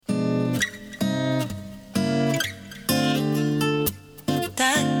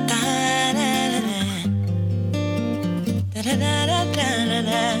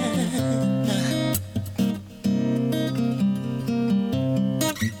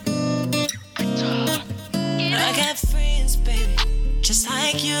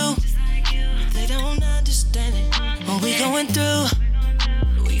like you. They don't understand it. What we going through,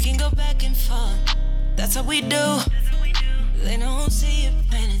 we can go back and forth. That's how we do. They don't see your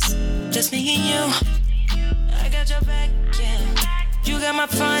penance. Just me and you. I got your back, yeah. You got my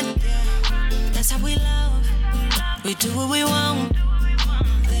front, yeah. That's how we love. We do what we want.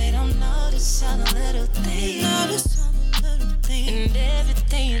 They don't notice all the little things. And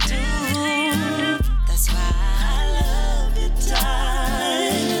everything you do. That's why I love your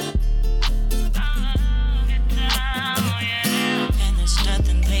time. And there's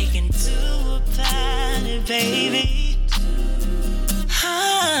nothing they can do about it, baby.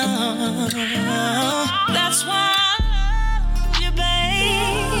 Oh, that's why I love you,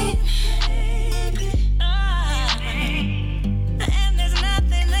 babe. And there's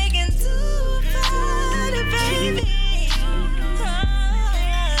nothing they can do about it, baby.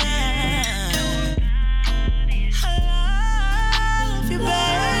 I love you,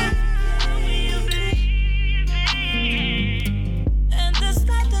 babe. And there's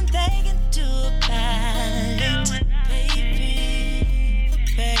nothing they can do about it, baby.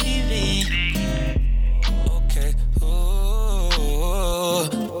 Okay, ooh,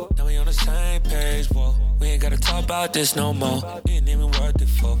 now we on the same page, whoa. We ain't gotta talk about this no more. You ain't even worth it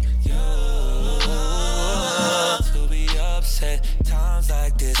for you to be upset. Times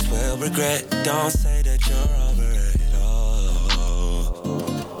like this will regret. Don't say that you're over it.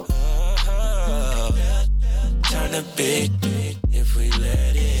 Turn a big if we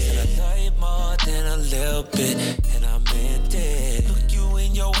let it. And I thought you more than a little bit, and I meant it. Look you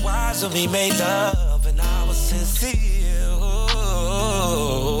in your eyes when we made love, and I was sincere.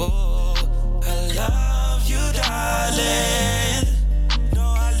 I love you, darling. No,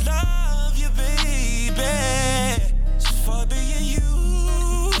 I love you, baby. Just for being you.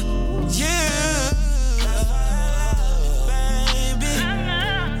 Baby.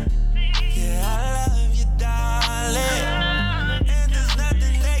 Yeah, I love you, darling. And there's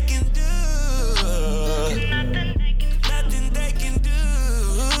nothing they can do. Nothing they can do.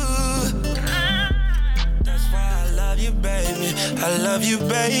 That's why I love you, baby. I love you,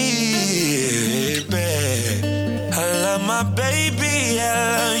 baby. I love my baby. I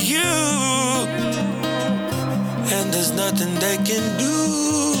love you. And there's nothing they can do.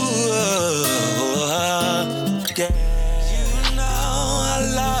 Yeah. You know I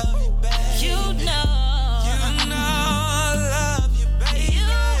love you, baby. You know I love you, baby.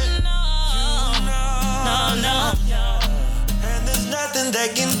 No. And there's nothing they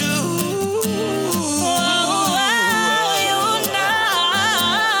can do.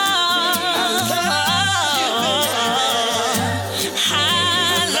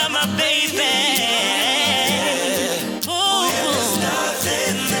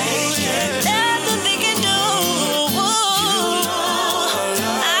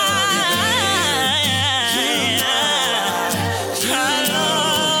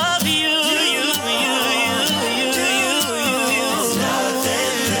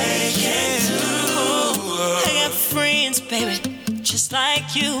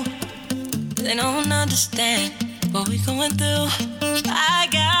 Like you, they don't understand what we going through. I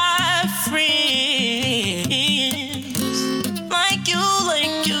got friends like you,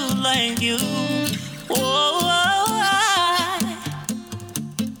 like you, like you. Whoa,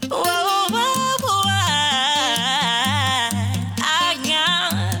 I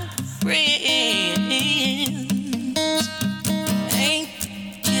got friends. Ain't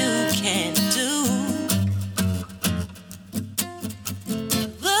you can do.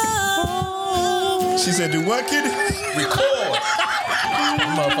 She said, do what, kid? Record.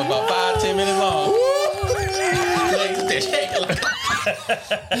 Motherfucker about 5-10 minutes long.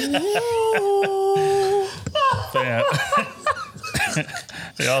 Fam.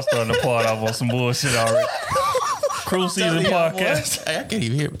 Y'all starting to part off on some bullshit already. Cruise Season Podcast. Hey, I can't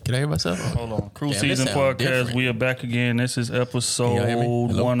even hear. Can I hear myself? Hold on. Cruise Season Podcast. Different. We are back again. This is episode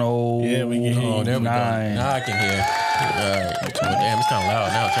 109. Yeah, we can hear you. There we go. Now I can hear. Alright. Damn, it's kind of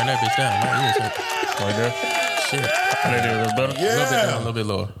loud now. Turn that bitch down. My ears hurt. Right there? Shit. How that is? That's better? Yeah. A little bit down, a little bit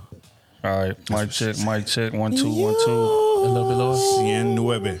lower. Alright. Mic check. 1 2 1 2. A little bit lower.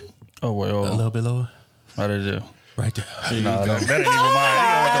 109. Oh, wait. A little bit lower. How that is? Right there. Nah, that ain't even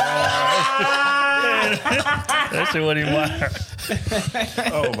mine. That shit wasn't even mine.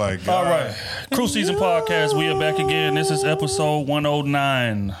 Oh, my God. All right. Cruise Season Podcast. We are back again. This is episode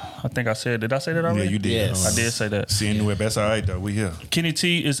 109. I think I said, did I say that already? Yeah, you did. Yes. I did say that. 109. That's all right, though. We here. Kenny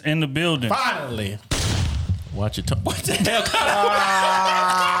T is in the building. Finally. Watch your tongue. What the hell? That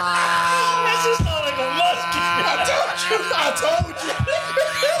just sound like a musket. I told you.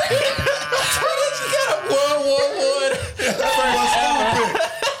 You got a 111. That was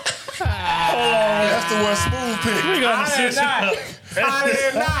stupid. trying to sit I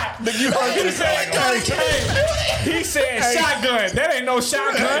did not. You heard me say he said shotgun. That ain't no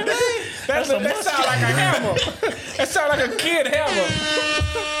shotgun. That sound like a hammer. That sound like a kid hammer.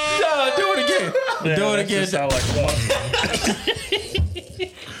 Do it again. Yeah, Do it that again. just sound like a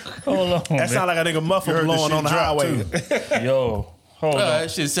Hold on. That sound like a nigga muffler blowing on the highway. Yo, hold on.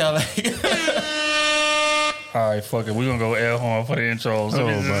 That shit sound like. All right, fuck it. We're going to go air horn for the intros. Oh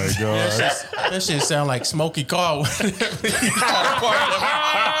my god. That shit sound like Smokey Car.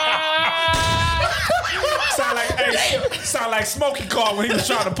 Sound like Smokey Car when he was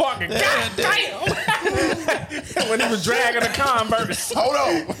trying to park it. God damn! When he was dragging the Converse. Hold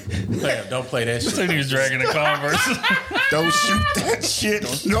on. Damn, don't play that shit. This nigga's dragging the Converse. Don't shoot that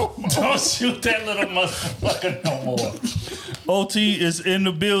shit. No more. Don't shoot that little motherfucker no more. OT is in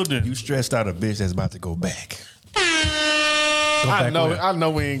the building. You stressed out a bitch that's about to go back. I know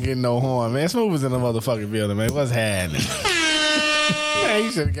we ain't getting no horn, man. Smooth was in the motherfucking building, man. What's happening? Man,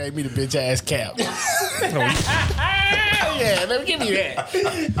 you should have gave me the bitch ass cap. Yeah, let me give me that.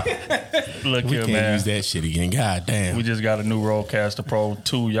 Look We here, can't man. use that shit again. God damn. We just got a new Rodecaster Pro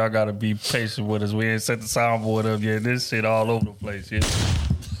 2. Y'all got to be patient with us. We ain't set the soundboard up yet. This shit all over the place. Yeah.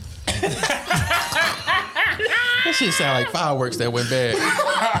 That shit sound like fireworks that went bad.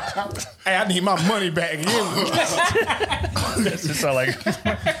 Hey, I need my money back. This sound like...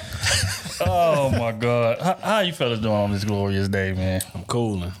 Oh, my God. How you fellas doing on this glorious day, man? I'm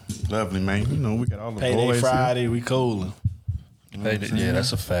cooling. Lovely, man. You know, we got all the Payday boys Friday, we cooling. Yeah,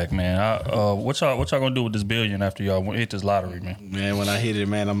 that's a fact, man. What y'all gonna do with this billion after y'all hit this lottery, man? Man, when I hit it,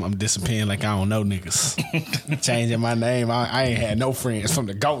 man, I'm disappearing like I don't know niggas. Changing my name. I ain't had no friends from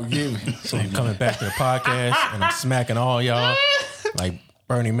the go. You me. So I'm coming back to the podcast and I'm smacking all y'all like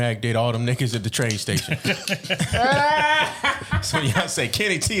Bernie Mac did all them niggas at the train station. So y'all say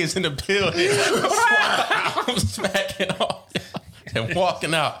Kenny T is in the building. I'm smacking all y'all and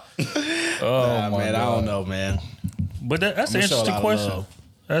walking out. Nah, man, I don't know, man. But that's an I'ma show a interesting lot of question. love.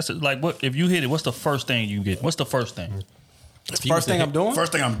 That's like, what if you hit it? What's the first thing you get? What's the first thing? First thing I'm doing?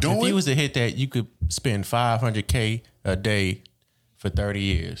 First thing I'm If you doing. was to hit that, you could spend $500K a day for 30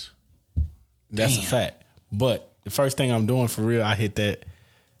 years. That's a fact. But the first thing I'm doing for real, I hit that.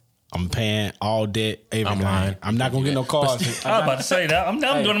 I'm paying all debt, everything. I'm lying. I'm not gonna get no cars. I was about to say that. I'm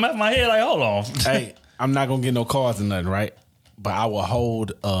doing them out my head. Like, hold on. Hey, I'm not gonna get no cars or nothing, right? But I will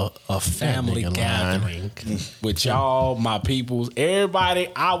hold a family That nigga gathering with y'all, my peoples, everybody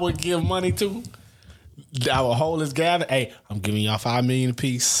I would give money to. I will hold this gathering. Hey, I'm giving y'all $5 million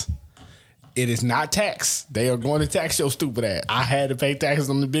apiece. It is not tax. They are going to tax your stupid ass. I had to pay taxes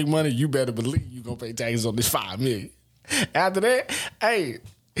on the big money. You better believe you gonna pay taxes on this $5 million. After that, hey,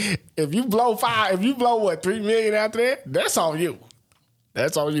 if you blow what, $3 million after that, that's on you.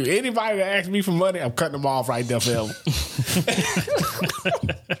 That's on you. Anybody that asks me for money, I'm cutting them off right there forever.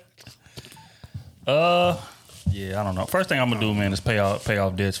 Yeah, I don't know. First thing I'm gonna do, man, is pay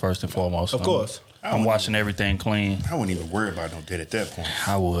off debts first and foremost. Of course. I'm watching everything clean. I wouldn't even worry about no debt at that point.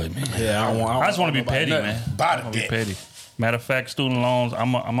 I would, man. Yeah, I just want to be petty, man. Buy the I wanna be debt. petty. Matter of fact, student loans,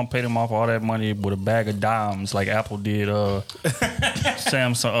 I'm gonna pay them off all that money with a bag of dimes, like Apple did.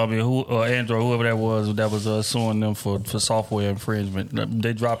 Samsung, Android, whoever that was suing them for software infringement.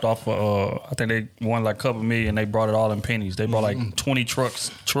 They dropped off. I think they won like a couple million. They brought it all in pennies. They brought like 20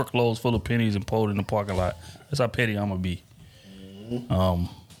 truckloads full of pennies and pulled it in the parking lot. That's how petty I'm gonna be.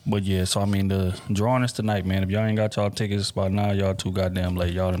 But yeah, so I mean, the drawing is tonight, man. If y'all ain't got y'all tickets by now, y'all too goddamn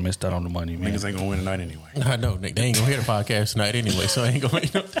late. Y'all done missed out on the money, man. Niggas ain't gonna win tonight anyway. I know, Nick. They ain't gonna hear the podcast tonight anyway, so it ain't gonna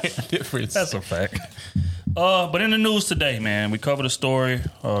make no damn difference. That's a fact. But in the news today, man, we covered a story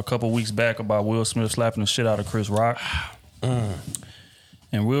a couple weeks back about Will Smith slapping the shit out of Chris Rock.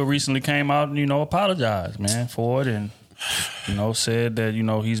 And Will recently came out and, apologized, man, for it. And, said that,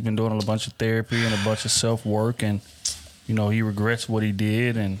 he's been doing a bunch of therapy and a bunch of self-work. And, he regrets what he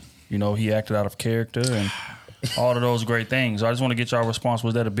did. And, he acted out of character and all of those great things. I just want to get y'all response.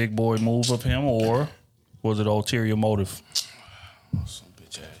 Was that a big boy move of him, or was it ulterior motive? Some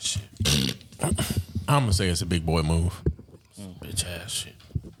bitch ass shit. I'm gonna say it's a big boy move. Bitch ass shit.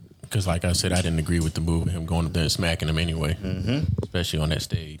 Because like I said, I didn't agree with the move of him going up there and smacking him anyway. Especially on that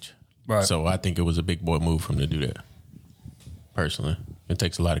stage. Right. So I think it was a big boy move for him to do that. Personally. It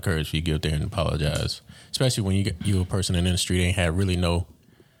takes a lot of courage for you to get up there and apologize. Especially when you're a person in the industry that ain't had really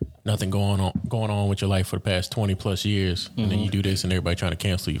nothing going on with your life for the past 20 plus years. And then you do this and everybody trying to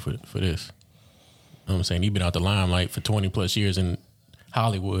cancel you for this. You know what I'm saying? You've been out the limelight for 20 plus years in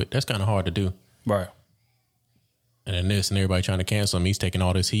Hollywood. That's kind of hard to do. Right. And then this and everybody trying to cancel him. He's taking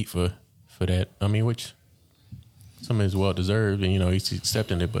all this heat for that. I mean, which some is well deserved, and he's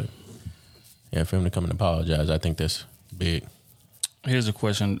accepting it. But Yeah, for him to come and apologize, I think that's big. Here's a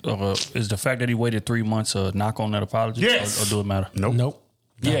question: is the fact that he waited 3 months a knock on that apology, Yes. or do it matter? Nope.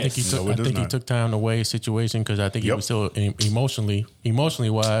 Yes. I think he took. No, it I does think he not. took time to weigh his situation because I think he Yep. was still emotionally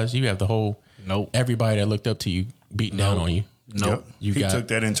wise. You have the whole everybody that looked up to you beating down on you. Yep. You he got- took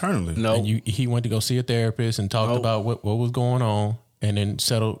that internally. No. And he went to go see a therapist and talked about what was going on, and then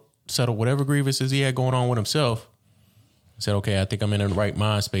settled whatever grievances he had going on with himself. Said, okay, I think I'm in the right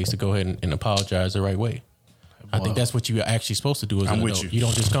mind space to go ahead and apologize the right way. I think that's what you're actually supposed to do as I'm an with adult. you. You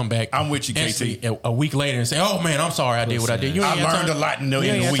don't just come back. I'm with you, KT. instantly a week later and say, "Oh man, I'm sorry, I did what I did." You I ain't had learned time- a lot in You a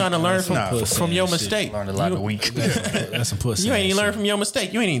ain't had week. time to learn That's from not- your Shit. mistake. Learned a lot in a week. That's some pussy. You ain't even ass learn from your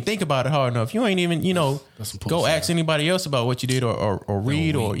mistake. You ain't even think about it hard enough. You ain't even, That's some go pussy. ask anybody else about what you did or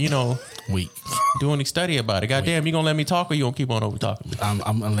read or, shit. Weak. do any study about it. Goddamn, you gonna let me talk or you gonna keep on over talking me?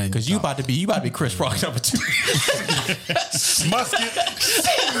 I'm letting Because you about to be Chris Rock number 2. Musket.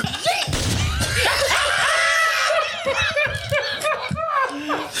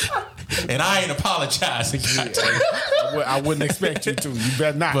 And I ain't apologizing. I wouldn't expect you to. You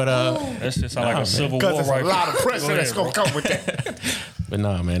better not. But That's just sound like a civil because war there's right a lot of there. pressure Go that's ahead, gonna come with that. but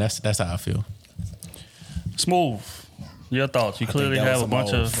nah, man, that's how I feel. Smooth. Your thoughts? You clearly That was have a some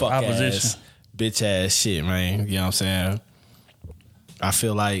bunch old of fuck opposition. ass, bitch ass shit, man. You know what I'm saying? I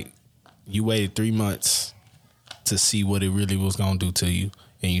feel like you waited 3 months to see what it really was gonna do to you,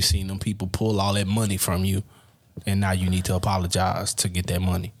 and you seen them people pull all that money from you, and now you need to apologize to get that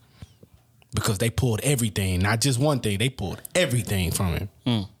money because they pulled everything, not just one thing. They pulled everything from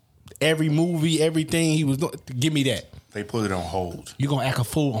him. Every movie, everything he was doing. Give me that. They put it on hold. You gonna act a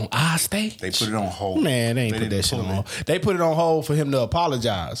fool on our stage? They put it on hold. Man, they ain't put didn't that shit pull on it. hold. They put it on hold for him to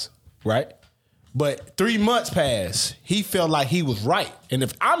apologize, right? But 3 months passed. He felt like he was right. And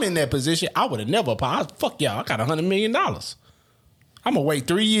if I'm in that position, I would have never apologized. Fuck y'all, I got $100 million. I'm gonna wait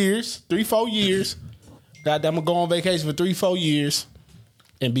 4 years. Goddamn, I'm gonna go on vacation for 4 years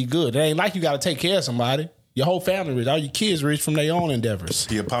and be good. It ain't like you gotta take care of somebody. Your whole family rich, all your kids rich from their own endeavors.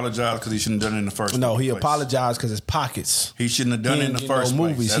 He apologized because he shouldn't have done it in the first No, he place. apologized because his pockets. He shouldn't have done it in the He didn't get first no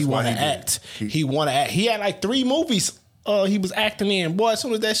place. movies. That's He why want to he did. act. He want to act. He had like 3 movies he was acting in. Boy, as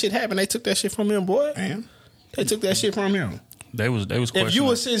soon as that shit happened, they took that shit from him, boy. Man. They took that shit from him. They was questioning. If you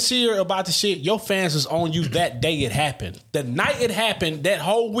were sincere about the shit, your fans was on you that day it happened. The night it happened, that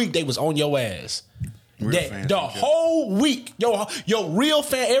whole week they was on your ass. Real That, fans the don't care. whole week, your real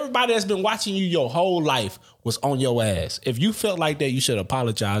fan, everybody that's been watching you your whole life was on your ass. If you felt like that, you should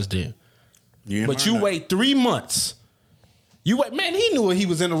apologize then. You But you wait 3 months. You wait, man. He knew he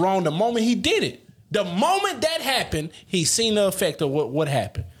was in the wrong the moment he did it. The moment that happened, he seen the effect of what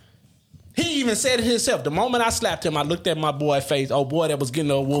happened. He even said it himself. The moment I slapped him, I looked at my boy's face. Oh boy, that was getting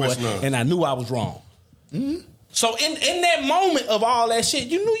the award, Questlove. and I knew I was wrong. So in that moment of all that shit,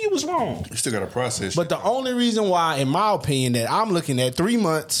 you knew you was wrong. You still got to process. But the only reason why, in my opinion, that I'm looking at 3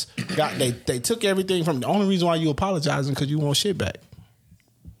 months, they took everything from. The only reason why you apologizing because you want shit back.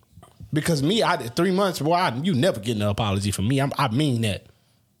 Because me, 3 months, boy, you never getting an apology from me. I mean that.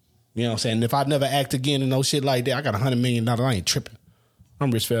 You know what I'm saying? If I never act again and no shit like that, I got $100 million. I ain't tripping.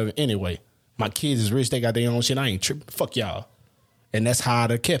 I'm rich forever anyway. My kids is rich. They got their own shit. I ain't tripping. Fuck y'all. And that's how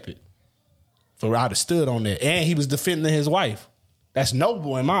I'd have kept it. So I'd have stood on that. And he was defending his wife. That's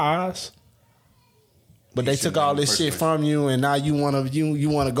noble in my eyes. But they took all this shit from you, and now you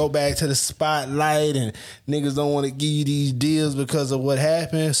wanna go back to the spotlight, and niggas don't want to give you these deals because of what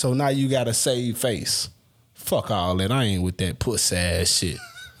happened. So now you gotta save face. Fuck all that. I ain't with that puss ass shit.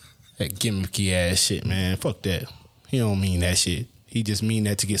 That gimmicky ass shit, man. Fuck that. He don't mean that shit. He just mean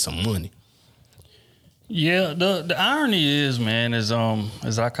that to get some money. Yeah, the irony is, man, is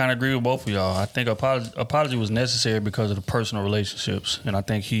I kind of agree with both of y'all. I think apology was necessary because of the personal relationships, and I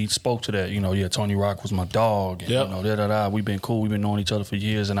think he spoke to that. You know, yeah, Tony Rock was my dog. And, Yep. You know, We've been cool. We've been knowing each other for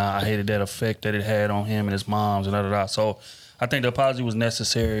years, and I hated that effect that it had on him and his moms and . So I think the apology was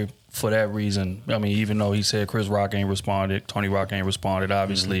necessary for that reason. I mean, even though he said Chris Rock ain't responded, Tony Rock ain't responded,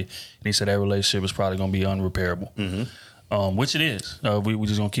 obviously, and he said that relationship is probably going to be unrepairable. Which it is. We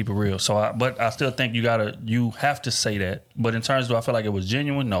just gonna keep it real. So, but I still think you have to say that. But in terms of, I feel like it was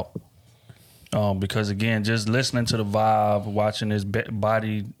genuine. No, because again, just listening to the vibe, watching his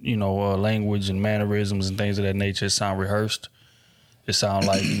body, language and mannerisms and things of that nature, it sound rehearsed. It sound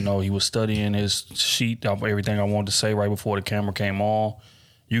like he was studying his sheet of everything I wanted to say right before the camera came on.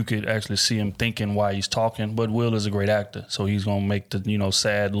 You could actually see him thinking while he's talking. But Will is a great actor, so he's gonna make the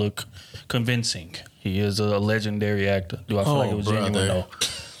sad look convincing. He is a legendary actor. Do I feel like it was genuine?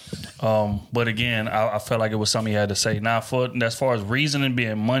 But again, I felt like it was something he had to say. Now, as far as reasoning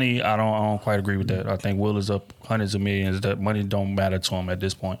being money, I don't quite agree with that. I think Will is up hundreds of millions. That money don't matter to him at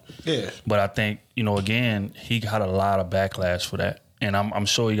this point. Yeah. But I think, again, he got a lot of backlash for that, and I'm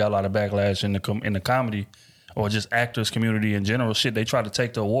sure he got a lot of backlash in the comedy or just actors community in general. Shit, they tried to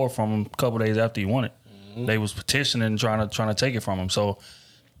take the award from him a couple days after he won it. Mm-hmm. They was petitioning, trying to take it from him. So,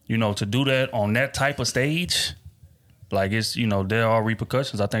 to do that on that type of stage. Like it's, there are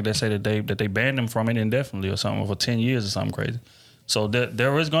repercussions. I think they say that they banned him from it indefinitely or something for 10 years or something crazy. So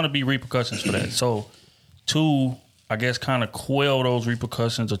there is going to be repercussions for that. So to, I guess, kind of quell those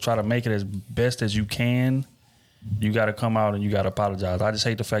repercussions or try to make it as best as you can, you got to come out and you got to apologize. I just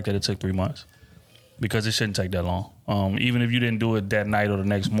hate the fact that it took 3 months because it shouldn't take that long. Even if you didn't do it that night or the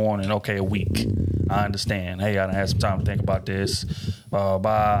next morning, okay, a week. I understand. Hey, I done had some time to think about this.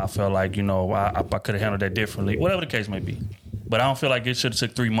 I felt like, I could have handled that differently. Whatever the case may be. But I don't feel like it should have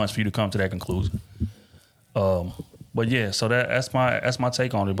took 3 months for you to come to that conclusion. But yeah, so that's my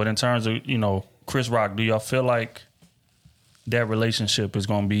take on it. But in terms of, Chris Rock, do y'all feel like that relationship is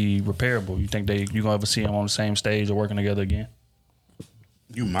going to be repairable? You think you're going to ever see them on the same stage or working together again?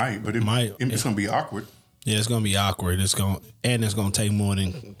 You might, but it's going to be awkward. Yeah, it's going to be awkward. It's going to take more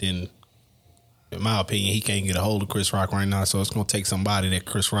than, in my opinion, he can't get a hold of Chris Rock right now. So it's going to take somebody that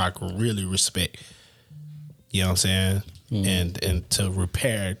Chris Rock really respect. You know what I'm saying? Mm-hmm. And to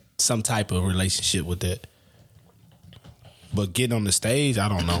repair some type of relationship with that. But getting on the stage, I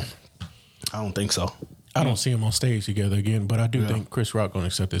don't know. I don't think so. I don't see them on stage together again, but I do think Chris Rock going to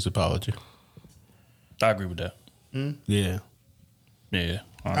accept his apology. I agree with that. Yeah. Yeah.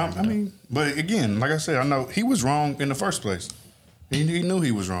 I mean, but again, like I said, I know he was wrong in the first place. He knew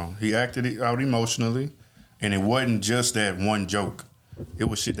he was wrong. He acted out emotionally, and it wasn't just that one joke. It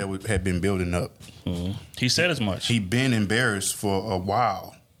was shit that had been building up. Mm-hmm. He said as much. He'd been embarrassed for a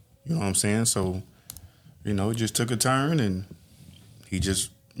while. You know what I'm saying? So, it just took a turn, and he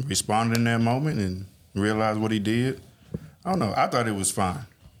just responded in that moment and realized what he did. I don't know. I thought it was fine.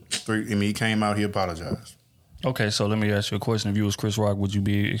 He came out, he apologized. Okay, so let me ask you a question. If you was Chris Rock, would you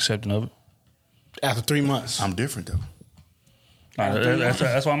be accepting of it? After 3 months. I'm different, though.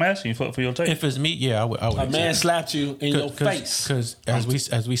 That's why I'm asking you for your take. If it's me, yeah, I would. A man slapped you in your face. Because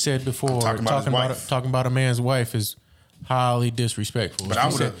as we said before, talking about a man's wife is highly disrespectful. But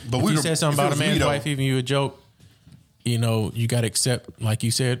if you said something about a man's wife, even you a joke, you got to accept, like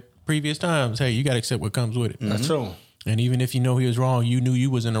you said previous times. Hey, you got to accept what comes with it. Mm-hmm. That's true. And even if you know he was wrong, you knew you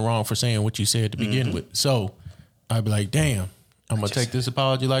was in the wrong for saying what you said to begin with. So I'd be like, damn, I'm going to take this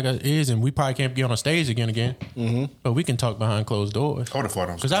apology like it is, and we probably can't get on a stage again. Mm-hmm. But we can talk behind closed doors.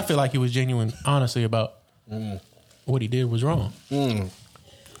 Because I feel like he was genuine, honestly, about what he did was wrong.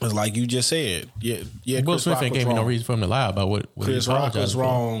 It's like you just said. Yeah. Will Smith ain't gave me no reason for him to lie about what Chris Rock was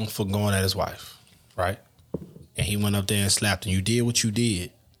wrong for going at his wife, right? And he went up there and slapped him. You did what you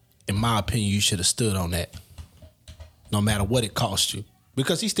did. In my opinion, you should have stood on that. No matter what it cost you.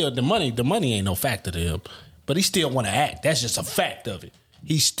 Because he still, the money ain't no factor to him. But he still want to act. That's just a fact of it.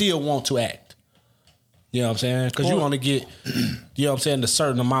 He still want to act. You know what I'm saying? Because you want to get, you know what I'm saying, a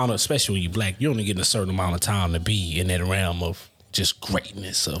certain amount of, especially when you're black, you only get a certain amount of time to be in that realm of just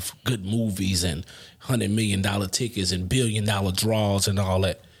greatness, of good movies and $100 million tickets and $1 billion draws and all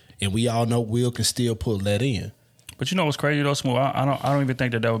that. And we all know Will can still pull that in. But you know what's crazy though, Smooth? I don't even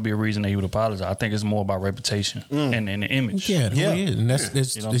think that would be a reason that he would apologize. I think it's more about reputation and the image. Yeah, who he is. And that's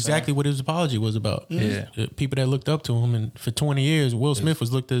exactly what his apology was about. Yeah. People that looked up to him, and for 20 years, Will Smith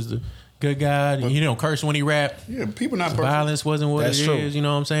was looked as the good guy. He don't curse when he rapped. Yeah, people not perfect. Violence wasn't what it is, you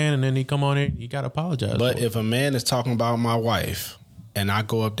know what I'm saying? And then he come on here, he got to apologize. But if a man is talking about my wife and I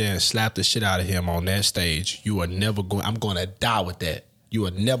go up there and slap the shit out of him on that stage, I'm going to die with that. You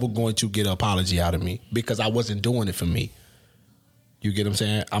are never going to get an apology out of me because I wasn't doing it for me. You get what I'm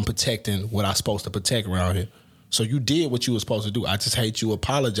saying? I'm protecting what I'm supposed to protect around here. So you did what you were supposed to do. I just hate you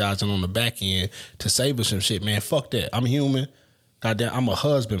apologizing on the back end to save us some shit, man. Fuck that. I'm human. Goddamn, I'm a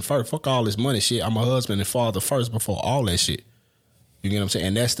husband first. Fuck all this money shit. I'm a husband and father first before all that shit. You get what I'm saying?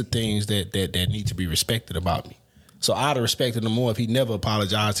 And that's the things that need to be respected about me. So I'd have respected him more if he never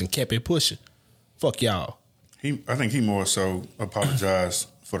apologized and kept it pushing. Fuck y'all. I think he more so apologized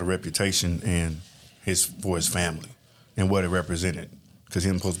for the reputation and for his family and what it represented. Because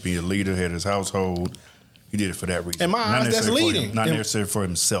he was supposed to be a leader, had his household. He did it for that reason. In my eyes, that's leading. Not necessarily for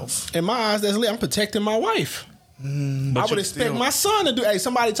himself. In my eyes, that's leading. I'm protecting my wife. I would expect my son to do. Hey,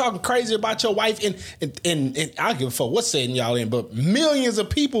 somebody talking crazy about your wife, and I don't give a fuck what's saying y'all in, but millions of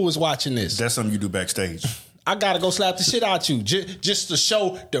people was watching this. That's something you do backstage. I gotta go slap the shit out you just to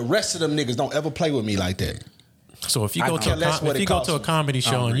show the rest of them niggas don't ever play with me like that. So if you go to a comedy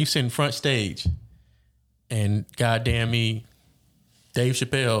show and you sit in front stage, and goddamn me, Dave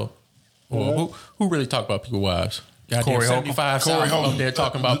Chappelle, or who really talk about people's wives? Goddamn 75 South up there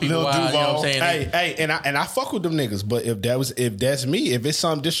talking about people's wives. You know what I'm saying? Hey, and I fuck with them niggas, but if that's me, if it's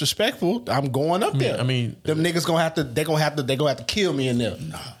something disrespectful, I'm going up there. I mean, them niggas gonna have to kill me in there.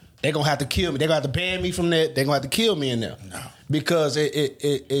 No. They gonna have to kill me. They gonna have to ban me from that. They gonna have to kill me in there. No. Because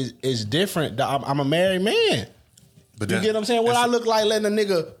it's different. I'm a married man. But you get what I'm saying? What I look like letting a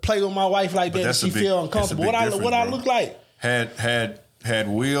nigga play with my wife like that and she feel uncomfortable? What I look like? Had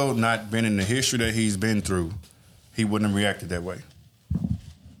Will not been in the history that he's been through, he wouldn't have reacted that way.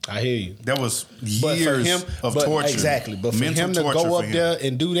 I hear you. That was years of torture. Exactly. But for him to go up there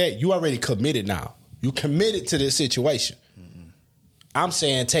and do that, you already committed now. You committed to this situation. I'm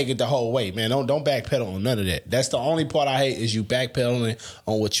saying take it the whole way, man. Don't backpedal on none of that. That's the only part I hate is you backpedaling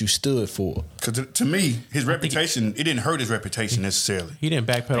on what you stood for. Because to me, his reputation, it didn't hurt his reputation necessarily. He didn't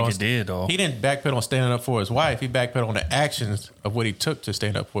backpedal. It did though. He didn't backpedal on standing up for his wife. He backpedaled on the actions of what he took to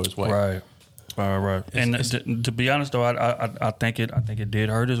stand up for his wife. Right. And to be honest though, I think it did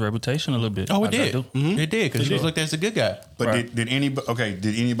hurt his reputation a little bit. Oh, it did. It did because he was looked at as a good guy. But did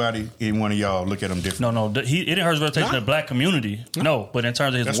anybody, any one of y'all look at him different? No. It didn't hurt his reputation in the black community. No, but in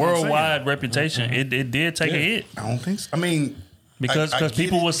terms of his worldwide reputation, it did take a hit. I don't think so. I mean, because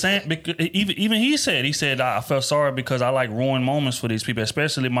people were saying, because even he said I felt sorry because I like ruined moments for these people,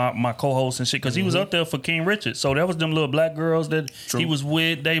 especially my co-hosts and shit, because he was up there for King Richard. So that was them little black girls that he was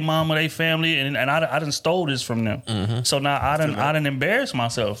with, they mama, they family, and I done stole this from them. So now I done embarrassed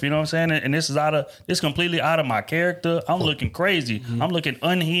myself. You know what I'm saying? And this is completely out of my character. I'm looking crazy. I'm looking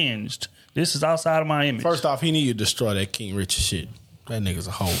unhinged. This is outside of my image. First off, he need to destroy that King Richard shit. That nigga's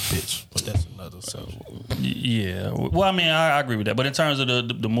a whole bitch, but that's another subject. Yeah, well, I mean, I agree with that. But in terms of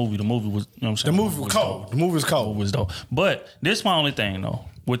the movie was, you know what I'm saying? The movie was cold. The movie was cold. It was dope. But this is my only thing though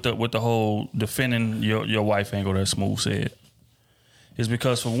with the whole defending your wife angle that Smooth said is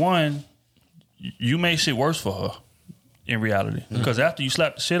because for one, you made shit worse for her in reality. Because after you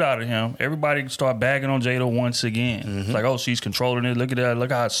slapped the shit out of him, everybody start bagging on Jada once again. It's like, oh, she's controlling it. Look at that.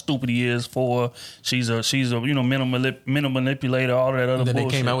 Look how stupid he is for her. She's a mental manipulator, all that other bullshit. Then they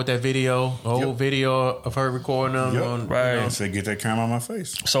came out with that video, whole video of her recording them. Right. Said, get that camera on my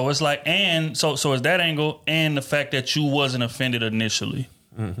face. So it's like, and so it's that angle and the fact that you wasn't offended initially.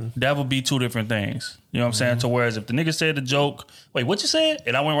 That would be two different things. You know what I'm saying? So whereas if the nigga said the joke, wait, what you said?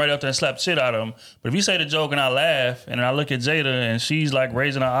 And I went right up there and slapped the shit out of him. But if you say the joke and I laugh and I look at Jada and she's like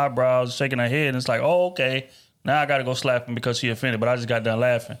raising her eyebrows, shaking her head, and it's like, oh, okay, now I got to go slap him because she offended, but I just got done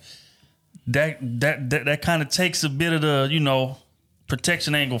laughing. That kind of takes a bit of the,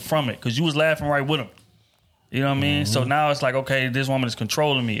 protection angle from it because you was laughing right with him. You know what I mean? So now it's like, okay, this woman is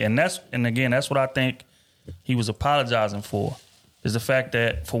controlling me. And again, that's what I think he was apologizing for. Is the fact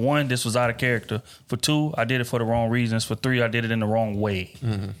that, for one, this was out of character. For two, I did it for the wrong reasons. For three, I did it in the wrong way.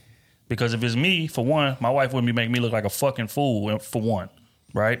 Because if it's me, for one, my wife wouldn't be making me look like a fucking fool, for one.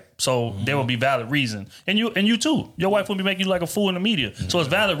 Right? So there would be valid reason. And you too. Your wife wouldn't be making you like a fool in the media. So it's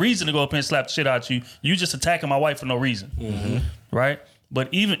valid reason to go up and slap the shit out you. You just attacking my wife for no reason. Right? But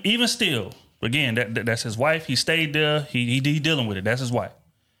even still, again, that's his wife. He stayed there. He dealing with it. That's his wife.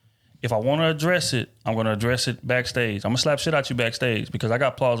 If I want to address it, I'm going to address it backstage. I'm going to slap shit out you backstage because I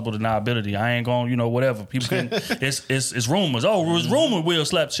got plausible deniability. I ain't going, whatever. People can, it's rumors. Oh, it was rumored Will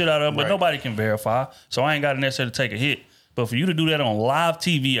slap shit out of him, but nobody can verify. So I ain't got to necessarily take a hit. But for you to do that on live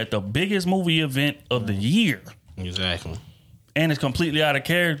TV at the biggest movie event of the year. Exactly. And it's completely out of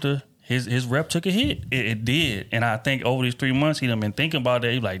character. His rep took a hit. It did. And I think over these 3 months, he done been thinking about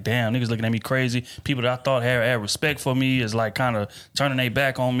that. He like, damn, niggas looking at me crazy. People that I thought had respect for me is like kind of turning their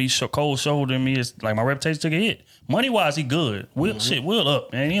back on me, cold shouldering me. It's like my reputation took a hit. Money-wise, he good. Will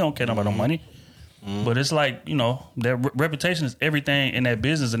up, man. He don't care about no money. But it's like, that reputation is everything in that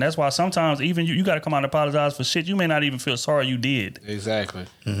business. And that's why sometimes even you got to come out and apologize for shit you may not even feel sorry you did. Exactly.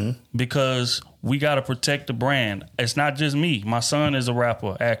 Because we got to protect the brand. It's not just me. My son is a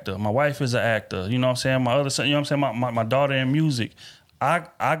rapper, actor. My wife is an actor. You know what I'm saying? My other son, you know what I'm saying? My daughter in music. I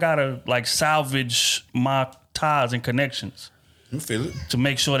got to like salvage my ties and connections. You feel it. To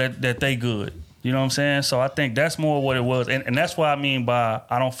make sure that they good. You know what I'm saying? So I think that's more what it was. And that's what I mean by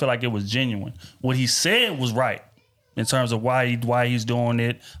I don't feel like it was genuine. What he said was right in terms of why he's doing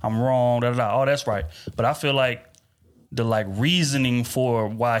it. I'm wrong, Oh, that's right. But I feel like the reasoning for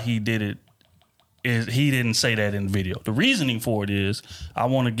why he did it is he didn't say that in the video. The reasoning for it is I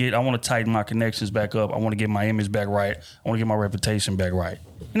want to tighten my connections back up. I want to get my image back right. I want to get my reputation back right.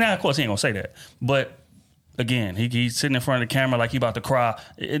 Now, of course, he ain't gonna say that. But Again, he's sitting in front of the camera like he about to cry.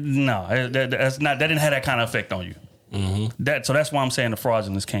 That's not. That didn't have that kind of effect on you. Mm-hmm. So that's why I'm saying the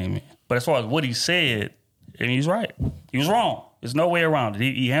fraudulence came in. But as far as what he said, I mean, he's right. He was wrong. There's no way around it.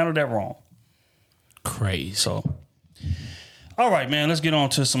 He handled that wrong. Crazy. So, all right, man. Let's get on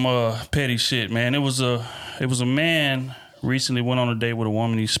to some petty shit, man. It was a man recently went on a date with a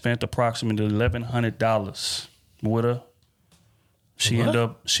woman. He spent approximately $1,100 with her. She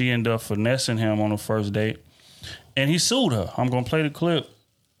ended up finessing him on the first date, and he sued her. I'm gonna play the clip.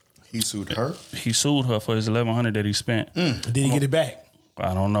 He sued her? He sued her for his $1,100 that he spent. Did he get it back?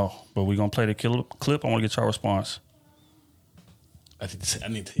 I don't know, but we're gonna play the clip. I want to get your response. I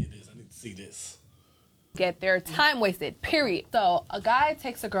need to hear this. I need to see this. Get their time wasted, period. So a guy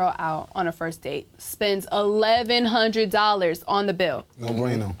takes a girl out on a first date, spends $1,100 on the bill. No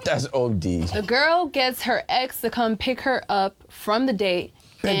bueno. That's OD. The girl gets her ex to come pick her up from the date,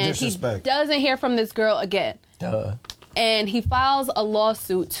 and he doesn't hear from this girl again. Duh. And he files a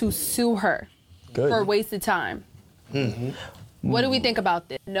lawsuit to sue her for wasted time. Mm-hmm. What do we think about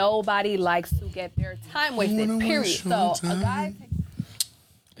this? Nobody likes to get their time wasted, period. So a guy...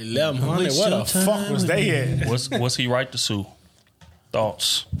 1,100. What the fuck was they at? Was he right to sue?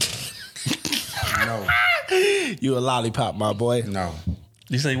 Thoughts? No. You a lollipop, my boy. No.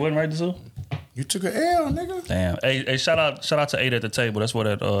 You say he wasn't right to sue? You took an L, nigga. Damn. Hey, shout out to 8 at the table. That's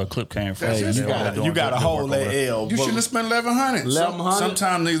where that clip came from. Hey, you got a whole that L. You shouldn't have spent $1,100. $1,100?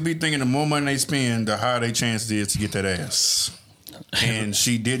 Sometimes niggas be thinking the more money they spend, the higher their chance is to get that ass. And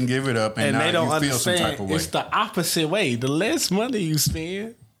she didn't give it up, and now they don't you feel some understand. type of way. It's the opposite way. The less money you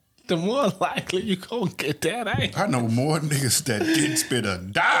spend, the more likely you gonna get that ass. I know more niggas that didn't spend a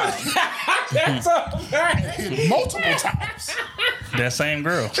dime. That's a fact. Multiple times. That same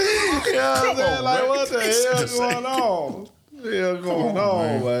girl. Yeah, man, like what the hell going on? What the hell going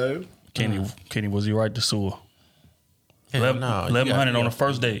on, man? Kenny, was he right to sue her? Hell no. $1,100 on the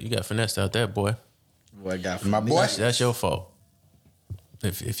first date. You got finessed out there, boy. Boy, got my boy. That's your fault.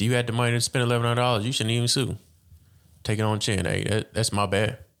 If you had the money to spend $1,100, you shouldn't even sue. Take it on chin. Hey, that's my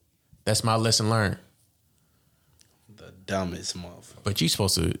bad. That's my lesson learned. The dumbest motherfucker. But you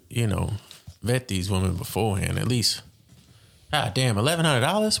supposed to, vet these women beforehand at least. God damn,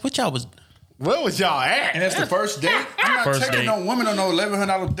 $1,100? What y'all was? Where was y'all at? And that's the first date? I'm not First taking date. no woman on no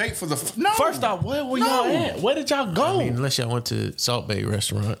 $1,100 date for the... No. First off, where were y'all at? Where did y'all go? I mean, unless y'all went to Salt Bay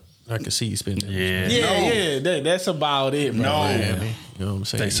restaurant, I could see you spending. Yeah. That's about it, bro. No. Miami. You know what I'm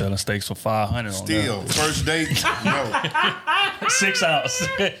saying? They selling steaks for $500 Still, on first date, no. that. 6 ounce.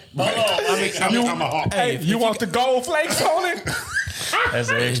 Hey, you want the gold flakes on it? That's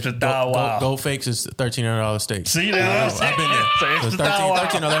an extra $1. Gold Fakes is $1,300 steak. See that? I've been there. It's an It was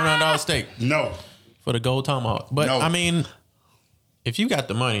extra $13 or $11 steak No. for the gold tomahawk. But No. I mean, if you got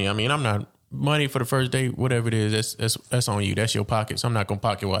the money, I mean, I'm not money for the first date, whatever it is. That's on you. That's your pocket. So I'm not gonna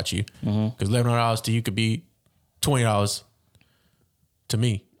pocket watch you because $1,100 to you could be $20 to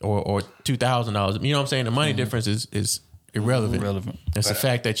me or $2,000. You know what I'm saying? The money difference is irrelevant. It's the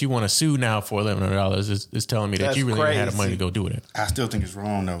fact that you want to sue now for $1,100 is telling me that That's you really didn't have the money crazy. to go do it. I still think it's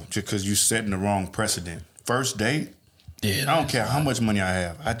wrong, though, just because you're setting the wrong precedent. First date, Yeah. I don't care how much money I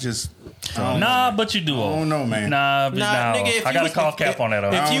have. I don't Nah, but you do. I don't know, man. Nah, Nigga, if I you got a was- call cap on that.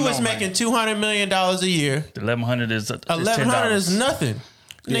 If Though. you don't was know, making $200 million a year, The $1,100 is $1,100 is nothing.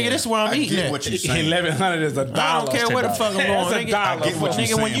 Nigga, this is where I'm I eating get at. what you're saying. 1,100 is $1. I don't care where the fuck I'm going. That's Nigga, $1. I get what you're nigga,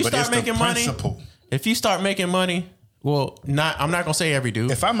 saying, when you but start it's the making money, principle. if you start making money, well, I'm not gonna say every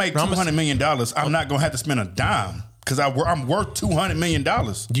dude. If I make but $200 million, I'm not gonna have to spend a dime because I'm worth $200 million.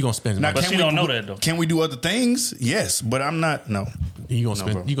 you gonna spend. Now, But can she we- don't know that, though. Can we do other things? Yes, but I'm not. No, you gonna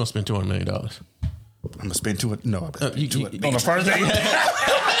spend. bro. You gonna spend $200 million. I'm gonna spend $200. No, I'm gonna spend $200 On the first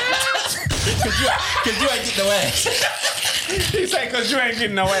date? Cause you ain't getting no ass. He said, because you ain't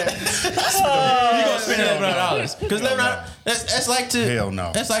getting no ass. You gonna spend $1,100 because $1,100. That's like to Hell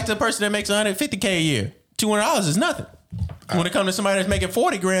no. That's like the person that makes $150K a year. $200 is nothing. When it comes to somebody that's making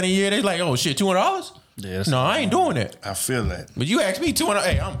 $40,000 a year, they're like, oh shit, $200? Yeah, no, I ain't doing that. I feel that. But you ask me $200.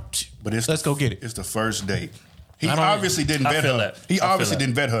 Hey, But let's go get it. It's the first date. He I don't- obviously didn't I vet feel her. that. He I feel obviously that.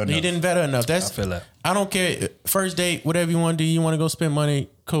 didn't vet her enough. He didn't vet her enough. I feel that. I don't care. First date, whatever you want to do. You want to go spend money?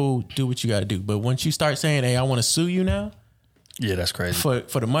 Cool. Do what you got to do. But once you start saying, "Hey, I want to sue you now Yeah, that's crazy. for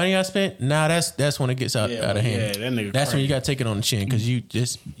the money I spent," now that's when it gets out of hand. yeah, that nigga that's when crazy. you got to take it on the chin because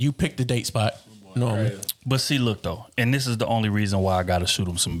you picked the date spot normally. But see, look though, and this is the only reason why I got to shoot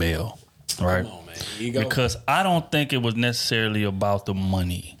him some bail, right? Come on, man. Here you go. Because I don't think it was necessarily about the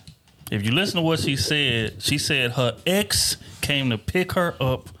money. If you listen to what she said her ex came to pick her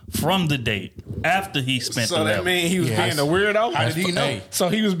up from the date after he spent the So level. that means he was being a weirdo? How did he know? Hey, So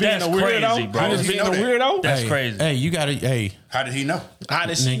he was being That's a weirdo? crazy, bro. He was How did he being a know that? weirdo? That's hey, crazy. Hey, you gotta. Hey, How did he know? How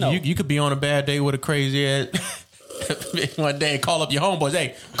did she nigga, know? you could be on a bad day with a crazy ass one day and call up your homeboys.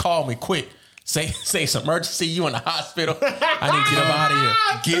 Hey, call me quick. Say it's emergency. You in the hospital. I need to get up out of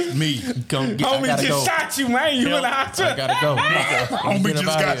here. Get me. Come get. I Homie gotta just go. shot you, man. You in the hospital. I gotta go. Homie Get up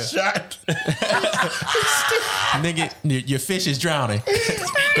just outta got here. shot. Nigga, your fish is drowning.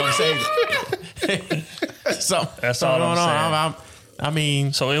 Go save it. So That's all I'm saying. I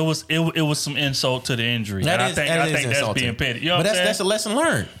mean, So it was some insult to the injury. that And is, I think that's insulting. being petty. You know but what I'm that's a lesson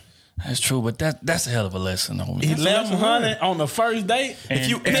learned. That's true, but that's a hell of a lesson, though. Man. 1100 on the first date. And- If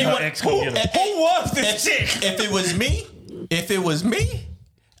you and her want- ex gonna get her. Who was this chick? If it was me,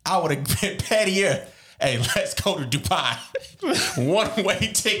 I would have been pettier. Hey, let's go to Dubai.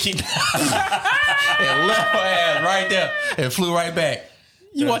 One-way ticket. And left her ass right there and flew right back.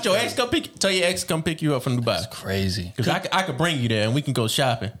 You want your ex tell your ex come pick you up from Dubai. Crazy. Because I could bring you there and we can go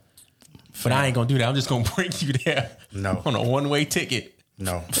shopping. But I ain't going to do that. I'm just going to bring you there. No. On a one-way ticket.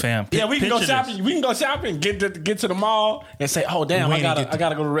 No. Fam. Yeah, we can go picture shopping. this. We can go shopping. Get to the mall and say, "Oh damn, We I ain't gotta get to- go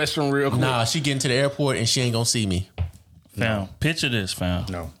to the restroom real quick." Nah, she getting to the airport and she ain't going to see me. Fam, picture this, fam.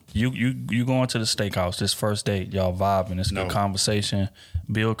 No. You going to the steakhouse, this first date, y'all vibing, it's No. good conversation.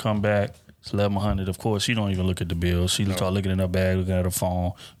 Bill come back, it's 1100. Of course, she don't even look at the bill. She start looking in her bag, looking at her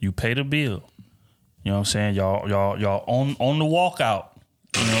phone. You pay the bill. You know what I'm saying? Y'all on the walkout.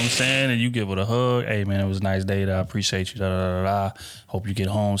 You know what I'm saying? And you give it a hug. Hey man, it was a nice date. I appreciate you. Da, da, da, da. Hope you get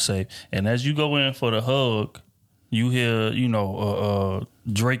home safe. And as you go in for the hug, you hear,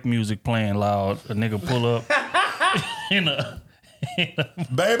 Drake music playing loud. A nigga pull up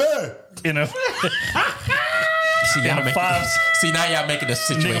Baby. in a See, In a five- see, now y'all making the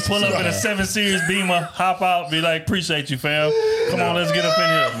situation. nigga pull up in a 7 Series Beamer, hop out, be like, appreciate you, fam. Come on, let's get up in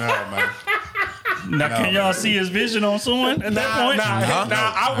here. No, man. Now, can y'all see his vision on someone at that point?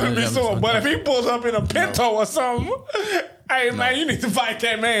 I wouldn't be so. But if he pulls up in a Pinto or something, hey man, you need to fight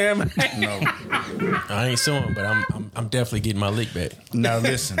that man. No. I ain't suing, but I'm definitely getting my lick back. Now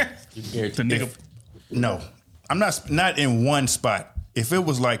listen. The nigga, No. I'm not in one spot. If it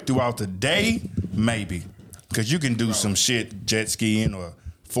was like throughout the day, maybe. Because you can do some shit, jet skiing or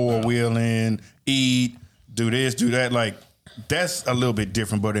four-wheeling, eat, do this, do that. Like, that's a little bit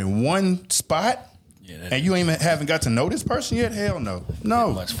different. But in one spot, and you haven't got to know this person yet? Hell no.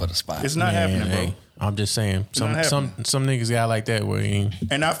 No. much for the spot. It's not happening, bro. Hey, I'm just saying, some not niggas got like that where he ain't.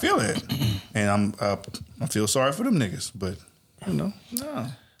 And I feel it. And I feel sorry for them niggas. But, no.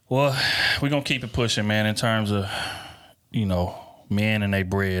 Well, we're going to keep it pushing, man, in terms of, men and they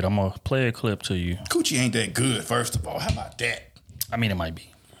bread. I'm going to play a clip to you. Coochie ain't that good, first of all. How about that? I mean, it might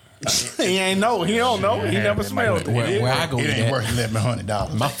be. He ain't know. He don't know. He never smelled it. Where I go It with ain't that, worth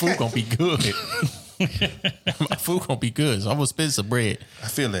 $1,100. my food gonna be good. My food gonna be good. So I'm gonna spend some bread. I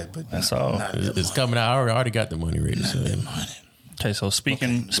feel that, but That's all. It's coming out. I already got the money ready. So. Okay, so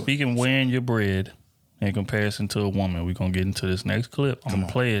speaking weighing your bread in comparison to a woman, we're gonna get into this next clip. I'm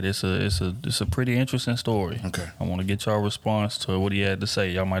gonna play it. It's a pretty interesting story. Okay. I want to get y'all response to what he had to say.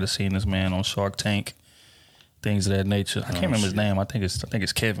 Y'all might have seen this man on Shark Tank, things of that nature. I can't remember his name. I think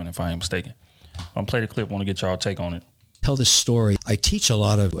it's Kevin, if I ain't mistaken. I'm gonna play the clip. Want to get y'all take on it. Tell this story. I teach a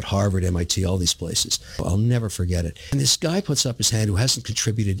lot of at Harvard, MIT, all these places. I'll never forget it. And this guy puts up his hand who hasn't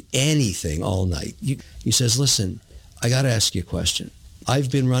contributed anything all night. He says, listen, I got to ask you a question.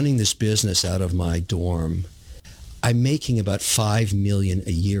 I've been running this business out of my dorm. I'm making about $5 million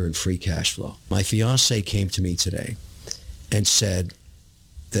a year in free cash flow. My fiance came to me today and said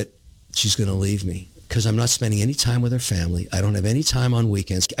that she's going to leave me because I'm not spending any time with her family. I don't have any time on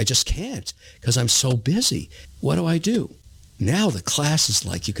weekends. I just can't because I'm so busy. What do I do? Now the class is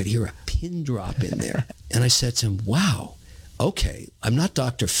like you could hear a pin drop in there. And I said to him, wow, okay, I'm not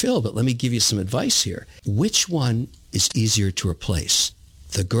Dr. Phil, but let me give you some advice here. Which one is easier to replace,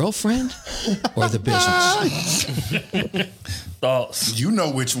 the girlfriend or the business? Thoughts? you know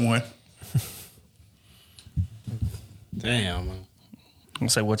which one. Damn. Man. I'm gonna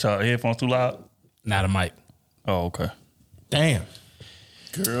say, what y'all headphones too loud? Not a mic. Oh, okay. Damn.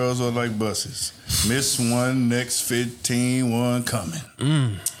 Girls are like buses. Miss one, next 15, one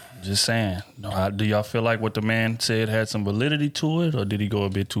coming. Just saying. No, do y'all feel like what the man said had some validity to it, or did he go a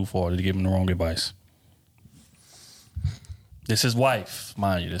bit too far? Did he give him the wrong advice? This is wife,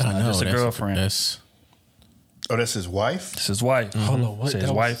 mind you. This is not just a girlfriend. Oh, that's his wife? It's his wife. Hold on, what? So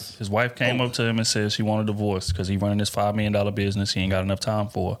his wife came up to him and said she wanted a divorce because he running this $5 million business. He ain't got enough time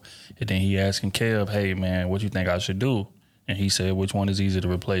for her. And then he asking Kev, hey, man, what you think I should do? And he said, which one is easier to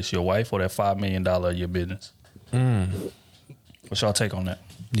replace, your wife or that $5 million of your business? What's y'all take on that?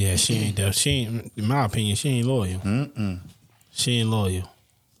 Yeah, she ain't there. In my opinion, she ain't loyal. She ain't loyal.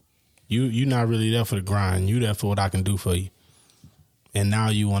 You not really there for the grind. You there for what I can do for you. And now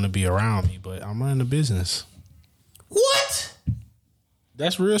you want to be around me, but I'm running the business. What?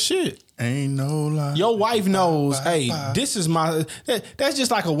 That's real shit. Ain't no lie. Your wife knows, hey, this is my... That's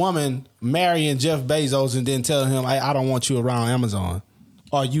just like a woman marrying Jeff Bezos and then telling him, hey, I don't want you around Amazon.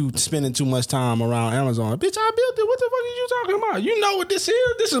 Or you spending too much time around Amazon. Bitch, I built it. What the fuck are you talking about? You know what this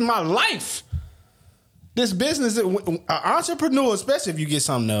is? This is my life. This business, an entrepreneur, especially if you get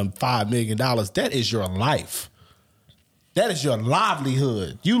something to $5 million, that is your life. That is your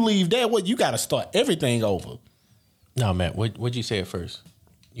livelihood. You leave that, you got to start everything over. No, Matt, what'd you say at first?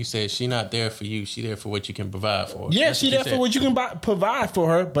 You said she not there for you. She there for what you can provide for her. Yeah, That's she there for what you can provide for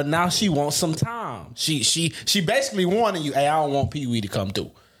her, but now she wants some time. She basically warning you, hey, I don't want Pee Wee to come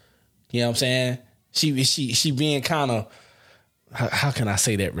through. You know what I'm saying? She being kind of, how can I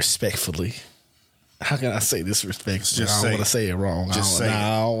say that respectfully? How can I say this respectfully? I don't want to say it wrong. I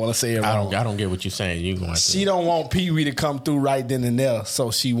don't want to say it wrong. I don't get what you're saying. You going She don't want Pee Wee to come through right then and there,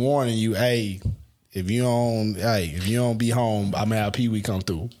 so she warning you, hey, if you don't be home, I'm gonna have Pee Wee come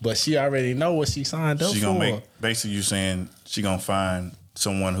through. But she already know what she signed up for. Basically, you saying she gonna find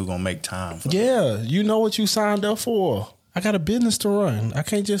someone who gonna make time for her. Yeah, you know what you signed up for. I got a business to run. I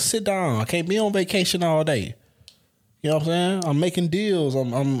can't just sit down. I can't be on vacation all day. You know what I'm saying? I'm making deals.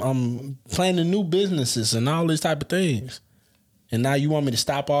 I'm planning new businesses and all these type of things. And now you want me to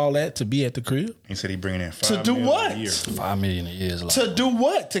stop all that to be at the crib? He said he bringing in $5 million a year. $5 million a year is a lot. To do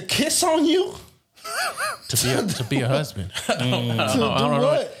what? To kiss on you? to be a husband. I don't what?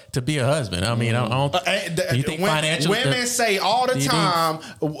 know. To be a husband. I mean, I don't. Do you think financial? Women say all the time,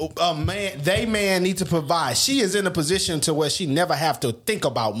 a man need to provide. She is in a position to where she never have to think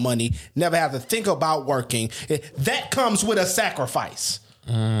about money, never have to think about working. That comes with a sacrifice.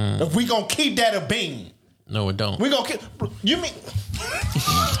 If we gonna keep that a bean. No, it don't. We gonna keep. You mean?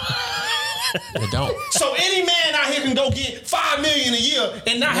 It don't. So any man out here can go get $5 million a year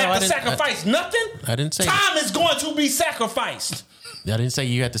and not have to sacrifice nothing? I didn't say time is going to be sacrificed. I didn't say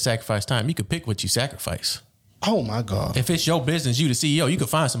you had to sacrifice time. You could pick what you sacrifice. Oh my God. If it's your business, you the CEO, you could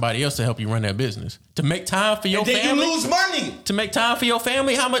find somebody else to help you run that business. To make time for your family. Then you lose money. To make time for your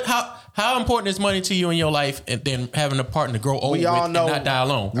family, how important is money to you in your life, and then having a partner grow old with and not die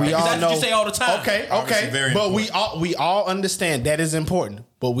alone? We all know. What you say all the time. Okay. But we all understand that is important.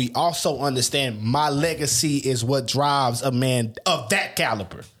 But we also understand my legacy is what drives a man of that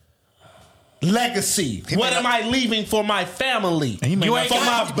caliber. Legacy. What am I leaving for my family? You ain't for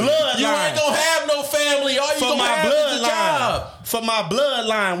my bloodline. You ain't gonna have no family. All you gonna have is a job. For my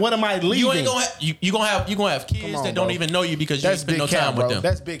bloodline, what am I leaving? You ain't gonna have you gonna have kids that don't even know you because you ain't spend no time with them.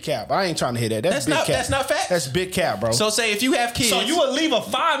 That's big cap. I ain't trying to hear that. That's big cap. That's not fact. That's big cap, bro. So say if you have kids, so you would leave a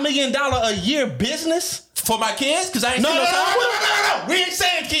 $5 million a year business for my kids because I ain't spend no time. No. We ain't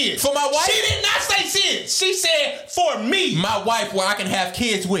saying kids. For my wife, she did not say kids. She said for me, my wife, where I can have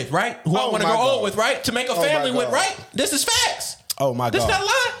kids with, right? Who I want to grow old with, right? To make a family with, right? This is facts. Oh my God. This not a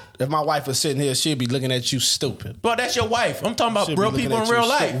lie. If my wife was sitting here, she'd be looking at you stupid. Bro, that's your wife. I'm talking about real people in real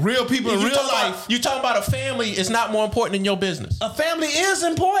life. Real people in real life. You talking about a family is not more important than your business. A family is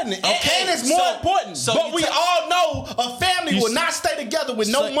important. Okay, and it's more important. But we all know a family will not stay together with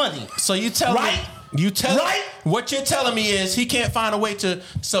no money. So you tell me. What you're telling me is he can't find a way to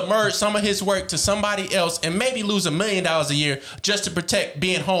submerge some of his work to somebody else and maybe lose $1 million a year just to protect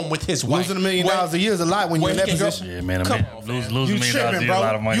being home with his wife. Losing $1 million a year is a lot when you're in that position. Yeah, man. Losing $1 million a year is a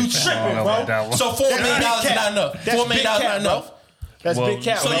lot of money. You tripping, bro. So $4 million is not enough. $4 million is not enough. That's big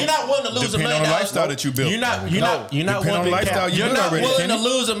cap. So you're not willing to lose $1 million. Depending on the lifestyle that you built. You're not willing to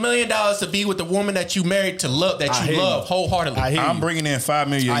lose $1 million to be with the woman that you married to love, that you love wholeheartedly. I'm bringing in $5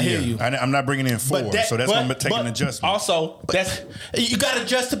 million a year. I hear you. I'm not bringing in $4 million, so that's going to take an adjustment. Also, you got to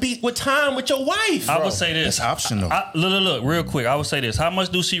adjust to be with time with your wife. I would say this. It's optional. Look, real quick. I would say this. How much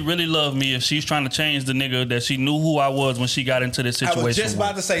do she really love me if she's trying to change the nigga that she knew who I was when she got into this situation? I was just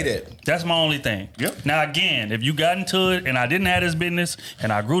about to say that. That's my only thing. Yep. Now, again, if you got into it and I didn't have this business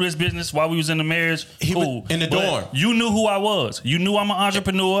and I grew this business while we was in the marriage, cool. In the dorm. You knew who I was. You knew I'm an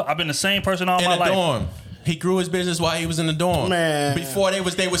entrepreneur. I've been the same person all my life. In the dorm. He grew his business while he was in the dorm. Man. Before they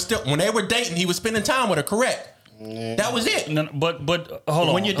were still, when they were dating, he was spending time with her, correct? That was it. No, but hold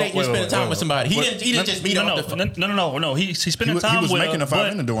on. When you're dating, you're spending time with somebody. He didn't just meet up. No. He's spending time with her. He was making a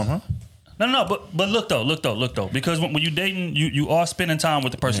 $5 in the dorm, huh? No, but look though. Because when you dating, you are spending time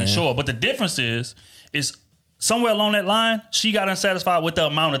with the person, sure. But the difference is somewhere along that line, she got unsatisfied with the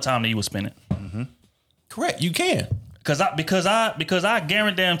amount of time that you were spending. Mm-hmm. Correct. You can. Because I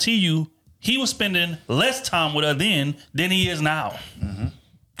guarantee you, he was spending less time with her then than he is now. Mm-hmm.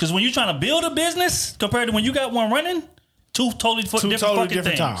 Because when you're trying to build a business compared to when you got one running, two totally different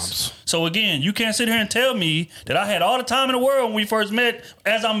things. times. So again, you can't sit here and tell me that I had all the time in the world when we first met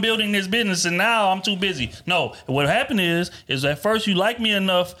as I'm building this business and now I'm too busy. No, what happened is at first you like me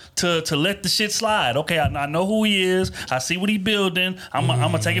enough to let the shit slide. Okay, I know who he is. I see what he building. I'm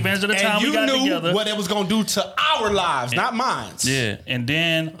gonna take advantage of the time we got together. And you knew what it was gonna do to our lives, not mine. Yeah, and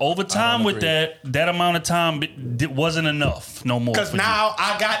then over time with that amount of time wasn't enough no more. Because now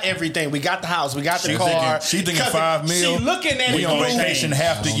I got everything. We got the house. We got the car. She thinking $5 million. She looking at we it on through vacation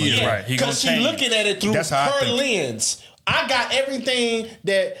half the year. Right. Because she looking at it through her lens. I got everything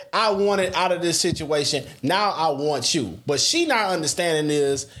that I wanted out of this situation. Now I want you. But she not understanding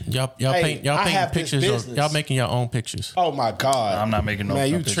is y'all paint pictures. Y'all making your own pictures. Oh my God. I'm not making no Man,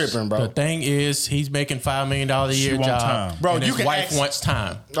 you pictures. tripping, bro. The thing is, he's making $5 million a year job. Time. Bro, and you his wife wants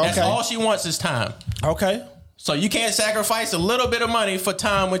time. Okay. That's all she wants is time. Okay. So you can't sacrifice a little bit of money for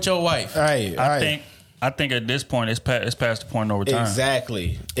time with your wife. Hey, I think at this point it's past the point of no return.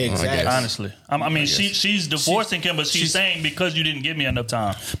 Exactly. Honestly, I mean, she's divorcing him, but she's saying because you didn't give me enough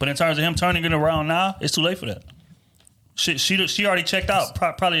time. But in terms of him turning it around now, it's too late for that. She already checked out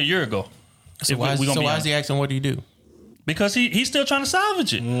probably a year ago. So why is he asking what do you do? Because he's still trying to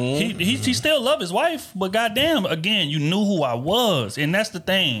salvage it. He still love his wife, but goddamn, again, you knew who I was, and that's the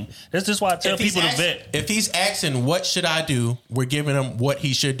thing. That's just why I tell people to vet. If he's asking what should I do, we're giving him what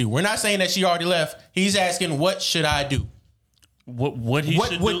he should do. We're not saying that she already left. He's asking what should I do. What he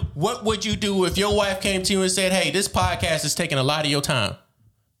should do. What would you do if your wife came to you and said, "Hey, this podcast is taking a lot of your time.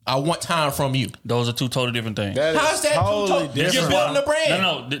 I want time from you." Those are two totally different things. How's that totally different? You're building a brand.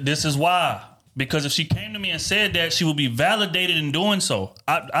 No, this is why. Because if she came to me and said that, she would be validated in doing so.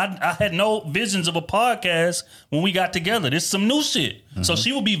 I had no visions of a podcast when we got together. This is some new shit. Mm-hmm. So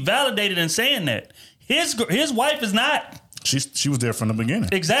she would be validated in saying that. His wife is not. She was there from the beginning.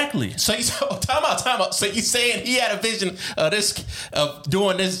 Exactly. So time out. So you saying he had a vision of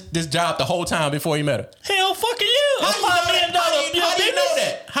doing this job the whole time before he met her? Hell fucking yeah. $5 million. How do you know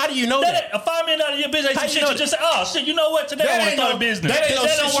that? How do you know that? A $5 million your business. Some shit you just say, oh shit, you know what? Today I want to start a business. That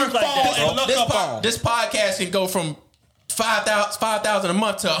don't work like that. This podcast can go from $5,000 a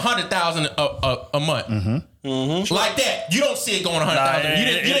month to $100,000 a month. Mm-hmm. Mm-hmm. Like that. You don't see it going 100,000.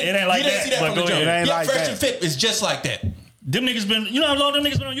 It ain't like that. You didn't see that from the jump. It ain't like Fresh that. and Fit is just like that. Them niggas been, you know how long them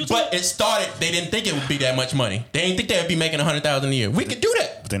niggas been on YouTube? But it started, they didn't think it would be that much money. They didn't think they would be making $100,000 a year. We could do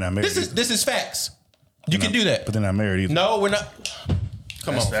that. But they're not married. This is facts. You can do that. But they're not married either. No, we're not.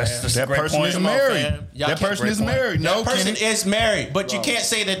 Come on, that's that person is married. That person is married. No, that person is married. But you can't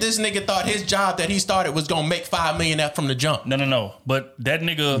say that this nigga thought his job that he started was gonna make $5 million from the jump. No. But that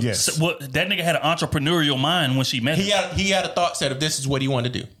nigga, that nigga had an entrepreneurial mind when she met him. He had a thought set of this is what he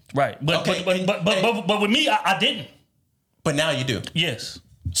wanted to do. Right. But with me, I didn't. But now you do. Yes.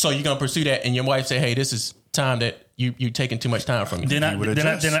 So you're gonna pursue that, and your wife say, "Hey, this is time that you're taking too much time from me." Then I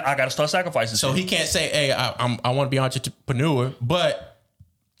got to start sacrificing. So he can't say, "Hey, I want to be an entrepreneur," but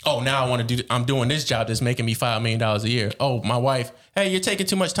now I want to do. I'm doing this job that's making me $5 million a year. Oh, my wife, hey, you're taking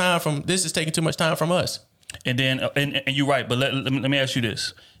too much time from. This is taking too much time from us. And then and you're right, but let me ask you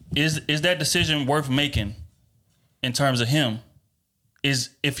this: Is that decision worth making in terms of him?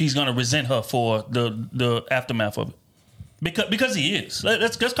 Is if he's gonna resent her for the aftermath of it? Because he is.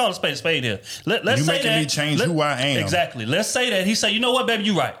 Let's call a spade here. Let's you say making that, me change who I am. Exactly. Let's say that he say, you know what, baby,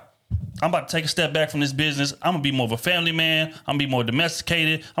 you right. I'm about to take a step back from this business. I'm gonna be more of a family man. I'm gonna be more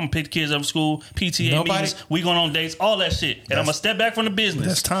domesticated. I'm gonna pick the kids up from school, PTA meetings. We going on dates, all that shit. And I'm gonna step back from the business.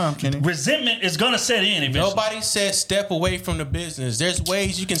 That's time, Kenny. Resentment is gonna set in eventually. Nobody said step away from the business. There's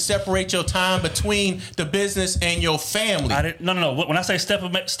ways you can separate your time between the business and your family. No. When I say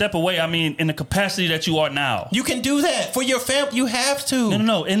step away, I mean in the capacity that you are now. You can do that for your family. You have to.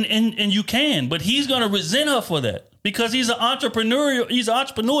 No. And you can, but he's gonna resent her for that. Because he's an entrepreneur in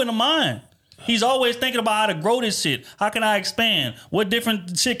the mind. He's always thinking about how to grow this shit. How can I expand? What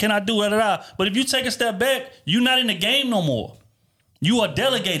different shit can I do? But if you take a step back, you're not in the game no more. You are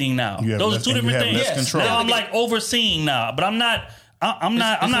delegating now. Those are two different things. Yes. Now I'm like overseeing now, but I'm not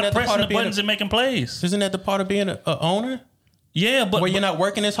pressing the buttons and making plays. Isn't that the part of being an owner? Yeah, but where you're not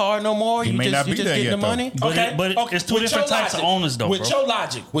working as hard no more. You just getting the money. But it's two different types of owners though. With your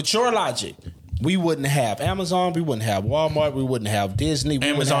logic. We wouldn't have Amazon. We wouldn't have Walmart. We wouldn't have Disney.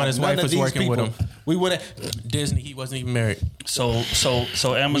 Amazon, his wife was working with him. We wouldn't. Disney, he wasn't even married. So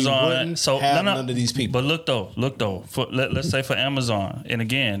Amazon. None of these people. But look though. Let's say for Amazon, and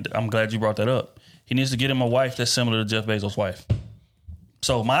again, I'm glad you brought that up. He needs to get him a wife that's similar to Jeff Bezos' wife.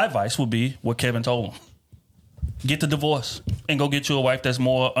 So my advice would be what Kevin told him: get the divorce and go get you a wife that's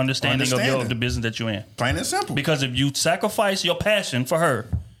more understanding of the business that you're in. Plain and simple. Because if you sacrifice your passion for her,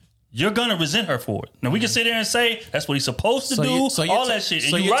 you're gonna resent her for it. Now we can sit there and say that's what he's supposed to do, all that shit.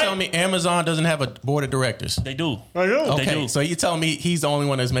 So you're telling me Amazon doesn't have a board of directors? They do. Okay, They do. so you're telling me he's the only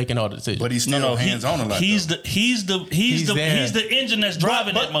one that's making all the decisions? But he's still hands on a lot. He's the engine that's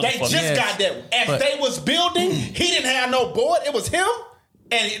driving that motherfucker. They just got that. As they was building, he didn't have no board. It was him.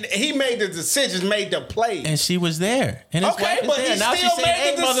 And he made the decisions, made the plays. And she was there. And his wife was there. Now she's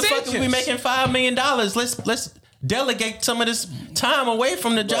saying, hey, motherfuckers, we making $5 million. Let's delegate some of this time away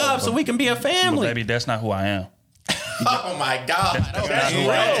from the job so we can be a family. But baby, that's not who I am. Oh my God! That's who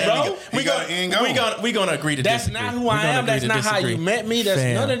I am. We're gonna agree to that's disagree. Not who I am. That's not how you met me. That's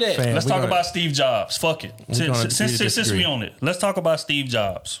none of that. Let's talk about Steve Jobs. Fuck it. Since we on it, let's talk about Steve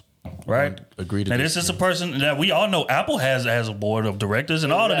Jobs. Right? Agree to now, this is a person that we all know Apple has a board of directors,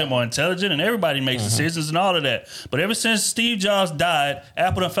 and all of them are intelligent, and everybody makes decisions and all of that. But ever since Steve Jobs died,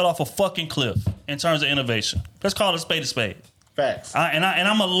 Apple done fell off a fucking cliff in terms of innovation. Let's call it a spade a spade. Facts. And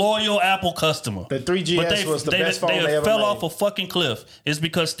I'm a loyal Apple customer. The 3GS was the best phone they ever fell made. off a fucking cliff. It's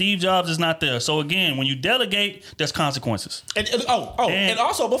because Steve Jobs is not there. So again, when you delegate, there's consequences. And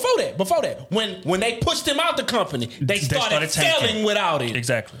also before that, when they pushed him out the company, they started failing without it.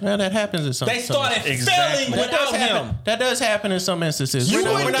 Exactly. Well, that happens in some. They started failing without him. That does happen in some instances. You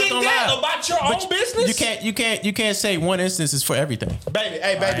wouldn't get that about your own business. You can't say one instance is for everything.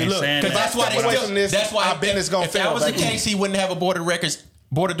 Baby, look, because that's why our business gonna fail. If that was the case, he wouldn't have a board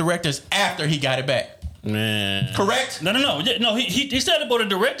of directors after he got it back. Man. Correct? No. He still had a board of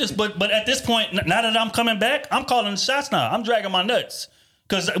directors, but at this point, now that I'm coming back, I'm calling the shots now. I'm dragging my nuts.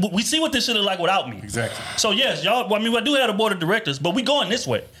 Because we see what this shit look like without me. Exactly. So yes, y'all, I do have a board of directors, but we going this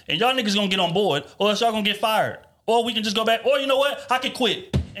way. And y'all niggas gonna get on board, or else y'all gonna get fired. Or we can just go back, or you know what? I can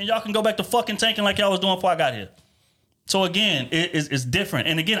quit. And y'all can go back to fucking tanking like y'all was doing before I got here. So again, it's different.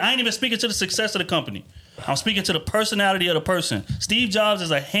 And again, I ain't even speaking to the success of the company. I'm speaking to the personality of the person. Steve Jobs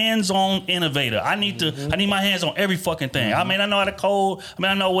is a hands-on innovator. I need my hands on every fucking thing. I mean, I know how to code. I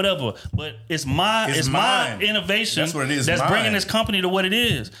mean, I know whatever. But it's my innovation that's what it is. That's bringing this company to what it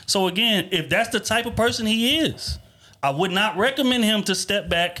is. So again, if that's the type of person he is, I would not recommend him to step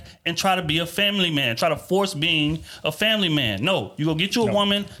back and try to be a family man, try to force being a family man. No, you go get you a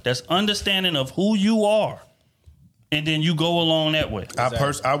woman that's understanding of who you are. And then you go along that way.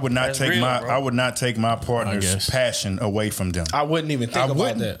 I would not take my partner's passion away from them. I wouldn't even think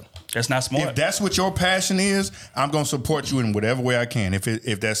about that. That's not smart. If that's what your passion is, I'm going to support you in whatever way I can.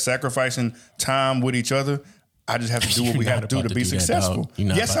 If that's sacrificing time with each other, I just have to do what we have to do to be successful.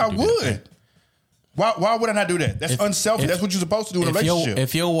 Yes, I would. Why would I not do that? That's unselfish. That's what you're supposed to do in a relationship.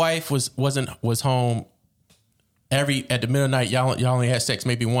 If your wife was home at the middle of the night, y'all only had sex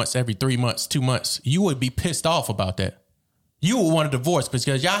maybe once every 3 months, 2 months, you would be pissed off about that. You would want a divorce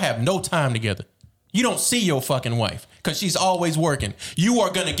because y'all have no time together. You don't see your fucking wife because she's always working. You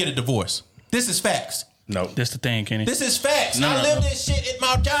are gonna get a divorce. This is facts. No, that's the thing, Kenny. This is facts. I live this shit at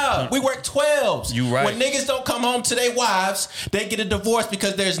my job. We work 12s. You right. When niggas don't come home to their wives, they get a divorce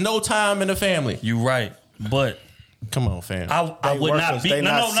because there's no time in the family. You right, but. Come on, fam. I would not be.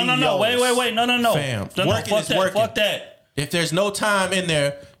 No. Wait. No. Fam, working is working. Fuck that. If there's no time in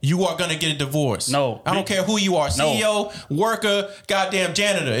there, you are gonna get a divorce. No. I don't care who you are. CEO, worker, goddamn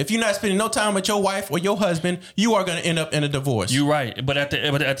janitor. If you're not spending no time with your wife or your husband, you are gonna end up in a divorce. You're right. But at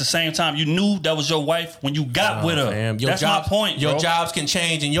the same time, you knew that was your wife when you got with her. Fam. That's my point. Your jobs can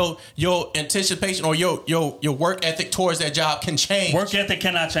change, and your anticipation or your work ethic towards that job can change. Work ethic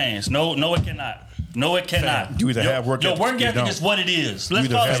cannot change. No, it cannot. No, it cannot. You either have work ethic. Your work ethic is what it is. Let's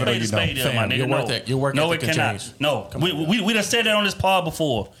call it spade a spade here, my nigga. Your work ethic it cannot. Change. No, we done said that on this pod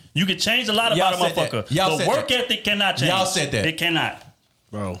before. You can change a lot about a motherfucker. The work ethic cannot change. Y'all said that. It cannot.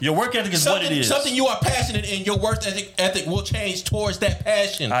 Bro. Your work ethic is what it is. Something you are passionate in, your work ethic will change towards that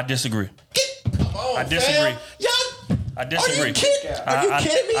passion. I disagree. Come on, I disagree. I disagree. Are you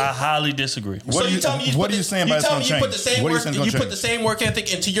kidding me? I highly disagree. What are you saying about it's going to change? You put the same work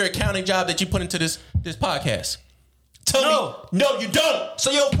ethic into your accounting job that you put into this podcast. Tell me. No, you don't. So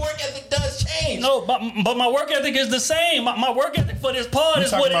your work ethic does change. No, but my work ethic is the same. My work ethic for this pod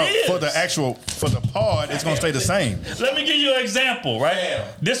is what it is. For the pod, it's going to stay the same. Let me give you an example, right? Damn.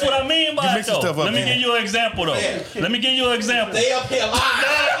 This is what I mean by it, though. Let me give you an example, though. Let me give you an example. They up here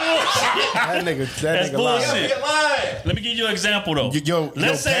lying. That's bullshit. Let me give you an example, though. Your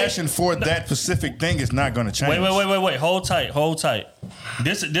passion for that specific thing is not going to change. Wait. Hold tight.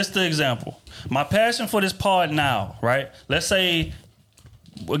 This the example. My passion for this pod now, right? Let's say,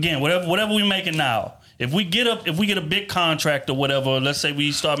 again, whatever we making now. If we get a big contract or whatever, let's say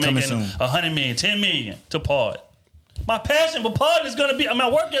we start making 100 million, 10 million to pod. My passion for pod is gonna be, my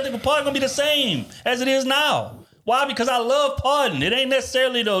work ethic for pod is gonna be the same as it is now. Why? Because I love partying. It ain't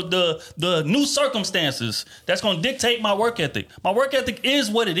necessarily the new circumstances that's going to dictate my work ethic. My work ethic is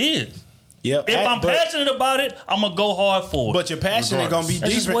what it is. Yep. If I'm passionate about it, I'm gonna go hard for it. But your passion ain't gonna be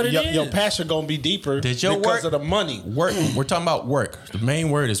deeper. Your passion gonna be deeper Did your because work, of the money. Work. We're talking about work. The main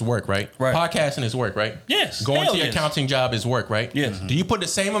word is work, right? Right. Podcasting is work, right? Yes. Going Hell to your yes. accounting job is work, right? Yes. Do you put the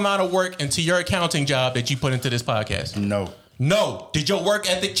same amount of work into your accounting job that you put into this podcast? No. No. Did your work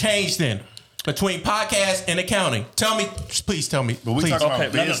ethic change then? Between podcast and accounting, tell me, please tell me. But we please. talking about Okay,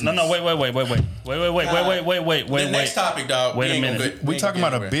 business. no, wait. The next topic, dog. Wait a We ain't gonna minute. get- We talking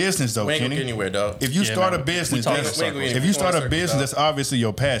about a business though, We ain't gonna Kenny. get anywhere, dog. If you Yeah, start man. a business, We talking that's, circles. if you start a Circles, business, dog. that's obviously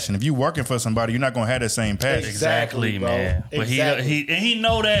your passion. If you working for somebody, you're not gonna have that same passion. Exactly, bro. man. But Exactly. he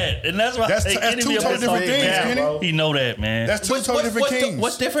know that, and that's why That's I say that's Kenny two be up totally there different talking things, down. Kenny. He know that, man. That's two totally different things.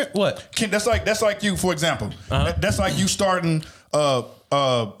 What's different? What? That's like you, for example. That's like you starting. No.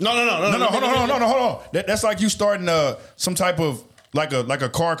 Hold on. That's like you starting some type of like a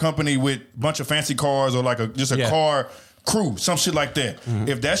car company with a bunch of fancy cars or like just a Yeah. car crew, some shit like that.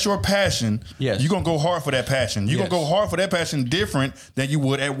 If that's your passion, Yes. you're gonna go hard for that passion. You're Yes. gonna go hard for that passion different than you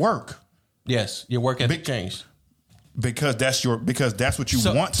would at work. Yes, your work ethic Big- changed. Because that's what you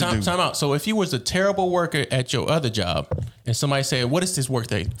want to do. Time out. So if you was a terrible worker at your other job, and somebody said, "What is this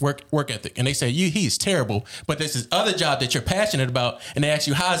work ethic?" and they say, "He's terrible," but there's this other job that you're passionate about, and they ask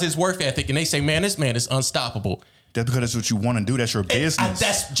you, "How's his work ethic?" and they say, "Man, this man is unstoppable." That's because that's what you want to do. That's your business.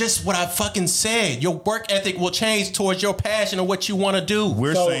 That's just what I fucking said. Your work ethic will change towards your passion or what you want to do.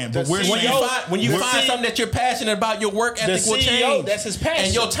 We're So saying, the but we're when saying, you find something that you're passionate about, your work ethic will CEO, change. that's his passion.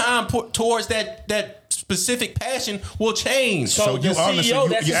 and your time towards that specific passion will change. So you the honestly, CEO, you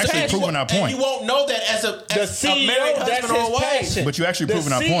that's his actually passion. proving our And point. you won't know that as a The a married CEO, that's husband or a his wife. passion. But you actually the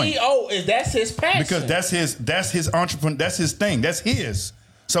proving our point. CEO that's his passion. Because that's his entrepreneur. That's his thing. That's his.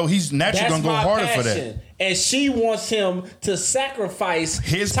 So he's naturally That's gonna go my harder for passion. that. And she wants him to sacrifice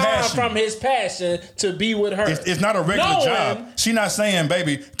His time passion. from his passion to be with her. It's not a regular Knowing- job. She not saying,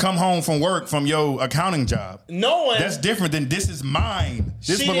 "Baby, come home from work from your accounting job." Knowing That's different than this is mine.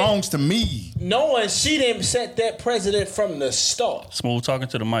 This She belongs to me. knowing she didn't set that precedent from the start. Smooth talking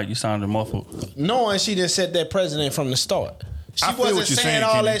to the mic. You sounded muffled. Knowing she didn't set that precedent from the start. She I feel wasn't what you're saying saying,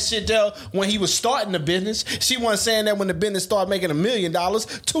 all Kenny. that shit there when he was starting the business. She wasn't saying that when the business started making $1 million,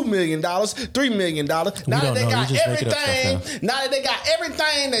 $2 million, $3 million. Now that don't they know. got You just making up everything, stuff now that they got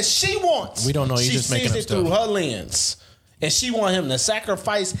everything that she wants, We don't know. You she just making sees up it through stuff. her lens, and she want him to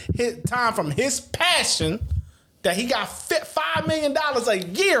sacrifice his time from his passion that he got $5 million a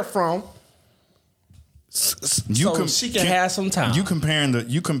year from. So she can have some time. You comparing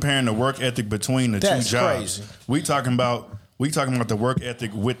the work ethic between the That's two jobs. crazy. We talking about the work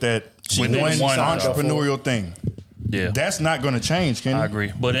ethic with that With one one entrepreneurial thing. Yeah, That's not going to change, Kenny. I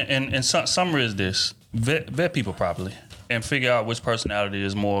agree. But in summary is this: vet people properly and figure out which personality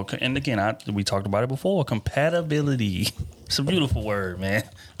is more. And again, we talked about it before. Compatibility. It's a beautiful word, man.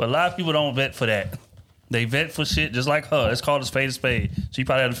 But a lot of people don't vet for that. They vet for shit just like her. It's called a spade a spade. She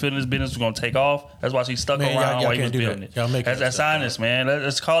probably had a feeling this business was going to take off. That's why she stuck Man, around y'all while he was can't do building that. it. Y'all make That's stuff, honest, man.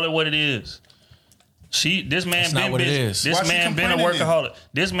 Let's call it what it is. This man That's not been what it busy. is. This Why she man been a complaining then? workaholic.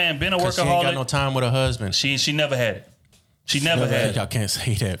 This man been a 'Cause she ain't got no workaholic. time with her husband. She never had it. She never had it. Y'all can't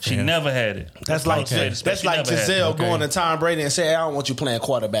say that. She man. never had it. That's like She that's like never had it. Giselle Okay. going to Tom Brady and saying, "I don't want you playing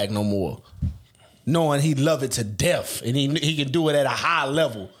quarterback no more," knowing he love it to death and he can do it at a high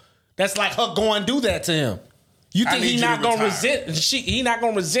level. That's like her going do that to him. You I think need he you to not gonna retire. resent? He not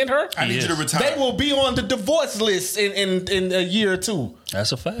gonna resent her? I need you to retire. They will be on the divorce list in a year or two.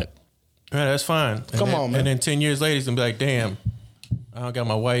 That's a fact. Yeah, that's fine. And Come then- on, man. And then 10 years later, he's gonna be like, "Damn, I don't got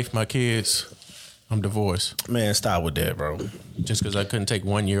my wife, my kids. I'm divorced." Man, stop with that, bro. Just because I couldn't take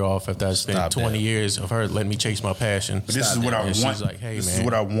 1 year off after I spent Stop 20 that. years of her letting me chase my passion. But this is what I And she's want. like, "Hey, this man." is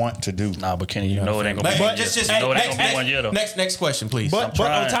what I want to do. Nah, but Kenny, you know it ain't gonna be. But one just, year. just You know it hey, ain't gonna be hey, 1 year though. Next question, please. But on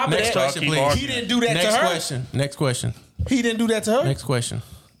trying. top of Next that, question, please. he didn't do that Next to her. question. Next question. He didn't do that to her. Next question.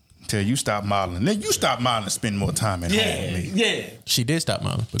 Till you stop modeling. Then you stop modeling and spend more time at home Yeah, with me. yeah, She did stop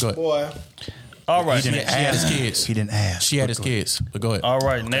modeling, but go ahead. boy. All right, She had his kids. He didn't ask. She had his kids, but go ahead. all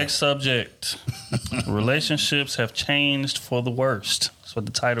right. Next subject: relationships have changed for the worst. That's what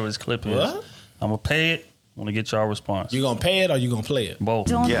the title of this clip is. What? I'm gonna pay it. I want to get y'all response. You gonna pay it or you gonna play it? Both.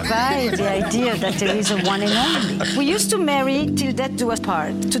 Don't buy the idea that there is a one and only. We used to marry till death do us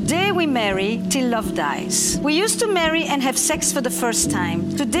part. Today we marry till love dies. We used to marry and have sex for the first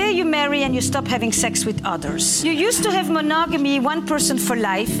time. Today you marry and you stop having sex with others. You used to have monogamy, one person for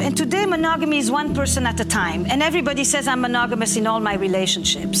life, and today monogamy is one person at a time. And everybody says I'm monogamous in all my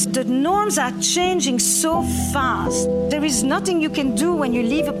relationships. The norms are changing so fast. There is nothing you can do when you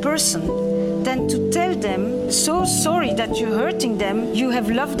leave a person than to tell them, so sorry that you're hurting them. You have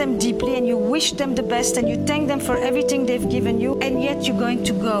loved them deeply and you wish them the best and you thank them for everything they've given you, and yet you're going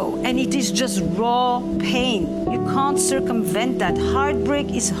to go. And it is just raw pain. You can't circumvent that. Heartbreak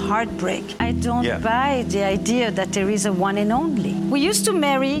is heartbreak. I don't buy the idea that there is a one and only. We used to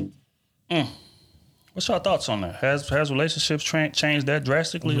marry. What's your thoughts on that? Has relationships changed that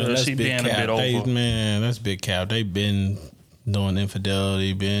drastically, or is she being a bit over? Man, that's big cap. They've been doing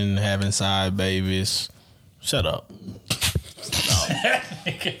infidelity, been having side babies. Shut up.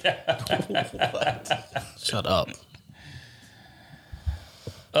 Shut up.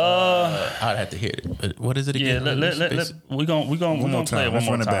 I'd have to hear it. But what is it again? Yeah, we're gonna play it one more time. Let's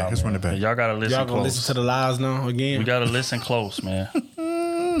run it back. Y'all gotta listen. Y'all gonna close. listen to the lies now again? We gotta listen close, man.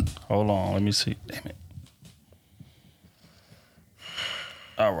 Hold on, let me see. Damn it.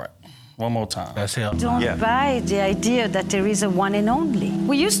 All right. One more time. That's him. Don't buy the idea that there is a one and only.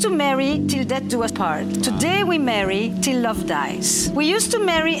 We used to marry till death do us part. Today we marry till love dies. We used to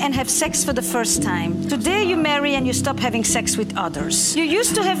marry and have sex for the first time. Today you marry and you stop having sex with others. You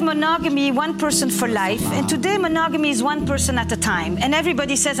used to have monogamy, one person for life, and today monogamy is one person at a time. And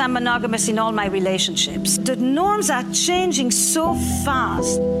everybody says I'm monogamous in all my relationships. The norms are changing so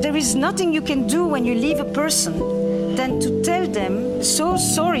fast. There is nothing you can do when you leave a person than to tell them, so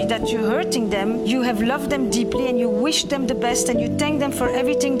sorry that you're hurting them. You have loved them deeply and you wish them the best and you thank them for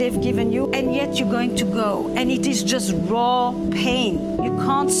everything they've given you, and yet you're going to go. And it is just raw pain. You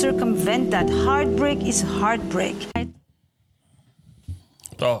can't circumvent that. Heartbreak is heartbreak.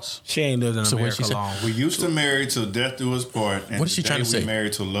 Thoughts? She ain't lived in America long. We used to marry till death do us part, and what is she trying to say? We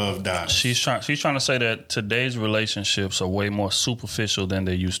married till love dies. She's trying to say that today's relationships are way more superficial than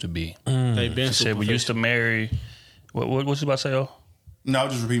they used to be. They've been. She said we used to marry. What you about to say, No, I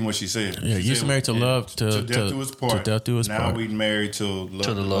was just repeating what she said. Yeah, she used to marry to love to death do us part. To death do us now part. we married till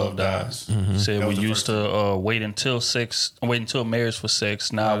love dies. Mm-hmm. Said we used to wait until marriage for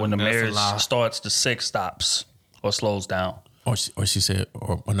sex. Now when the marriage starts, the sex stops or slows down. Or she said,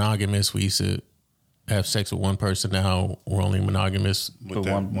 or monogamous. We used to have sex with one person. Now we're only monogamous with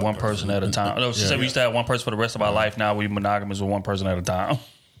one person at a time. No, she said we used to have one person for the rest of our life. Now we're monogamous with one person at a time.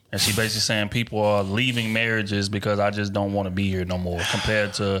 And she basically saying people are leaving marriages because I just don't want to be here no more.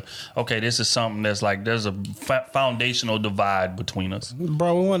 Compared to, okay, this is something that's like there's a foundational divide between us.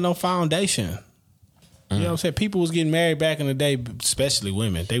 Bro, we want no foundation. You know what I'm saying? People was getting married back in the day, especially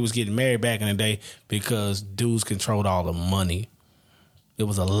women. They was getting married back in the day because dudes controlled all the money. It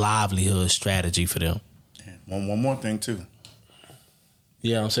was a livelihood strategy for them. One more thing too.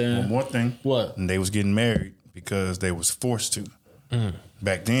 Yeah, what I'm saying? One more thing. What? And they was getting married because they was forced to.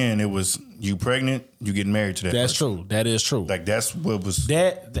 Back then, it was you pregnant, you getting married to that. That's person. true. That is true. Like that's what was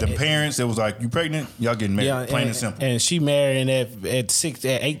the parents. It was like you pregnant, y'all getting married. Plain and simple. And she married at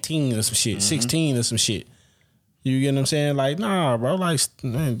 18 or some shit, 16 or some shit. You get what I'm saying? Like, nah, bro. Like,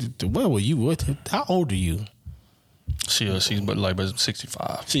 man, where were you? How old are you? She's but like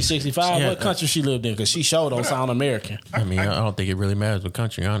 65. She's 65. Yeah, what country she lived in? Because she sure don't sound American. I mean, I don't think it really matters what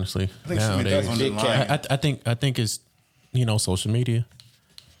country, honestly. I think nowadays, on the line. I think it's social media.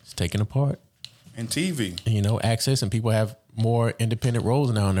 It's taken apart. And TV. Access, and people have more independent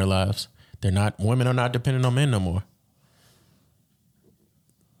roles now in their lives. Women are not dependent on men no more.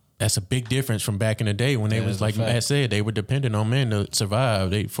 That's a big difference from back in the day when they was, like Matt said, they were dependent on men to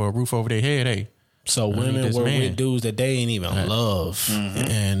survive. For a roof over their head, So women were with dudes that they ain't even love.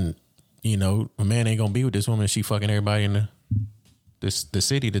 Mm-hmm. And, a man ain't gonna be with this woman if she fucking everybody in the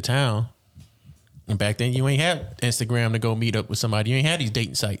city, the town. And back then you ain't have Instagram to go meet up with somebody. You ain't had these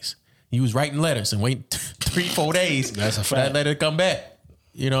dating sites. You was writing letters and waiting 3-4 days That's a for that letter to come back.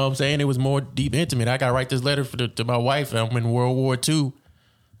 You know what I'm saying? It was more deep, intimate. I gotta write this letter to my wife. I'm in World War II.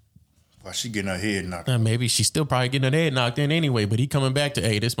 Well, she getting her head knocked. Maybe she's still probably getting her head knocked in anyway. But he coming back to,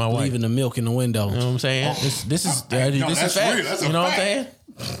 hey, this my wife. Leaving the milk in the window. You know what I'm saying? This is facts. That's you know what I'm saying?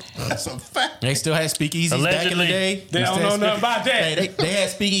 That's a fact. They still had speakeasies back in the day. They don't know nothing about that. Hey, they had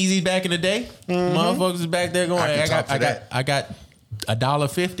speakeasies back in the day. Motherfuckers was back there going, I got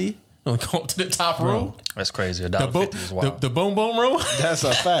 $1.50. I'm going to the top room. That's crazy. $1.50 is wild. The boom boom room. That's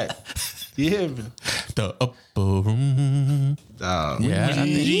a fact. You hear me? The upper room. That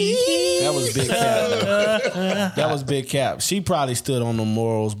was big cap. That was big cap. She probably stood on the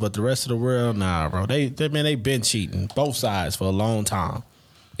morals, but the rest of the world, nah, bro. They been cheating, both sides, for a long time.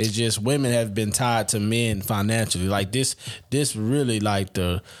 It's just women have been tied to men financially. Like this really like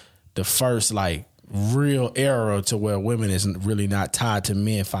the first like real era to where women is really not tied to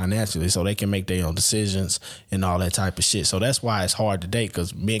men financially, so they can make their own decisions and all that type of shit. So that's why it's hard to date,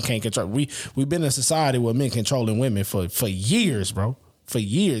 because men can't control. We've been in a society where men controlling women for years, bro. for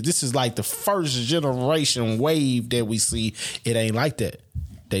years. This is like the first generation wave that we see. It ain't like that.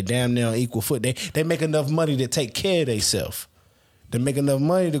 They damn near on equal foot. They make enough money to take care of themselves. They make enough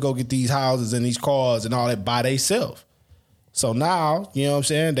money to go get these houses and these cars and all that by themselves. So now, you know what I'm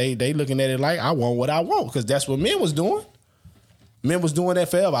saying? They looking at it like, I want what I want, because that's what men was doing. Men was doing that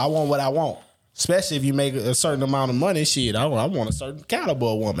forever. I want what I want. Especially if you make a certain amount of money. Shit, I want a certain caliber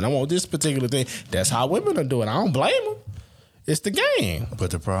of woman. I want this particular thing. That's how women are doing. I don't blame them. It's the game.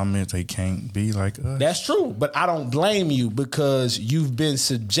 But the problem is they can't be like us. That's true. But I don't blame you because you've been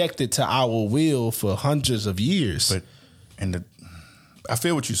subjected to our will for hundreds of years. But I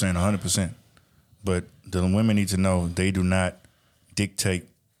feel what you're saying 100%. But the women need to know they do not dictate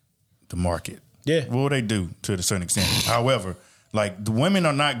the market. Yeah. Well, they do to a certain extent. However, like, the women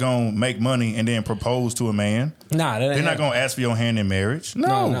are not going to make money and then propose to a man. Nah, they're not going to ask for your hand in marriage.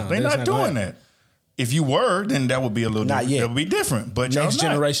 No, they're not doing that. If you were, then that would be a little different. That would be different. But next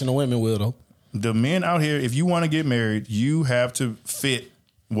generation of women will, though. The men out here, if you want to get married, you have to fit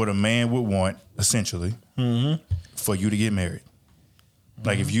what a man would want, essentially, for you to get married.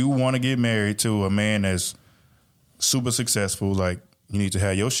 Like, if you want to get married to a man that's super successful, like, you need to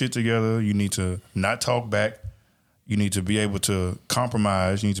have your shit together. You need to not talk back. You need to be able to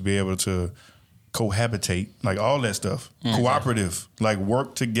compromise. You need to be able to cohabitate, like all that stuff. Cooperative, like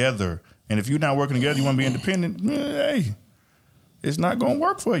work together. And if you're not working together, you want to be independent, hey, it's not going to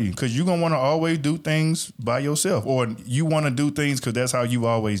work for you, because you're going to want to always do things by yourself, or you want to do things because that's how you've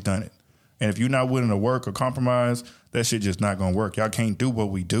always done it. And if you're not willing to work or compromise, that shit just not going to work. Y'all can't do what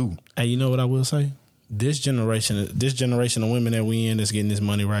we do. Hey, you know what I will say? This generation of women that we in that's getting this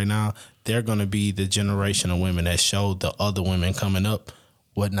money right now, they're going to be the generation of women that showed the other women coming up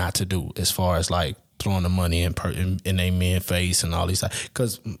what not to do, as far as like throwing the money in a man's face and all these.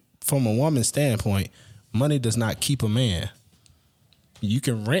 Because from a woman's standpoint, money does not keep a man. You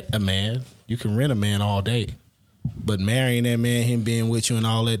can rent a man. You can rent a man all day. But marrying that man, him being with you and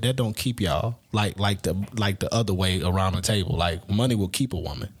all that don't keep y'all like the other way around the table. Like, money will keep a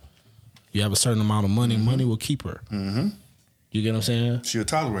woman. You have a certain amount of money, money will keep her. Mm-hmm. You get what I'm saying? She'll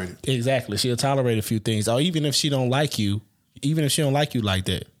tolerate it. Exactly. She'll tolerate a few things. Or even if she don't like you like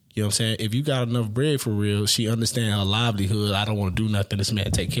that. You know what I'm saying? If you got enough bread for real, she understand her livelihood. I don't want to do nothing. This man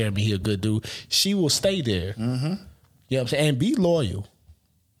take care of me. He a good dude. She will stay there. Mm-hmm. You know what I'm saying? And be loyal.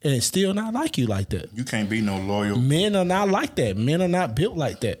 And still not like you like that. You can't be no loyal. Men are not like that. Men are not built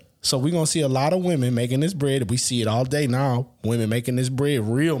like that. So we're going to see a lot of women making this bread. We see it all day now. Women making this bread,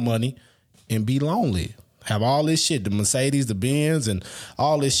 real money, and be lonely. Have all this shit, the Mercedes, the Benz, and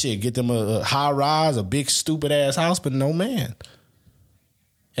all this shit. Get them a high rise, a big stupid ass house, but no man.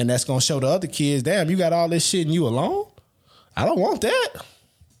 And that's going to show the other kids, damn, you got all this shit and you alone? I don't want that.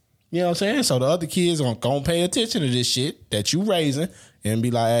 You know what I'm saying? So the other kids are going to pay attention to this shit that you raising and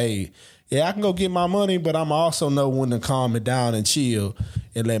be like, hey, yeah, I can go get my money, but I'm also know when to calm it down and chill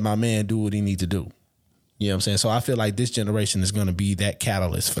and let my man do what he need to do. You know what I'm saying? So I feel like this generation is going to be that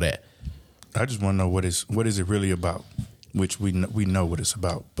catalyst for that. I just want to know what is it really about, which we know what it's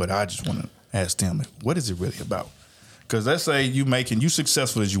about, but I just want to ask them, what is it really about? Because let's say you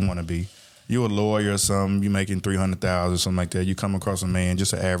successful as you want to be. You're a lawyer or something, you making $300,000 or something like that. You come across a man,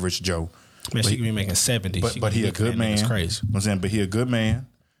 just an average Joe. Man, she could be making 70. But he a good man. It's crazy. I'm saying, but he a good man.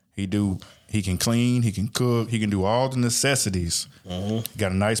 He can clean, he can cook, he can do all the necessities. Mm-hmm.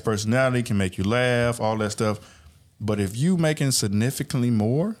 Got a nice personality, can make you laugh, all that stuff. But if you making significantly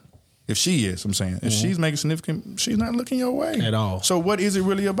more, if she is, I'm saying, if she's making significant, she's not looking your way at all. So what is it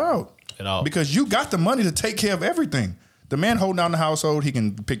really about? At all. Because you got the money to take care of everything. The man holding down the household, he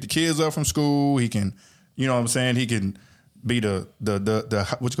can pick the kids up from school. He can, you know what I'm saying? He can be the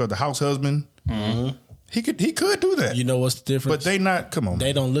what you call it, the house husband. Mm-hmm. He could do that. You know what's the difference? But they not. Come on,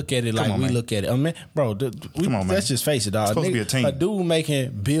 they don't look at it like we look at it. I mean, bro, come on, man. Let's just face it, dog. It's supposed to be a team. A dude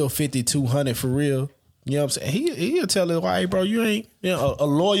making bill $5,200 for real. You know what I'm saying? He'll tell his wife, hey, bro, you ain't, you know, a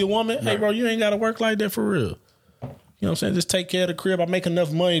loyal woman. Right. Hey, bro, you ain't got to work like that for real. You know what I'm saying? Just take care of the crib. I make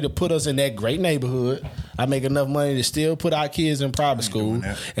enough money to put us in that great neighborhood. I make enough money to still put our kids in private school.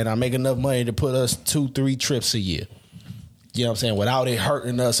 And I make enough money to put us 2-3 trips a year. You know what I'm saying? Without it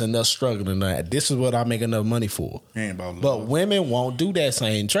hurting us and us struggling. This is what I make enough money for. It ain't about love. But women won't do that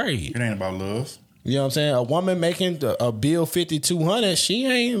same trade. It ain't about love. You know what I'm saying? A woman making a bill $5,200, she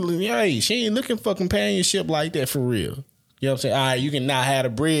ain't looking for companionship like that for real. You know what I'm saying? All right, you can not have the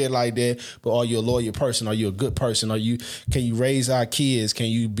bread like that, but are you a loyal person? Are you a good person? Can you raise our kids? Can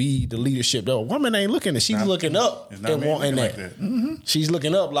you be the leadership? No, a woman ain't looking at. She's looking up and wanting that. Mm-hmm. She's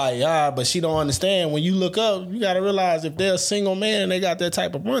looking up like, but she don't understand. When you look up, you got to realize if they're a single man and they got that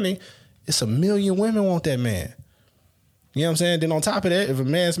type of money, it's 1 million women want that man. You know what I'm saying? Then on top of that, if a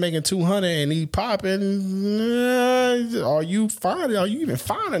man's making 200 and he popping, are you fine? Are you even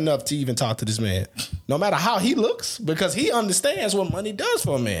fine enough to even talk to this man? No matter how he looks, because he understands what money does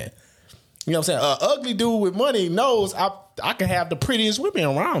for a man. You know what I'm saying? An ugly dude with money knows I can have the prettiest women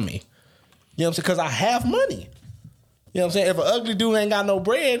around me. You know what I'm saying? Because I have money. You know what I'm saying? If an ugly dude ain't got no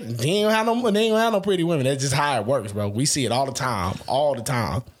bread, they ain't gonna have no pretty women. That's just how it works, bro. We see it all the time. All the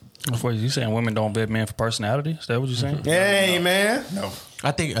time. What you saying? Women don't vet men for personality? Is that what you're saying? Hey, man. No.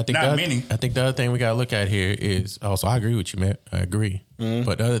 I think Not many. I think the other thing we gotta look at here is also I agree with you, Matt. I agree.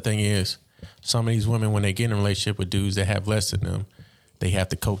 But the other thing is some of these women when they get in a relationship with dudes that have less than them, they have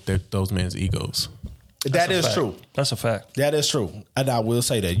to cope those men's egos. That is true. That's a fact. That is true. And I will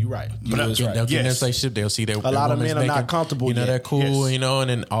say that. You're right. They'll get in their relationship, they'll see that a lot of men are not comfortable. You know, yet. they're cool, you know, and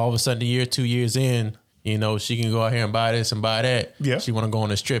then all of a sudden, a year, 2 years in, you know, she can go out here and buy this and buy that. Yeah. She want to go on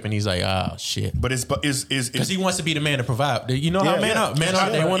this trip, and he's like, oh, shit. But it's because he wants to be the man to provide. You know how men are. Men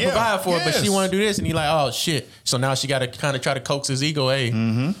are, they want to provide for it, but she want to do this, and he like, oh, shit. So now she got to kind of try to coax his ego. Hey,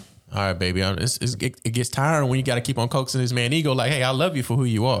 all right, baby. It gets tiring when you got to keep on coaxing this man's ego. Like, hey, I love you for who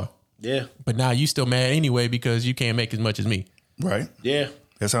you are. Yeah. But now you still mad anyway because you can't make as much as me. Right. Yeah.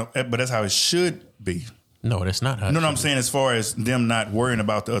 But that's how it should be. No, that's not how. No, I'm saying as far as them not worrying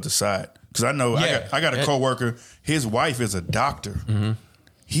about the other side. Because I know I got a coworker. His wife is a doctor.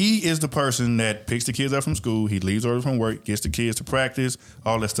 He is the person that picks the kids up from school. He leaves early from work, gets the kids to practice,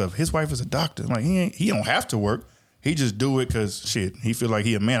 all that stuff. His wife is a doctor. Like he don't have to work. He just do it because shit. He feel like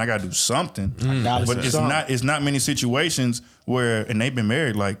he a man. I got to do something. But it's not many situations where, and they've been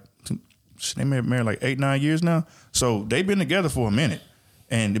married like. They married like 8-9 years now, so they've been together for a minute,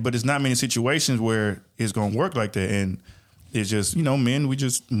 but it's not many situations where it's gonna work like that. And it's just men, we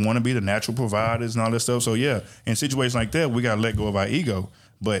just want to be the natural providers and all that stuff. So yeah, in situations like that, we gotta let go of our ego,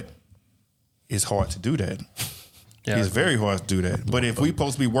 but it's hard to do that. Yeah, it's very hard to do that. But if we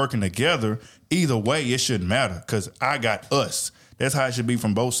supposed to be working together, either way, it shouldn't matter because I got us. That's how it should be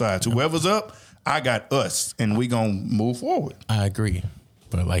from both sides. Whoever's up, I got us, and we gonna move forward. I agree.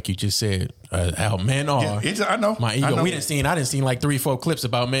 But like you just said, how men are. Yeah, I know. My ego. I didn't see like 3-4 clips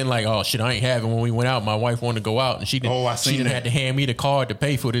about men like, oh shit, I ain't having when we went out. My wife wanted to go out and she didn't. Had to hand me the card to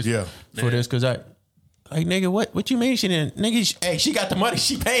pay for this. Yeah. This because I. Like nigga, what you mean she didn't? Nigga, she got the money.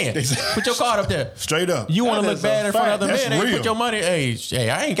 She paying. Put your card up there. Straight up. You want to look bad in front of other men? Hey, put your money. Hey,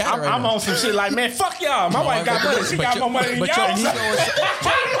 I ain't got it right I'm now. on some shit like, man, fuck y'all. My wife got money. She got more money than y'all.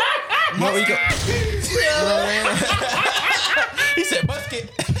 Your ego. He said, "Busket."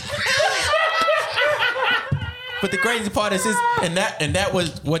 But the crazy part is and that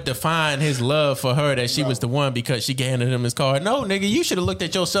was what defined his love for her, that she was the one because she handed him his card. No, nigga, you should have looked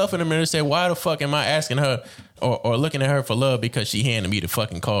at yourself in the mirror and said, why the fuck am I asking her or looking at her for love because she handed me the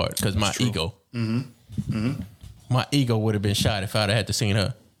fucking card? Because my ego. My ego would have been shot if I'd have had to seen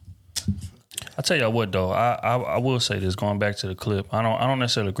her. I tell y'all what though, I will say this, going back to the clip. I don't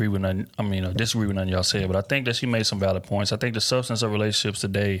necessarily agree with nothing. I mean, disagree with nothing y'all said, but I think that she made some valid points. I think the substance of relationships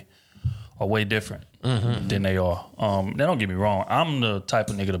today are way different than they are. Now don't get me wrong, I'm the type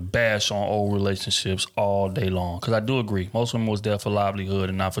of nigga to bash on old relationships all day long because I do agree most women was there for livelihood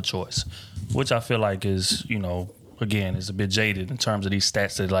and not for choice, which I feel like is again, is a bit jaded in terms of these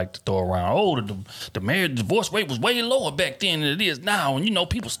stats they like to throw around. Oh, the marriage divorce rate was way lower back then than it is now. And,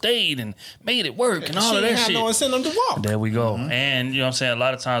 people stayed and made it work and all of that shit. She had no incentive to walk. There we go. And, you know what I'm saying, a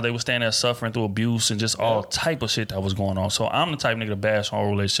lot of times they were standing there suffering through abuse and just all type of shit that was going on. So I'm the type of nigga to bash on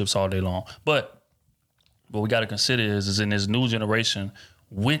relationships all day long. But what we got to consider is in this new generation,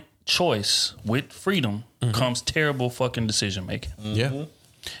 with choice, with freedom, comes terrible fucking decision making. Yeah.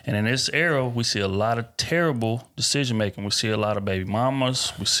 And in this era, we see a lot of terrible decision making. We see a lot of baby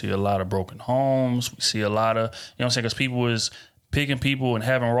mamas. We see a lot of broken homes. We see a lot of, what I'm saying, because people is picking people and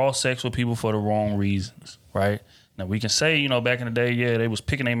having raw sex with people for the wrong reasons, right? Now, we can say, back in the day, they was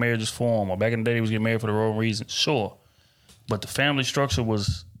picking their marriages for them, or back in the day, they was getting married for the wrong reasons, sure. But the family structure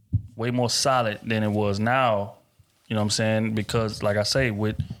was way more solid than it was now, you know what I'm saying? Because, like I say,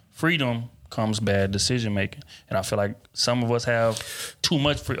 with freedom comes bad decision making, and I feel like some of us have too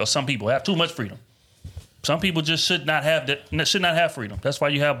much freedom, or some people have too much freedom. Some people just should not have that. Should not have freedom. That's why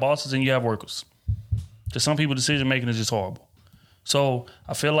you have bosses and you have workers. Because some people decision making is just horrible. So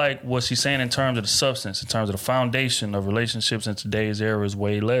I feel like what she's saying in terms of the substance, in terms of the foundation of relationships in today's era, is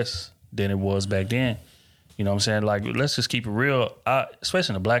way less than it was back then. You know what I'm saying? Like, let's just keep it real.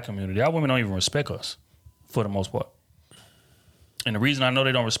 Especially in the black community, our women don't even respect us for the most part. And the reason I know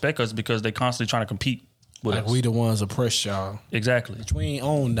they don't respect us is because they constantly trying to compete with us. We the ones oppress y'all. Exactly. We ain't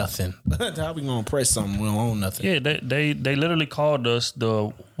own nothing. How we gonna oppress something we don't own nothing? Yeah, they literally called us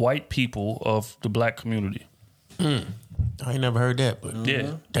the white people of the black community. I ain't never heard that, but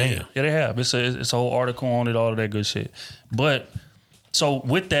Yeah, damn. Yeah, they have. It's a whole article on it, all of that good shit. But so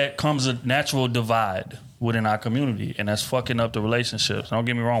with that comes a natural divide within our community, and that's fucking up the relationships. Don't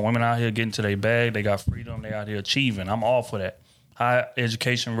get me wrong, women out here getting to their bag, they got freedom, they out here achieving. I'm all for that. High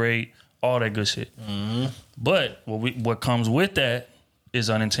education rate, all that good shit. But what comes with that is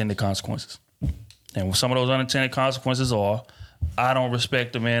unintended consequences. And some of those unintended consequences are, I don't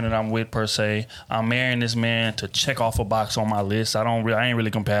respect the man that I'm with per se. I'm marrying this man to check off a box on my list. I ain't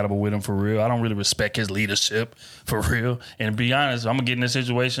really compatible with him for real. I don't really respect his leadership for real. And to be honest, I'm gonna get in this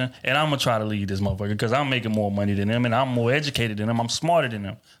situation and I'm gonna try to lead this motherfucker because I'm making more money than him and I'm more educated than him. I'm smarter than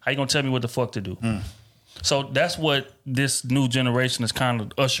him. How you gonna tell me what the fuck to do? So that's what this new generation is kind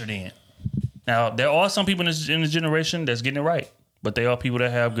of ushered in. Now there are some people in this generation that's getting it right, but they are people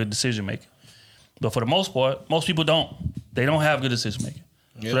that have good decision making. But for the most part, most people don't. They don't have good decision making.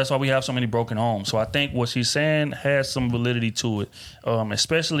 Yep. So that's why we have so many broken homes. So I think what she's saying has some validity to it,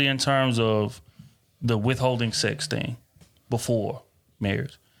 especially in terms of the withholding sex thing before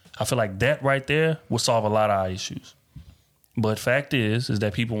marriage. I feel like that right there will solve a lot of our issues. But fact is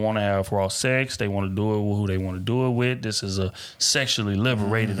that people want to have raw sex. They want to do it with who they want to do it with. This is a sexually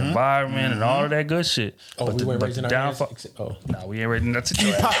liberated environment and all of that good shit. Oh, but we weren't raising our hands? Nah, we ain't raising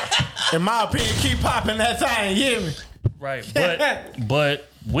that. In my opinion, keep popping that thing. You hear me? Right, but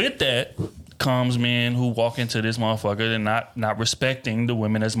with that comes men who walk into this motherfucker and not respecting the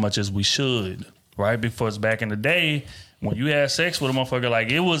women as much as we should, right? Because back in the day, when you had sex with a motherfucker, like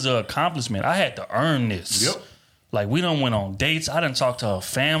it was an accomplishment. I had to earn this. Yep. Like we done went on dates. I done talked to her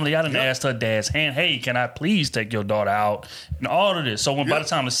family. I done asked her dad's hand, hey, can I please take your daughter out? And all of this. So by the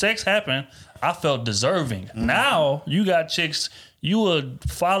time the sex happened, I felt deserving. Now you got chicks, you would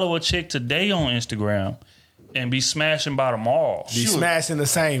follow a chick today on Instagram and be smashing by tomorrow. Be smashing the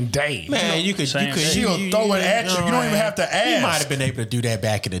same day. Man, you could. She'll throw it at you. You don't even have to ask. You might have been able to do that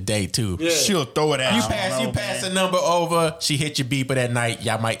back in the day too. Yeah. She'll throw it at you. You pass a number over. She hit your beeper that night.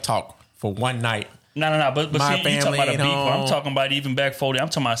 Y'all might talk for one night. No. But My see, you talking family about a ain't beeper. I'm home. talking about even back 40. I'm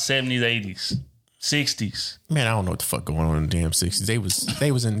talking about 70s, 80s, 60s. Man, I don't know what the fuck going on in the damn 60s.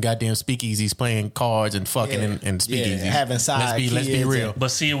 They was in goddamn speakeasies playing cards and fucking and speakeasies. having side Let's be real. But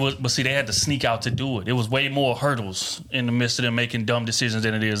see, they had to sneak out to do it. It was way more hurdles in the midst of them making dumb decisions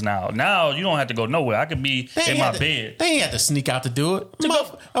than it is now. Now you don't have to go nowhere. I could be in my bed. They ain't had to sneak out to do it.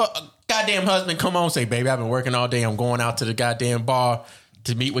 Goddamn husband, come on, say, baby, I've been working all day. I'm going out to the goddamn bar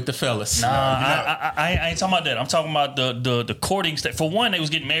to meet with the fellas. Nah, I ain't talking about that. I'm talking about the courting stage. For one, they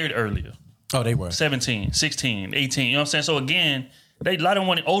was getting married earlier. Oh, they were 17, 16, 18. You know what I'm saying? So again, a lot of them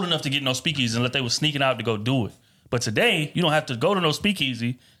weren't old enough to get no speakeasy unless they were sneaking out to go do it. But today, you don't have to go to no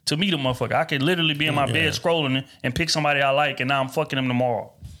speakeasy to meet a motherfucker. I could literally be in my bed scrolling and pick somebody I like, and now I'm fucking them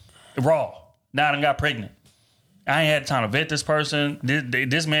tomorrow. Raw. Now I done got pregnant. I ain't had time to vet this person.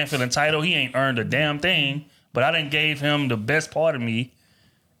 This man feel entitled. He ain't earned a damn thing, but I done gave him the best part of me.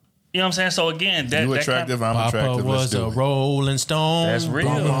 You know what I'm saying? So again, you attractive, I'm attractive. Papa was a Rolling Stone. That's real.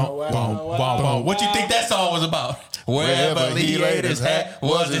 What you think that song was about? Wherever he laid his hat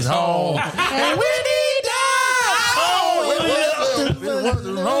was his home. And when he died, it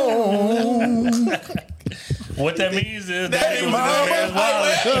wasn't home. What that means is that it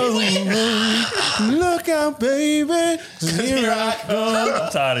was Look out, baby. Here I come.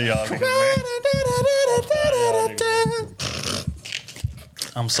 I'm tired of y'all niggas, man.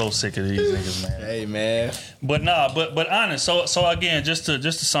 I'm so sick of these niggas, man. Hey, man. But honest. So again, just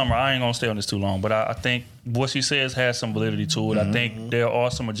to summarize, I ain't gonna stay on this too long. But I think what she says has some validity to it. I think there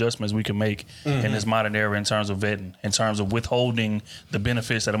are some adjustments we can make in this modern era in terms of vetting, in terms of withholding the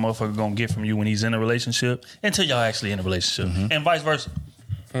benefits that a motherfucker gonna get from you when he's in a relationship until y'all actually in a relationship, and vice versa.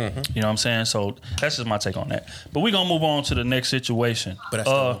 You know what I'm saying? So that's just my take on that. But we're gonna move on to the next situation. But I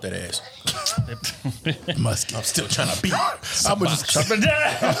still want that ass. Musket. I'm still trying to beat. I'm just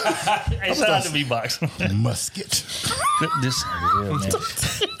Hey, shout out to B-Box. musket. This here, man.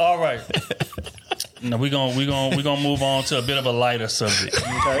 All right. Now we're gonna move on to a bit of a lighter subject.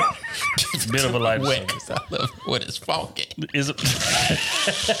 Okay. Bit of a lighter subject. I love what is funky. Is it?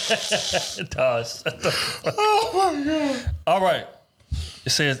 It does. Oh my god. All right. It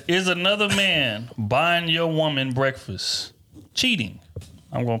says, is another man buying your woman breakfast cheating?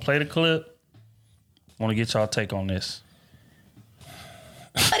 I'm gonna play the clip. I want to get y'all take on this.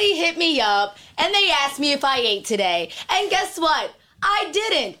 Somebody hit me up and they asked me if I ate today. And guess what? I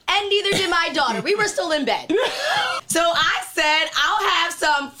didn't. And neither did my daughter. We were still in bed. So I said, I'll have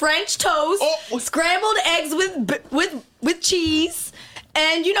some French toast, scrambled eggs with cheese.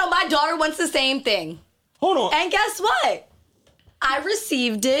 And you know, my daughter wants the same thing. Hold on. And guess what? I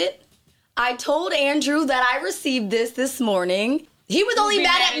received it. I told Andrew that I received this morning. He was only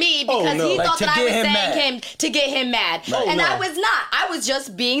mad at me because he thought that I was saying him to get him mad. And I was not. I was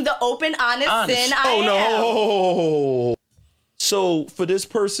just being the open, honest sin I am. No. So for this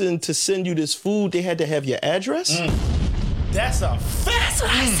person to send you this food, they had to have your address? That's a fact.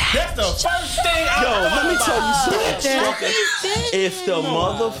 That's the first thing let me tell you something. If the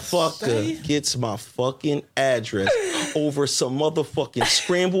motherfucker gets my fucking address over some motherfucking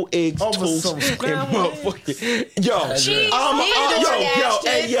scrambled eggs, toast, and motherfucking yo,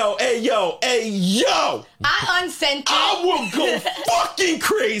 I unsent it. I will go fucking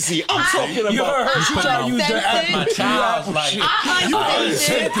crazy. I'm talking about. You heard her. She trying to use the app. My child's like, I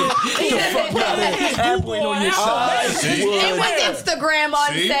unsent it. Halfway on your side. It was Instagram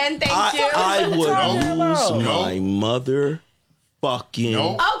unsent. Thank you. I would lose my motherfucking.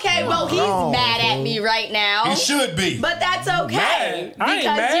 Okay, well, he's mad at me right now. He should be. But that's okay. I ain't Because,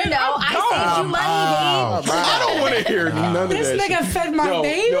 mad. you know, I saved you money, babe. I don't want to hear none of This that nigga shit. fed my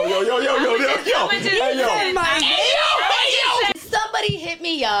baby. Somebody hit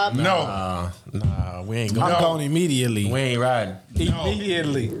me up. No. nah, we ain't going. I'm going immediately. We ain't riding.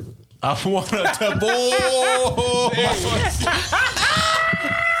 Immediately. I want to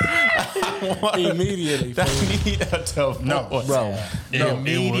Immediately. I need a divorce. No. Bro.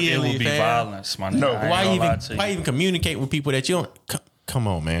 It would be violence, my nigga. No. I ain't Why gonna lie to you. even communicate with people that you don't? Come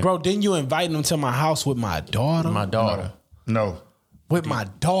on, man. Bro, didn't you invite them to my house with my daughter? My daughter. No. With my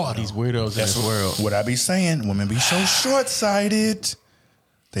daughter. These weirdos in this world. What I be saying, women be so short-sighted.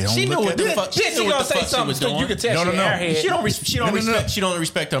 They don't She knew look what at the it. fuck. She knew what the fuck she was doing. You can tell No. She don't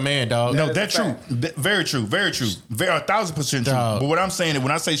respect her man, dog. No, that's true. Very true. 1,000% true. Dog. But what I'm saying is,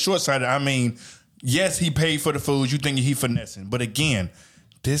 when I say short-sighted, I mean, yes, he paid for the food. You think he finessing. But again,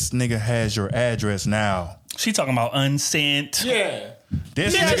 this nigga has your address now. She talking about unsent. Yeah.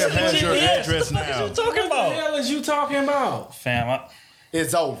 This nigga has your address What now. you talking What the about? hell is you talking about? Fam,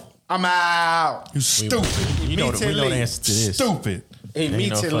 It's over. I'm out. You stupid. We know the answer to this. Stupid. Ain't no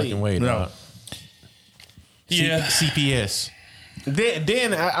Immediately. fucking way, No. dog. yeah. CPS.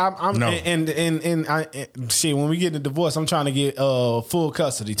 Then I'm No. and I see when we get the divorce, I'm trying to get full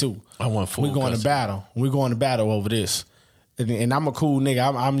custody too. I want full We're going custody. to battle. We're going to battle over this. And I'm a cool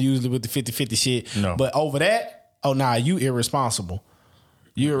nigga. I'm usually with the 50-50 shit. No. But over that, you irresponsible.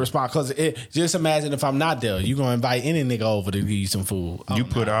 You irresponsible. Because just imagine if I'm not there. You going to invite any nigga over to give you some food. You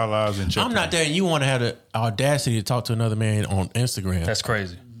put our lives in jeopardy. I'm not there, and you want to have the audacity to talk to another man on Instagram. That's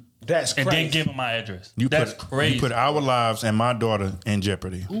crazy. That's crazy. And then give him my address. That's You crazy. put our lives and my daughter in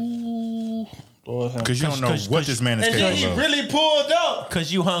jeopardy. Because you don't know what this man is capable of. really pulled up.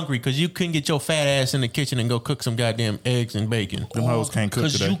 Because you hungry, because you couldn't get your fat ass in the kitchen and go cook some goddamn eggs and bacon. Them hoes can't cook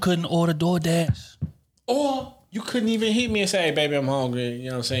Because today. you couldn't order DoorDash. Or you couldn't even hit me and say, hey, baby, I'm hungry. You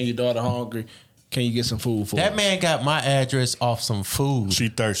know what I'm saying? Your daughter hungry. Can you get some food for That us? man got my address off some food. She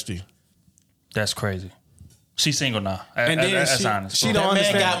thirsty. That's crazy. She's single now. And then That's she- honest. she bro. don't That man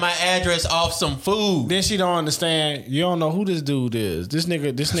understand. got my address off some food. Then she don't understand. You don't know who this dude is. This nigga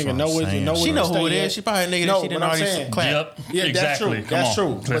what know I'm what saying. know She where know to who stay it is. at. She probably a nigga that No, she didn't but I'm already saying- clap. Yep. Yeah, exactly. that's true. Come That's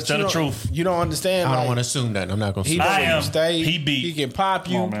on. true. Let's tell the truth. You don't understand. I don't like, want to assume that. I'm not going to He assume know I where you am. stay. He beat. He can pop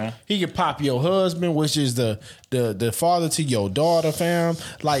you. Come on, man. He can pop your husband, which is the father to your daughter, fam.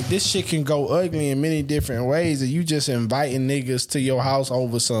 Like this shit can go ugly in many different ways. And you just inviting niggas to your house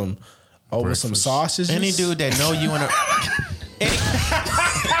over some sausages. Any dude that know you in a...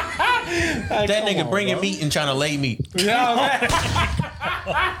 that nigga bringing meat and trying to lay meat. Yeah,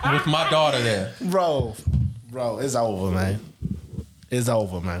 With my daughter there. bro, it's over, man. It's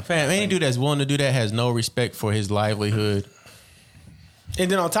over, man. Fam, any dude that's willing to do that has no respect for his livelihood. And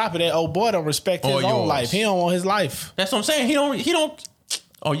then on top of that, old boy don't respect his Or own yours. life. He don't want his life. That's what I'm saying. He don't.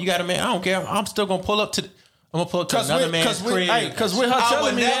 Oh, you got a man. I don't care. I'm still gonna pull up to. I'm gonna pull up to another man's crib. Because with her I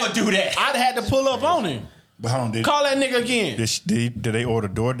telling would me never do that. I'd had to pull up on him. But hold on, Call that nigga again. did they order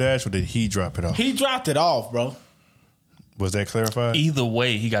DoorDash or did he drop it off? He dropped it off, bro. Was that clarified? Either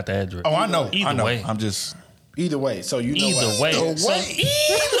way, he got the address. Oh, I know. Either I know. way. I'm just... Either way, so you know Either what? way. So,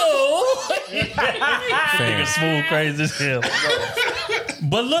 nigga smooth crazy as hell.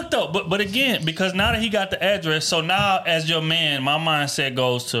 But look though, but again, because now that he got the address, so now as your man, my mindset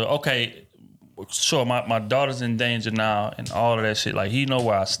goes to, okay, sure, my daughter's in danger now and all of that shit. Like, he know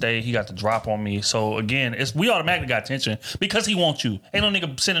where I stay. He got the drop on me. So again, we automatically got tension because he wants you. Ain't no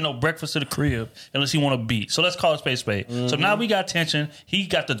nigga sending no breakfast to the crib unless he want to beat. So let's call it spade. Mm-hmm. So now we got tension. He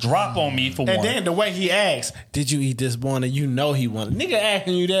got the drop on me for one. And then the way he asks, did you eat this morning? You know he wanted. Nigga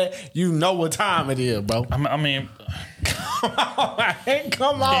asking you that, you know what time it is, bro. I mean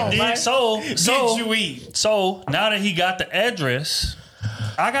come on, and then, man. so Did you eat? So now that he got the address,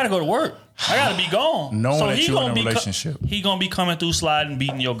 I gotta go to work. I gotta be gone. Knowing so that he you're gonna in a be relationship. he gonna be coming through sliding,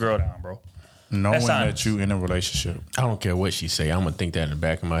 beating your girl down, bro. Knowing that you in a relationship. I don't care what she say. I'm gonna think that in the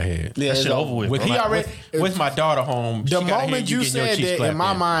back of my head. Yeah, that shit over with. With, he already with my daughter home. The she gotta moment hear you getting your said cheeks that, in clapped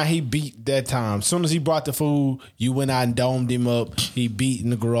my mind, he beat that time. As soon as he brought the food, you went out and domed him up. He beat in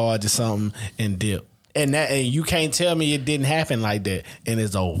the garage or something and dipped. And you can't tell me it didn't happen like that. And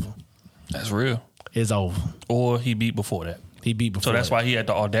it's over. That's real. It's over. Or he beat before that. He beat before. So that's that. why he had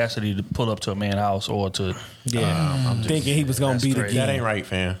the audacity to pull up to a man's house or to. I'm thinking he was gonna beat crazy. again. That ain't right,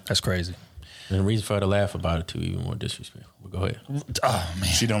 fam. That's crazy. And the reason for her to laugh about it too, even more disrespectful. But go ahead. Oh man,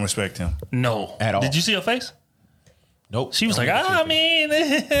 She don't respect him. no At all. Did you see her face? Nope. She was Don't like, even I see mean,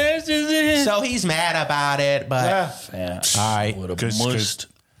 it's just. so he's mad about it, but Fam, all right. would have Cause- mushed.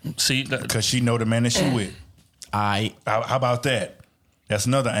 See, Because she know the man that she with. I How about that? That's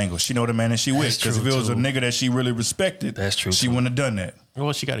another angle. She know the man that she with. Because if it was a nigga that she really respected, That's true, she too. wouldn't have done that.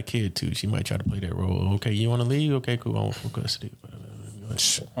 well, she got a kid too. She might try to play that role. Okay, you want to leave? Okay, cool. I want full custody.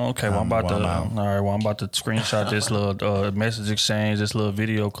 okay, well, I'm about to. All right, well, I'm about to screenshot this little message exchange, this little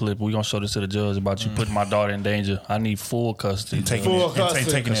video clip. We're gonna show this to the judge about you putting my daughter in danger. I need full custody. Taking Full it, custody.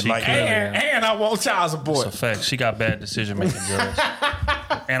 taking it like And I want child It's support. a fact. She got bad decision making, judge.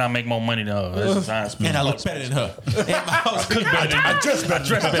 And I make more money than her. That's science. And I look better than her. And my house cook better than you. I dress better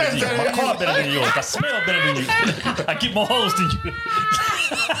than you. My car better than yours. I smell better than you. I get more hoes than you.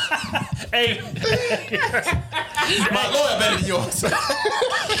 Hey, my lawyer better than yours.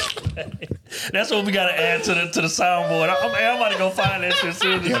 that's what we gotta add to the soundboard. I'm about to go find that shit as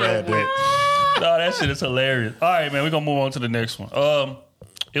soon as the show. No, that shit is hilarious. All right, man, we're gonna move on to the next one.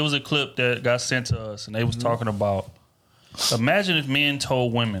 It was a clip that got sent to us, and they was talking about. Imagine if men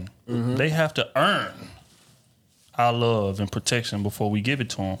told women they have to earn our love and protection before we give it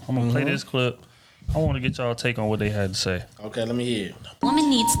to them. I'm gonna play this clip. I want to get y'all take on what they had to say. Okay, let me hear it. A woman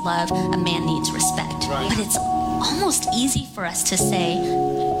needs love, a man needs respect. Right. But it's almost easy for us to say,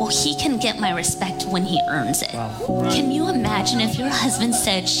 well, he can get my respect when he earns it. Wow. Can you imagine if your husband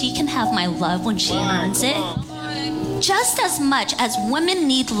said she can have my love when she earns it? Just as much as women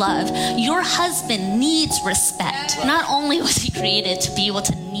need love, your husband needs respect. Not only was he created to be able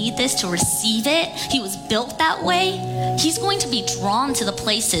to need this, to receive it, he was built that way, he's going to be drawn to the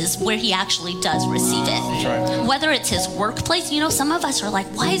places where he actually does receive it. Whether it's his workplace, you know, some of us are like,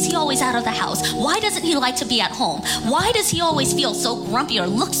 why is he always out of the house? Why doesn't he like to be at home? Why does he always feel so grumpy or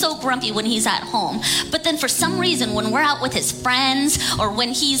look so grumpy when he's at home? But then for some reason, when we're out with his friends or when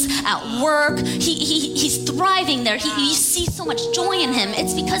he's at work, he's thriving there. You see so much joy in him.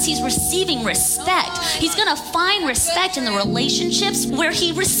 It's because he's receiving respect. He's gonna find respect in the relationships where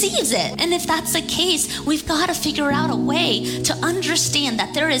he receives it. And if that's the case, we've got to figure out a way to understand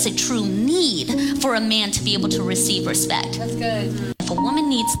that there is a true need for a man to be able to receive respect. That's good. If a woman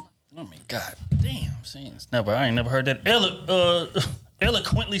needs... Oh my God damn, I ain't never heard that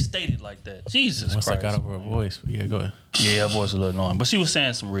eloquently stated like that. Jesus Once Christ. I got over her voice, yeah, go ahead. Yeah, her voice a little annoying, but she was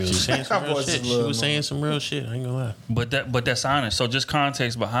saying some real shit. She was saying some real shit. I ain't gonna lie. But that's honest. So just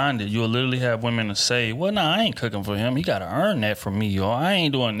context behind it. You'll literally have women to say, well, nah, I ain't cooking for him. He got to earn that from me. Or I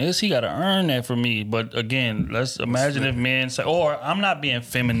ain't doing this. He got to earn that from me. But again, let's imagine if men say, or I'm not being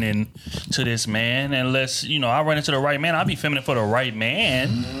feminine to this man unless, I run into the right man. I'll be feminine for the right man.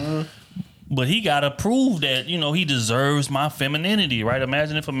 Mm-hmm. But he got to prove that, he deserves my femininity, right?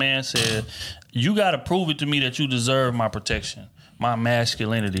 Imagine if a man said, you got to prove it to me that you deserve my protection, my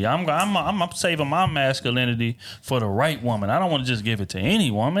masculinity. I'm saving my masculinity for the right woman. I don't want to just give it to any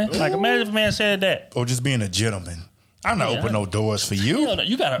woman. Like, imagine if a man said that. Or just being a gentleman. I'm not opening no doors for you.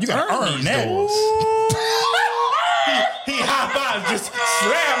 You got to earn that. Doors. He hop out and just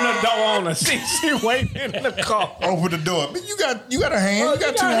slam the door on her. She waiting in the car. Open the door. But you got a hand. You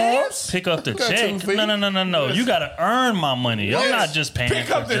got two arms. Pick up the check. No. You got to earn my money. Yes. I'm not just paying Pick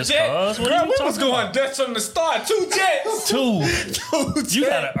for up the just check. cause. Girl, we was going Dutch from the start. 2 jets. Two. You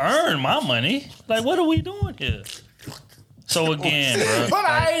got to earn my money. Like, what are we doing here? So again, bro. But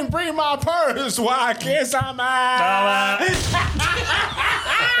I ain't bring my purse. Why can't somebody?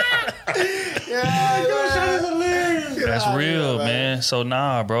 That's real, man. So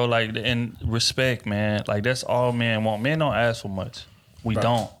nah, bro. Like, and respect, man. Like, that's all men want. Men don't ask for much. We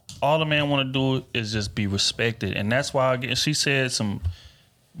don't. All the man want to do is just be respected, and that's why she said some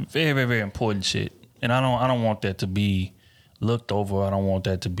very, very, very important shit. And I don't want that to be looked over. I don't want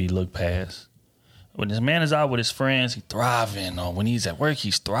that to be looked past. When this man is out with his friends, he's thriving. Or when he's at work,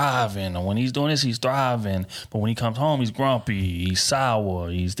 he's thriving. Or when he's doing this, he's thriving. But when he comes home, he's grumpy. He's sour.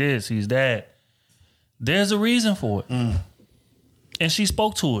 He's this. He's that. There's a reason for it. And she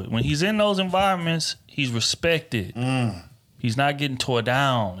spoke to it. When he's in those environments, he's respected. He's not getting tore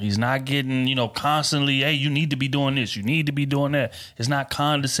down. He's not getting, constantly, hey, you need to be doing this. You need to be doing that. It's not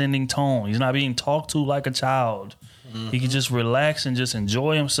condescending tone. He's not being talked to like a child. He can just relax and just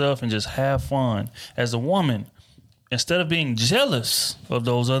enjoy himself and just have fun. As a woman, instead of being jealous of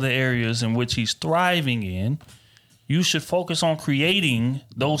those other areas in which he's thriving in, you should focus on creating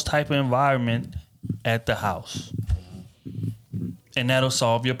those type of environment at the house. And that'll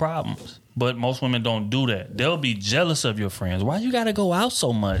solve your problems. But most women don't do that. They'll be jealous of your friends. Why you gotta go out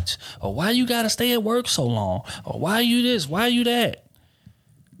so much? Or why you gotta stay at work so long? Or why you this? Why you that?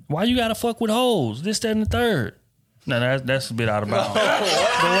 Why you gotta fuck with hoes? This, that, and the third. Now that's a bit out of bounds. But what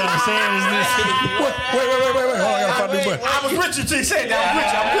I'm saying is this. Wait. Hold on, I gotta find a new button. I was Richard T. saying that. I'm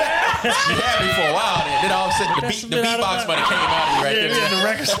You had me for a while then all of a sudden the beatbox money came out of you right there. The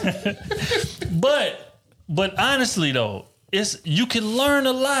record. But honestly though, you can learn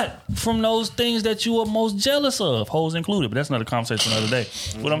a lot from those things that you are most jealous of, hoes included. But that's another conversation another day.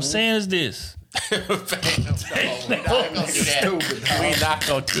 What I'm saying is this. We not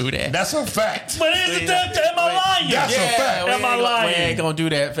gonna do that. That's a fact. But am I lying? That's a fact. Am I lying? We ain't gonna do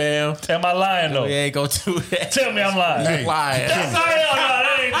that, fam. Am I lying though? We ain't gonna do that. Tell me I'm lying. You lying. That's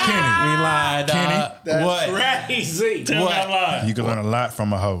Kenny. We lying, dog. That's What? crazy. Tell me I'm lying. You can learn a lot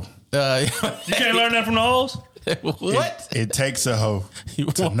from a hoe. You can't learn that from the hoes? What? It takes a hoe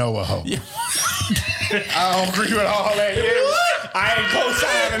to know a hoe. I don't agree with all that. I ain't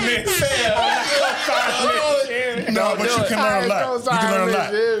co-signing this. No, but you can learn a lot. You can learn a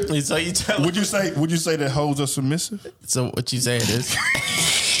lot. So you tell Would you say that hoes are submissive? So what you saying is?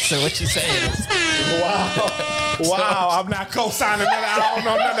 So what you saying is? Wow, I'm not co-signing that. I don't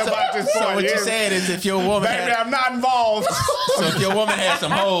know nothing about this. So what you saying is if your woman baby, I'm not involved. So if your woman has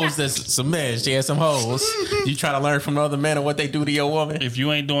some hoes that's some men, she has some hoes, you try to learn from other men and what they do to your woman? If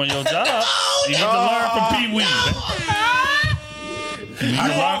you ain't doing your job, you need to learn from Pee Wee. They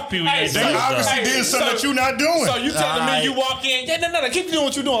obviously did something that you're not doing. So you telling me you walk in? Yeah, no, keep doing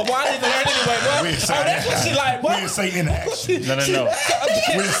what you're doing. Boy, I need to learn anyway, bro. That's what she like. We didn't say in the action. No. We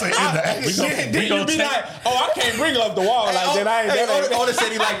didn't say in the action. Then you be like, I can't bring up the wall like that. I ain't. Otis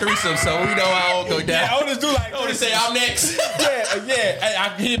said he like threesome, so we know I won't go down. Yeah, Otis do like. Otis say I'm next. Yeah. Hey, I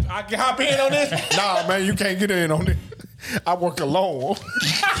can hop in on this. Nah, man, you can't get in on it. I work alone.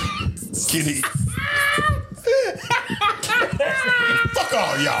 Kitty. Fuck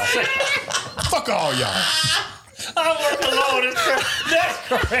all y'all. Fuck all y'all. I work alone. That's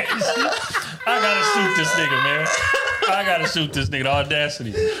crazy. I gotta shoot this nigga, man. I gotta shoot this nigga. The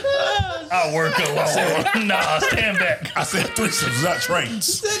audacity. I work alone. Nah, stand back. I said threesomes, not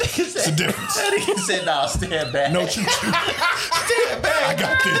trains. It's a difference. That nigga said, nah, stand back. No choo-choo. Stand back. I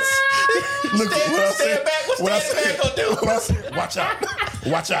got this. Look what I said. Stand back. What's stand back gonna do? What I said. Watch out.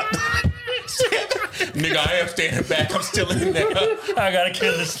 Watch out. Nigga, I am standing back. I'm still in there. I gotta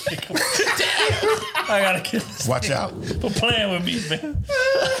kill this nigga. I gotta kill this Watch nigga. out. For playing with me, man.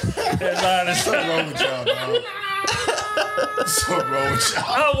 That's honest. What's wrong with y'all, dog? What's wrong with y'all?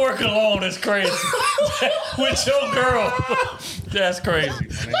 I work alone. That's crazy. With your girl. That's crazy.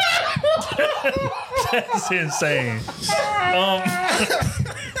 That's insane.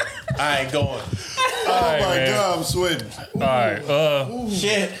 I ain't going. Oh my God, I'm sweating. All right.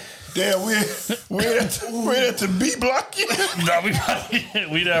 Shit. Damn, we're at the B block. No,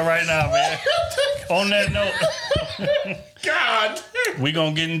 we there right now, man. On that note, God, we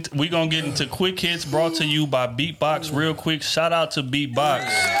gonna get into quick hits brought to you by Beatbox. Real quick, shout out to Beatbox.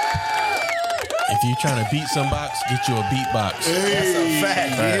 If you trying to beat some box, get you a beatbox. That's a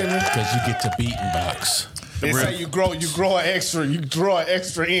fact. Because you get to beating box. They say you grow an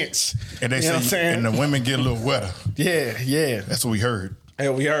extra inch. And they say, and the women get a little wetter. Yeah. That's what we heard. Hey,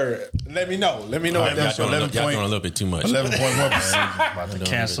 we heard. Let me know. Y'all doing a little bit too much.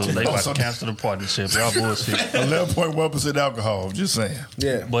 11.1%. They about to cancel the partnership. Y'all bullshit. 11.1% alcohol. Just saying.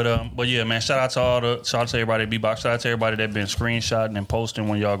 Yeah. But yeah, man. Shout out to everybody at Beatbox. Shout out to everybody that been screenshotting and posting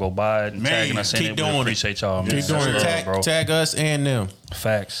when y'all go buy it and tagging us in it. We appreciate y'all, man. Keep doing it. Tag us and them.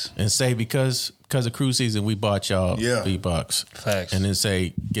 Facts. And say because of cruise season, we bought y'all Beatbox. Facts. And then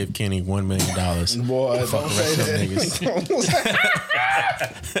say, give Kenny $1 million. Boy, don't say that.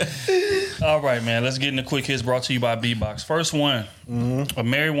 All right, man. Let's get into quick hits brought to you by Beatbox. First one. A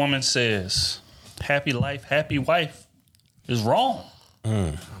married woman says, happy life, happy wife is wrong.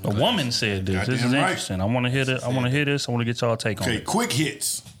 A woman said this. This is interesting. I want to hear this. I want to get y'all take on it. Okay, quick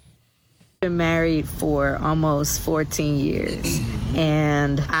hits. Been married for almost 14 years,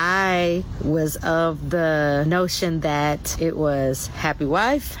 and I was of the notion that it was happy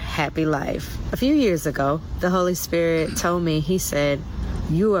wife, happy life. A few years ago, the Holy Spirit told me, he said,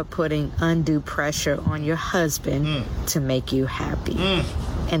 you are putting undue pressure on your husband to make you happy.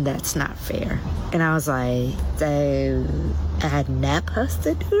 And that's not fair. And I was like, I had Nap has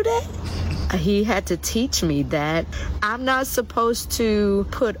to do that? He had to teach me that I'm not supposed to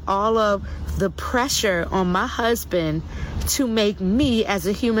put all of the pressure on my husband to make me as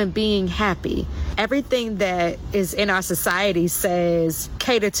a human being happy. Everything that is in our society says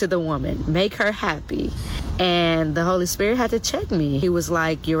cater to the woman, make her happy. And the Holy Spirit had to check me. He was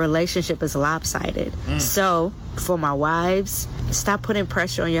like, your relationship is lopsided. So for my wives, stop putting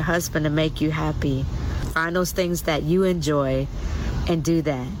pressure on your husband to make you happy. Find those things that you enjoy and do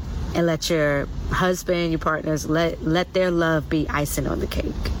that. And let your husband, your partners, let their love be icing on the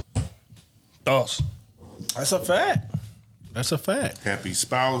cake. Thoughts? That's a fact. That's a fact. Happy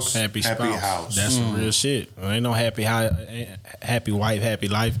spouse, happy house. That's some real shit. Ain't no happy wife, happy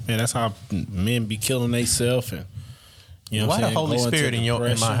life, man. That's how men be killing themselves. And you know, why the Holy Spirit in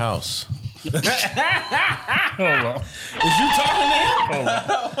my house? Hold on. Is you talking to him?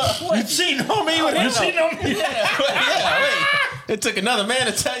 Hold on. You cheating on me with him? You cheating on me? Yeah, wait. It took another man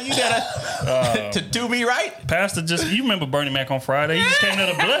to tell you that to do me right. Pastor, you remember Bernie Mac on Friday? He just came there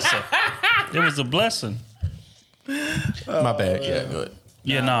to bless her. It was a blessing. My bad. Yeah, good.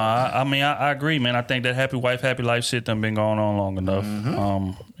 Yeah, no, I mean, I agree, man. I think that happy wife, happy life shit done been going on long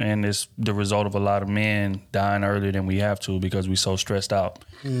enough. And it's the result of a lot of men dying earlier than we have to because we so stressed out.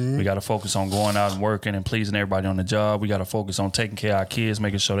 We got to focus on going out and working and pleasing everybody on the job. We got to focus on taking care of our kids,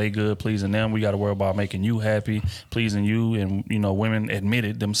 making sure they good, pleasing them. We got to worry about making you happy, pleasing you. And, you know, women admit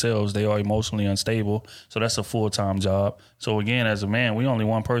it themselves. They are emotionally unstable. So that's a full-time job. So, again, as a man, we only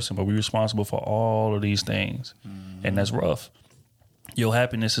one person, but we're responsible for all of these things. And that's rough. Your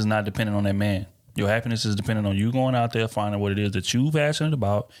happiness is not dependent on that man. Your happiness is dependent on you going out there, finding what it is that you're passionate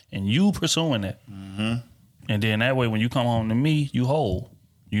about, and you pursuing that. And then that way, when you come home to me, you whole.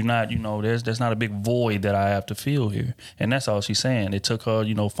 You're not, you know, there's not a big void that I have to fill here. And that's all she's saying. It took her,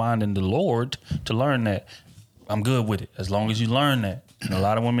 you know, finding the Lord to learn that. I'm good with it, as long as you learn that. And a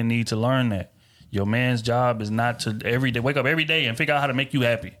lot of women need to learn that. Your man's job is not to wake up every day and figure out how to make you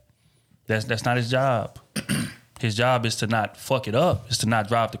happy. That's not his job. His job is to not fuck it up. Is to not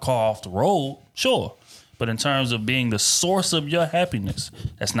drive the car off the road. Sure. But in terms of being the source of your happiness,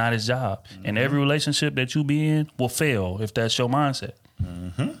 that's not his job. And every relationship that you be in will fail if that's your mindset.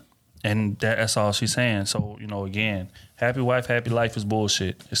 And that's all she's saying. So, you know, again, happy wife, happy life is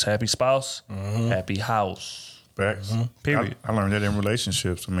bullshit. It's happy spouse, happy house. Facts. Period. I learned that in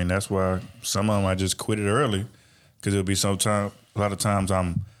relationships. I mean, that's why some of them I just quit it early because it'll be a lot of times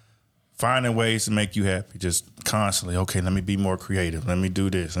I'm finding ways to make you happy, just constantly. Okay, let me be more creative. Let me do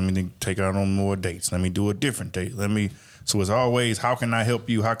this. Let me take out on more dates. Let me do a different date. So it's always, how can I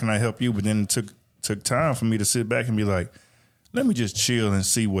help you? How can I help you? But then it took time for me to sit back and be like, let me just chill and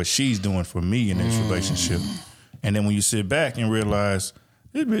see what she's doing for me in this relationship. And then when you sit back and realize,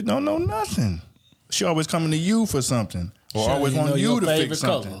 this bitch don't know nothing. She always coming to you for something. Or always want you to fix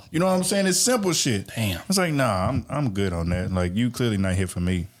something. Color. You know what I'm saying? It's simple shit. Damn. It's like, nah, I'm good on that. Like, you clearly not here for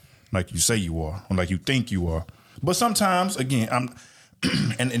me. Like you say you are, or like you think you are. But sometimes, again,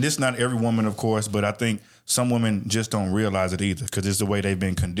 and this is not every woman, of course, but I think some women just don't realize it either because it's the way they've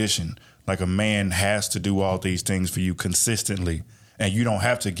been conditioned. Like a man has to do all these things for you consistently, and you don't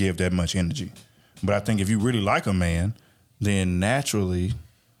have to give that much energy. But I think if you really like a man, then naturally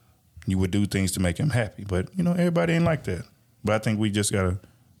you would do things to make him happy. But, you know, everybody ain't like that. But I think we just got to,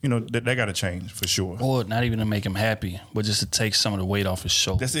 you know, that got to change for sure. Or not even to make him happy, but just to take some of the weight off his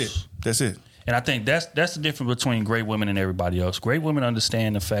shoulders. That's it. And I think that's the difference between great women and everybody else. Great women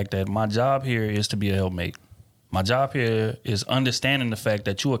understand the fact that my job here is to be a helpmate. My job here is understanding the fact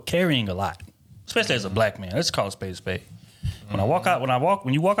that you are carrying a lot, especially as a black man. Let's call it spade a spade. When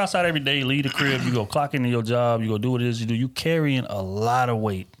you walk outside every day, leave the crib, you go clock into your job, you go do what it is you do, you carrying a lot of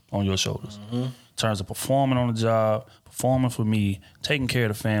weight on your shoulders. In terms of performing on the job, performing for me, taking care of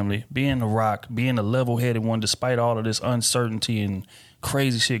the family, being the rock, being the level-headed one despite all of this uncertainty and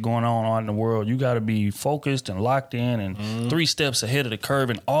crazy shit going on in the world. You got to be focused and locked in and 3 steps ahead of the curve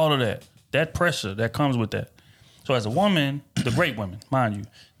and all of that. That pressure that comes with that. So as a woman, the great women, mind you,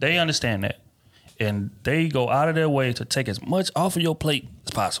 they understand that. And they go out of their way to take as much off of your plate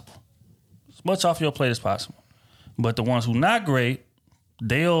as possible. As much off your plate as possible. But the ones who not great,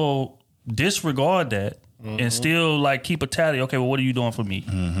 they'll disregard that and still like keep a tally. Okay, well, what are you doing for me?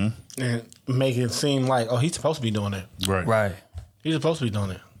 And make it seem like, oh, he's supposed to be doing that. Right. He's supposed to be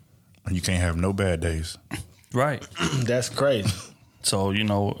doing it. And you can't have no bad days. Right. That's crazy. So, you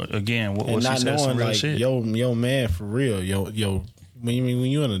know, again, what she said is some real shit. Yo man, for real, when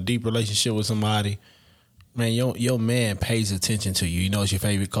you're in a deep relationship with somebody, Man, your man pays attention to you. He knows your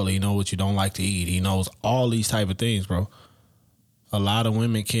favorite color. He knows what you don't like to eat. He knows all these type of things, bro. A lot of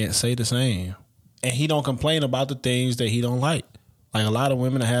women can't say the same. And he don't complain about the things that he don't like. Like a lot of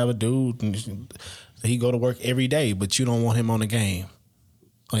women have a dude and he go to work every day, but you don't want him on the game.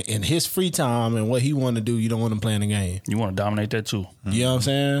 Like in his free time and what he want to do, you don't want him playing the game. You want to dominate that too. You know what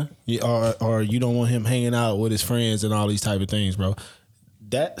I'm saying? Or you don't want him hanging out with his friends and all these type of things, bro.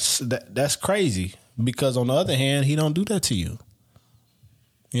 That's crazy. Because on the other hand, he don't do that to you.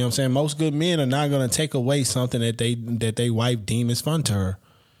 You know what I'm saying? Most good men are not going to take away something that they wife deem as fun to her.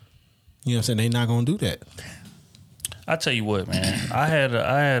 You know what I'm saying? They're not going to do that. I tell you what, man. I had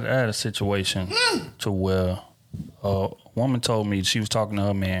a situation to where a woman told me she was talking to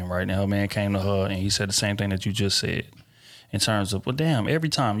her man, right? And her man came to her and he said the same thing that you just said. In terms of, well, damn, every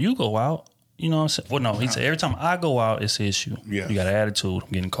time you go out, you know what I'm saying? Well, no, he said every time I go out, it's an issue. Yeah. You got an attitude. I'm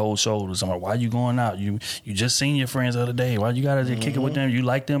getting cold shoulders. I'm like, why you going out? You just seen your friends the other day. Why you got to kick it with them? You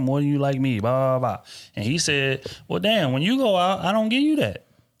like them more than you like me, blah, blah, blah. And he said, well, damn, when you go out, I don't give you that.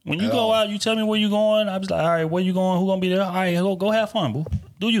 When you go out, you tell me where you going. I was like, all right, where you going? Who gonna be there? All right, go have fun, boo.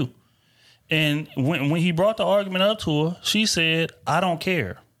 Do you? And when he brought the argument up to her, she said, I don't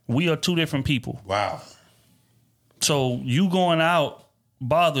care. We are two different people. Wow. So you going out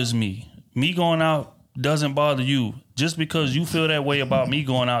bothers me. Me going out doesn't bother you. Just because you feel that way about me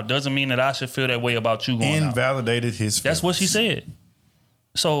going out doesn't mean that I should feel that way about you going out. Invalidated his feelings. That's what she said.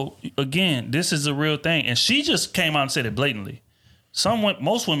 So again, this is a real thing. And she just came out and said it blatantly.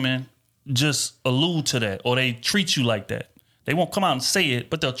 Most women just allude to that, or they treat you like that. They won't come out and say it,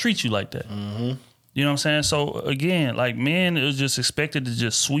 but they'll treat you like that. Mm-hmm. You know what I'm saying? So again, like men is just expected to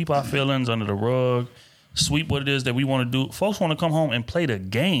just sweep our feelings under the rug, sweep what it is that we want to do. Folks want to come home and play the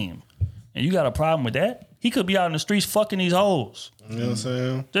game, and you got a problem with that? He could be out in the streets fucking these hoes. You know what I'm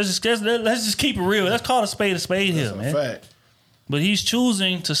saying? Let's just keep it real. Let's call a spade here, man. Fact. But he's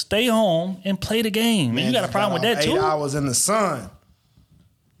choosing to stay home and play the game. Man, you got a problem with that too? 8 hours in the sun.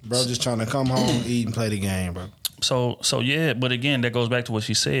 Bro, just trying to come home, eat, and play the game, bro. So yeah, but again, that goes back to what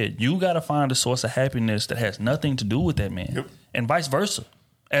she said. You got to find a source of happiness that has nothing to do with that man, and vice versa.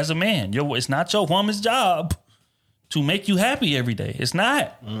 As a man, it's not your woman's job to make you happy every day. It's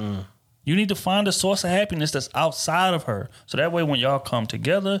not. You need to find a source of happiness that's outside of her, so that way when y'all come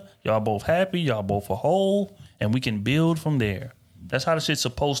together, y'all both happy, y'all both a whole, and we can build from there. That's how the shit's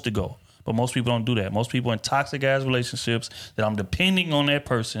supposed to go. But most people don't do that. Most people in toxic ass relationships that I'm depending on that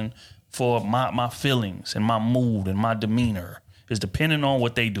person for my feelings and my mood and my demeanor is depending on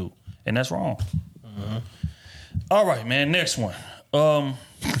what they do. And that's wrong. Mm-hmm. All right, man. Next one.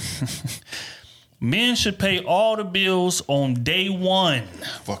 Men should pay all the bills on day one.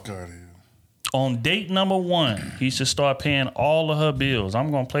 Fuck out of here. On date number 1, he should start paying all of her bills. I'm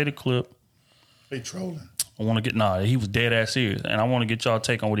going to play the clip. They trolling. I want to get, he was dead ass serious. And I want to get y'all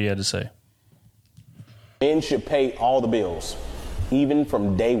take on what he had to say. Men should pay all the bills, even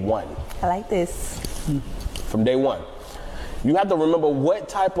from day one. I like this. From day one. You have to remember what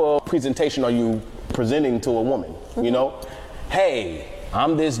type of presentation are you presenting to a woman, you know? Hey,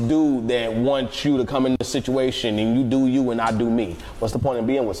 I'm this dude that wants you to come in the situation and you do you and I do me. What's the point in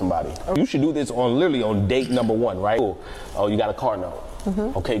being with somebody? You should do this literally on date number 1, right? Cool. Oh, you got a car note.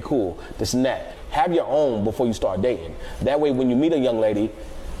 Mm-hmm. Okay, cool. This and that. Have your own before you start dating. That way, when you meet a young lady,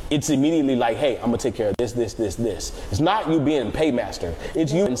 it's immediately like, hey, I'm gonna take care of this. It's not you being paymaster.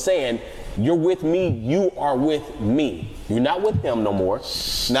 It's you saying, you're with me, you are with me. You're not with him no more.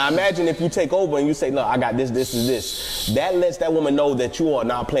 Now imagine if you take over and you say, no, I got this, and this. That lets that woman know that you are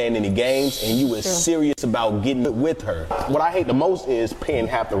not playing any games and you are serious about getting with her. What I hate the most is paying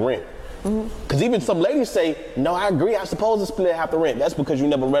half the rent. Because even some ladies say, no, I agree, I'm supposed to split half the rent. That's because you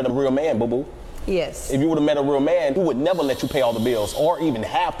never met a real man, boo-boo. Yes. If you would have met a real man, he would never let you pay all the bills or even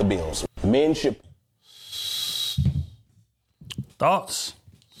half the bills. Men should. Thoughts?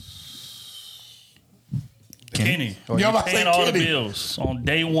 Kenny, are you paying all the bills on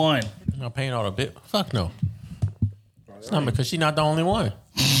day 1? I'm not paying all the bills. Fuck no. It's not because she's not the only one.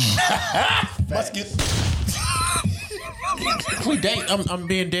 Let's get. We date. I'm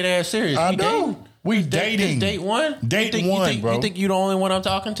being dead ass serious. I know. We dating. Date 1? Date 1, bro. You think you the only one I'm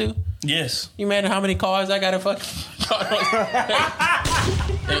talking to? Yes. You mad at how many cars I got to fucking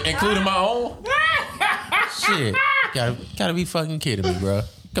including my own? Shit. Gotta be fucking kidding me, bro.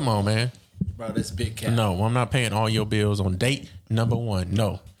 Come on, man. Bro, this big cat. No, I'm not paying all your bills on date number 1.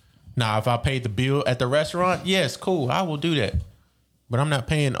 No. Now, if I paid the bill at the restaurant, yes, cool. I will do that. But I'm not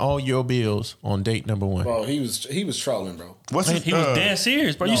paying all your bills on date number 1. Bro, he was trolling, bro. He was dead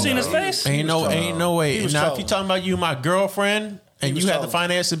serious, bro. You seen his face? Ain't no way. Now, if you talking about you, my girlfriend, and you have the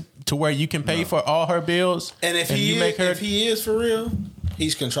finances to where you can pay for all her bills, And if he is for real,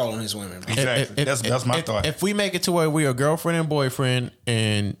 he's controlling his women. Bro. Exactly. That's my thought. If we make it to where we are girlfriend and boyfriend,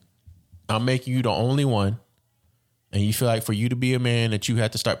 and I'm making you the only one, and you feel like for you to be a man that you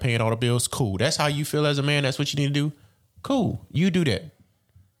have to start paying all the bills, cool. That's how you feel as a man. That's what you need to do. Cool. You do that.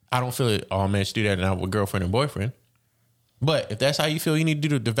 I don't feel it. All men should do that now with girlfriend and boyfriend. But if that's how you feel, you need to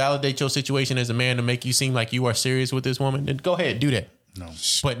do to validate your situation as a man to make you seem like you are serious with this woman, then go ahead, do that. No.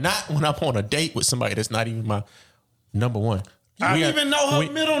 But not when I'm on a date with somebody that's not even my number one. I don't even know her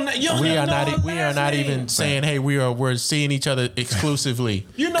middle name. We are not even saying, hey, we're seeing each other exclusively.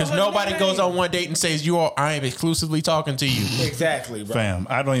 Because nobody goes on one date and says I am exclusively talking to you. Exactly, bro. Fam,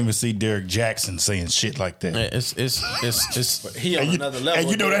 I don't even see Derek Jackson saying shit like that. It's he on another level.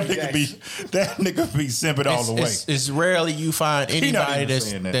 And you know that nigga be simping all the way. It's rarely you find anybody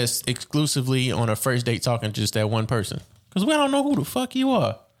that's exclusively on a first date talking to just that one person. Because we don't know who the fuck you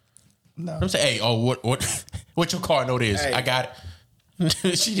are. No. I'm saying, hey, what your car note is? Hey. I got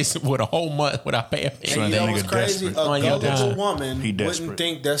it. She just with a whole month without paying. And you know what's crazy? A gullible woman wouldn't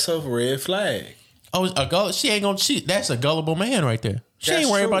think that's a red flag. Oh, she ain't gonna. That's a gullible man right there. She ain't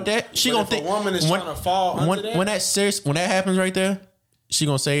worried about that. She gonna think a woman is trying to fall under that. When that happens right there, she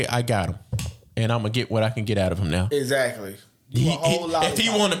gonna say, I got him, and I'm gonna get what I can get out of him now. Exactly. If he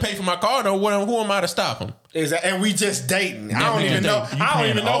want to pay for my car, though, who am I to stop him? Exactly. And we just dating. I don't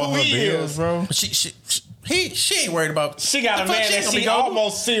even know who he is, bro. She ain't worried about. She got a man that she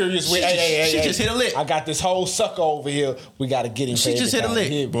almost serious with. She just hit a lick. I got this whole sucker over here. We got to get him. She just hit a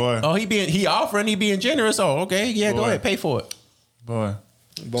lick, boy. Oh, he offering, he being generous. Oh, okay, yeah, go ahead, pay for it, boy.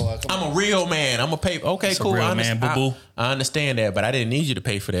 I'm a real man. I'm gonna pay. Okay, That's cool. I understand that, but I didn't need you to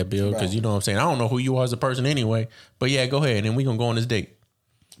pay for that bill because you know what I'm saying. I don't know who you are as a person anyway. But yeah, go ahead, and then we gonna go on this date.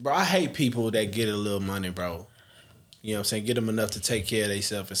 Bro, I hate people that get a little money, bro. You know what I'm saying? Get them enough to take care of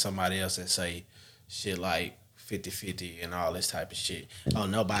themselves and somebody else that say shit like 50-50 and all this type of shit. Oh,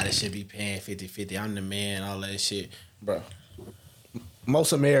 nobody should be paying 50-50. I'm the man, all that shit. Bro,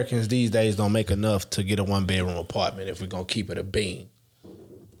 most Americans these days don't make enough to get a one-bedroom apartment if we're going to keep it a bean.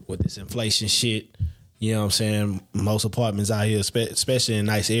 With this inflation shit, you know what I'm saying? Most apartments out here, especially in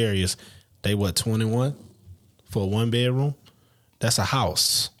nice areas, they 21 for a one-bedroom? That's a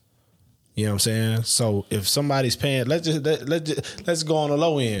house. You know what I'm saying? So if somebody's paying, let's go on the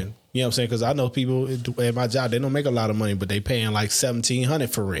low end. You know what I'm saying? Because I know people at my job, they don't make a lot of money, but they paying like $1,700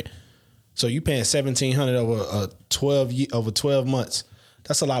 for rent. So you paying $1,700 over 12 months.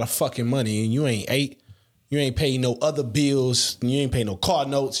 That's a lot of fucking money, and you ain't paying no other bills. You ain't paying no car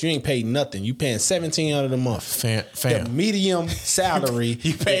notes. You ain't paying nothing. You paying $1,700 a month. Fam. The medium salary.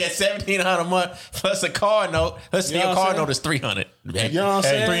 You paying $1,700 a month plus a car note. Let's say your car note is $300. You know what I'm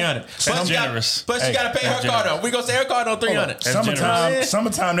saying? $300. That's generous. Plus you got to pay her car note. We gonna say her car note $300.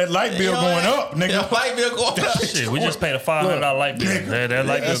 Summertime, that light bill going up, nigga. That light bill going up. Shit, we just paid a $500 light bill. That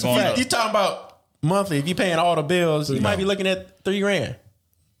light bill going up. You talking about monthly? If you paying all the bills, you might be looking at $3,000.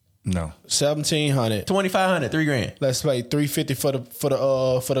 No, $1,700, $2,500, $3,000. Let's pay $350 for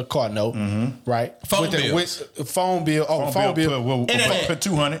the car note, right? Phone bill. Phone bill. Oh, phone bill. We'll put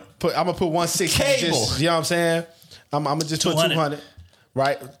 $200. I'm gonna put $160. Cable. You know what I'm saying? I'm gonna just put $200,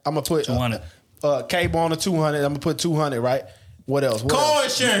 right? I'm gonna put $200. Cable on the $200. I'm gonna put $200, right? What else? Car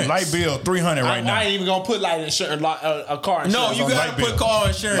insurance. Light bill $300 right now. I ain't even gonna put light insurance, a car insurance. No, you gotta put car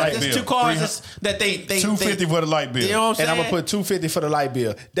insurance. There's two cars that they $250 for the light bill. You know what I'm saying? And I'm gonna put $250 for the light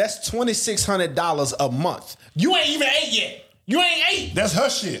bill. That's $2,600 a month. You ain't even ate yet. You ain't ate. That's her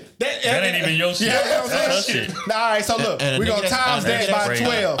shit. That ain't even your shit. Yeah, that's her shit. All right, so look, we're gonna times that by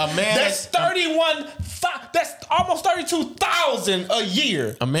 12. That's 31. That's almost 32,000 a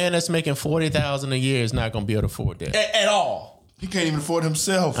year. A man that's making $40,000 a year is not gonna be able to afford that at all. He can't even afford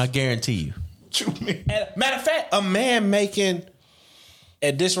himself. I guarantee you. Matter of fact, a man making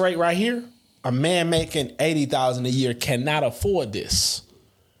at this rate right here, a man making $80,000 a year cannot afford this.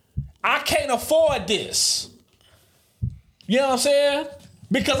 I can't afford this. You know what I'm saying?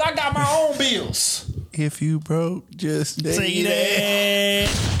 Because I got my own bills. If you broke, just say that.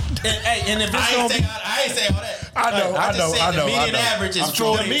 And if it's I ain't say all that. I know. The median average is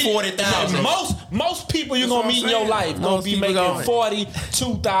 40,000. Most people you're gonna meet in your life gonna be making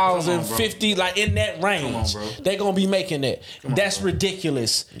 42,000, 50, like in that range. They're gonna be making that. That's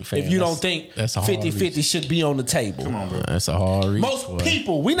ridiculous. If you don't think 50-50 should be on the table. Come on, bro. That's a hard reach. Most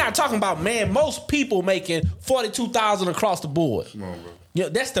people, we're not talking about man. Most people making 42,000 across the board. Come on, bro. Yeah,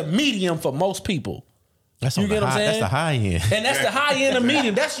 that's the medium for most people. That's you get what I'm saying? That's the high end. And that's the high end of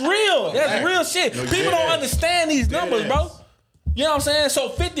medium. That's real. That's real shit. People don't understand these numbers, bro. You know what I'm saying? So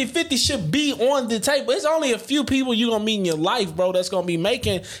 50-50 should be on the table. It's only a few people you're gonna meet in your life, bro, that's gonna be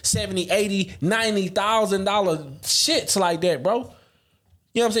making $70,000, $80,000, $90,000 shits like that, bro. You know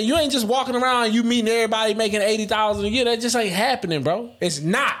what I'm saying? You ain't just walking around, you meeting everybody making $80,000 a year. That just ain't happening, bro. It's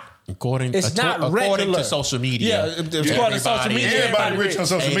not. According to social media. Yeah, according to social media. Everybody rich on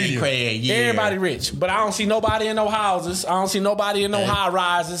social media. Everybody rich. But I don't see nobody in no houses. I don't see nobody in no high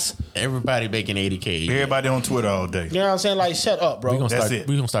rises. Everybody making 80K. Everybody on Twitter all day. You know what I'm saying? Like, shut up, bro. We're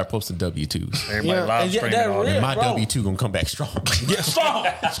gonna start posting W2s. Everybody live streaming all day. My W2 gonna come back strong. Yeah, strong.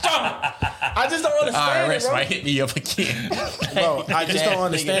 I just don't understand it, bro. Might hit me up again. Bro, I just don't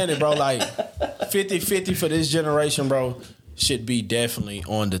understand it, bro. Like, 50-50 for this generation, bro, should be definitely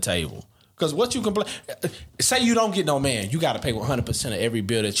on the table. Because what you complain, say you don't get no man, you got to pay 100% of every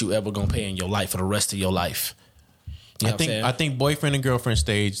bill that you ever gonna pay in your life for the rest of your life. You know I think boyfriend and girlfriend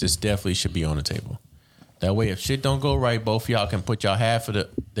stage, this definitely should be on the table. That way, if shit don't go right, both of y'all can put y'all half of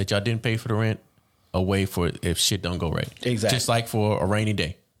that y'all didn't pay for the rent away for if shit don't go right. Exactly. Just like for a rainy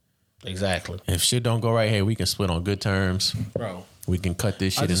day. Exactly. If shit don't go right, hey, we can split on good terms, bro. We can cut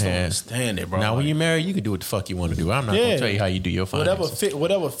this shit I just in don't half. understand it, bro. Now, when you're married, you can do what the fuck you want to do. I'm not gonna tell you how you do your finances.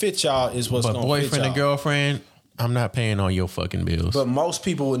 Whatever fits y'all is what's But gonna fit boyfriend y'all. and girlfriend, I'm not paying all your fucking bills. But most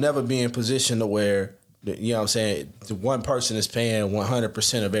people would never be in position to where, you know what I'm saying, the one person is paying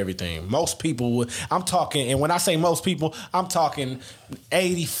 100% of everything. Most people would, I'm talking, and when I say most people, I'm talking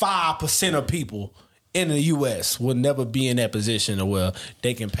 85% of people in the U.S. would never be in that position to where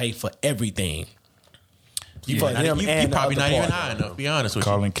they can pay for everything. You probably not even high enough, be honest with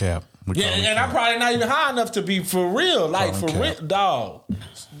you. Calling cap. Yeah, and I'm probably not even high enough to be for real. Like, for real, dog.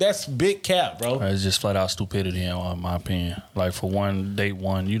 That's big cap, bro. It's just flat out stupidity, in my opinion. Like, for one, date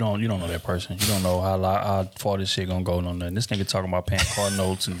one, you don't know that person. You don't know how far this shit gonna go. No nothing. This nigga talking about paying car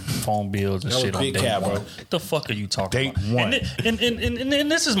notes and phone bills and That shit was on big date cap, one. bro. What the fuck are you talking about? Date one.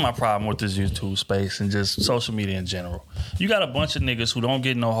 And this is my problem with this YouTube space and just social media in general. You got a bunch of niggas who don't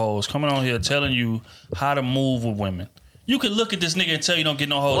get no hoes coming on here telling you how to move with women. You can look at this nigga and tell you don't get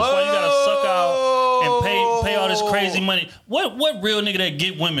no hoes. That's why you gotta suck out and pay all this crazy money. What real nigga that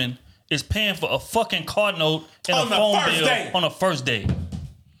get women is paying for a fucking car note and a phone bill on a first date?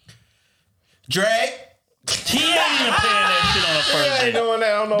 Drake. He ain't even paying that shit on a first date. Ain't doing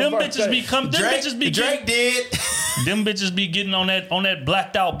that on no Them first bitches date. Drake did. Them bitches be getting on that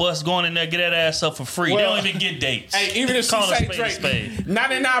blacked out bus going in there, get that ass up for free. Well, they don't even get dates. Hey, even if she Call a say spade a Drake, spade.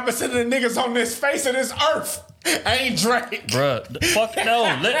 99% of the niggas on this face of this earth ain't Drake. Bruh, fuck no.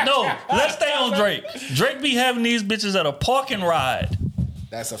 Let's stay on Drake. Drake be having these bitches at a park and ride.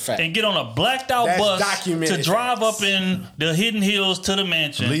 That's a fact. And get on a blacked out That's bus documented to drive up in the Hidden Hills to the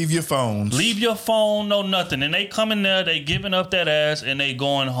mansion. Leave your phones. Leave your phone, no nothing. And they come in there, they giving up that ass, and they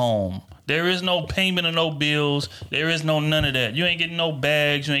going home. There is no payment of no bills. There is no none of that. You ain't getting no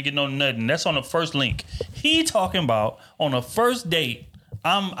bags. You ain't getting no nothing. That's on the first link. He talking about on the first date,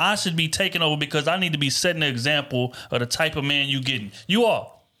 I should be taking over because I need to be setting the example of the type of man you getting. You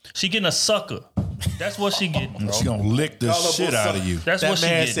are. She getting a sucker. That's what she getting, bro. She gonna lick the shit out of you. That's That what she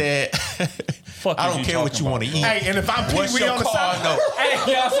man getting. said, Fuck I is don't you care what talking you want to about, eat. Hey, and if I'm What's Pee Wee your on the car side, note?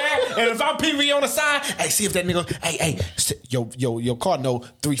 hey, you know what I'm saying? And if I'm Pee Wee on the side, hey, see if that nigga, hey, your car note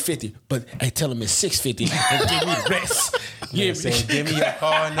 $350, but hey, tell him it's $650 and give me the rest. Yeah, saying, give me your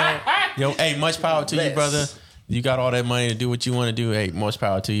car note. Yo, hey, much power to you, brother. You got all that money to do what you want to do. Hey, much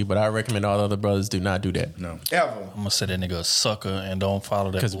power to you. But I recommend all the other brothers do not do that. No. Ever. I'm gonna say that nigga a sucker and don't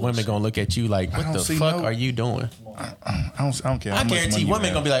follow that. Because women gonna look at you like, what the fuck are you doing? I don't care. I guarantee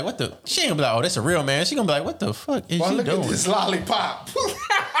women gonna be like, what the? She ain't gonna be like, oh, that's a real man. She gonna be like, what the fuck is Boy, she look doing? at this lollipop.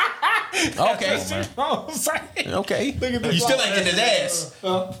 Okay. Okay. Look at this You still ain't getting his ass.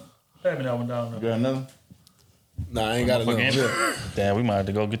 Hand me that one down. You got another? Nah, I ain't got another. Damn, we might have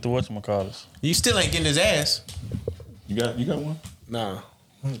to go get the whatchamacallits. You still ain't getting his ass. You got one? Nah.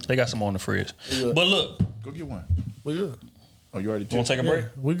 They got some on the fridge. But look, Go get one. We good. Oh, you already you want to take a break?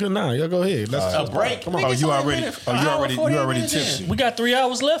 We good now. Y'all go ahead. Let's A break? Come on. Oh, you already tipsy. We got 3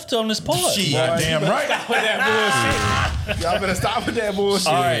 hours left on this pod. Damn right. Stop with that bullshit. Y'all better stop with that bullshit.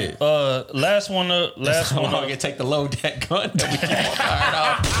 All right, last one. Last I'm one. gonna take the load that gun that we keep on firing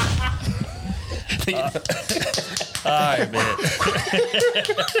off. All right, man.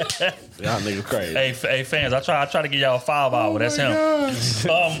 Y'all nigga crazy. Hey, fans, I try to give y'all a 5 hour. That's him.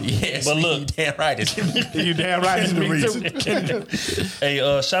 Yes, but look, you damn right. You damn right. It's the reason.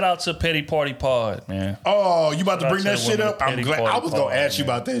 hey, shout out to Petty Party Pod, man. Oh, you about to Shout bring out that to shit the up? I'm Petty glad. Party I was gonna Pod, ask you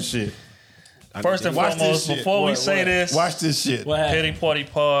man. about that shit. First and foremost, before we say this, watch this shit. Petty Party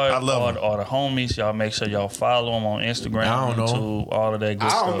Pod, I love all the homies. Y'all make sure y'all follow them on Instagram, I don't know. YouTube, all of that good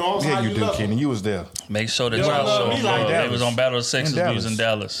stuff. I don't know. Yeah, you do, Kenny. You was there. Make sure that You y'all don't love show me love. like They Dallas. was on Battle of the Sexes. In We was in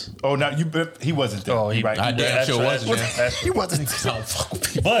Dallas. Oh, no, he wasn't there. Oh, he right. I damn sure wasn't there. He wasn't. Don't fuck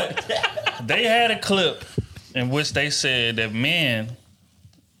with people. But they had a clip in which they said that men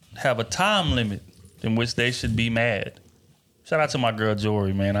have a time limit in which they should be mad. Shout out to my girl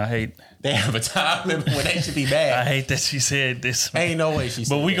Jory, man. I hate They have a time limit when they should be mad. I hate that she said this. Ain't no way she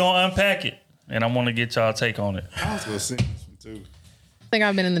said But we that. gonna unpack it, and I want to get y'all take on it. I was gonna sing this one too. I think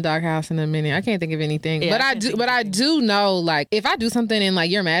I've been in the doghouse in a minute. I can't think of anything. Yeah, But I do know, like, if I do something and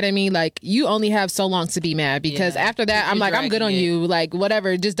like you're mad at me, like you only have so long to be mad because after that I'm like, I'm good on you, like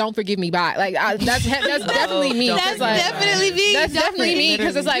whatever. Just don't forgive me. Bye. Like that's definitely me. That's definitely me. That's definitely me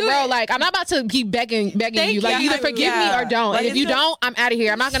because it's like, bro, like I'm not about to keep begging you. Like either forgive me or don't. Like, and if you don't, I'm out of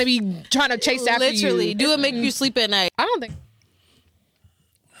here. I'm not gonna be trying to chase after you. Literally, do it make you sleep at night? I don't think.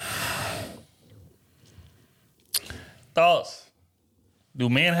 Thoughts? Do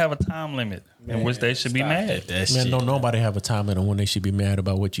men have a time limit in which they should be mad? Man, don't nobody have a time limit when they should be mad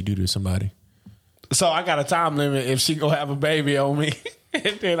about what you do to somebody. So I got a time limit if she gonna have a baby on me,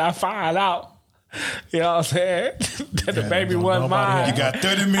 and then I find out, you know what I'm saying, that the baby wasn't mine. You got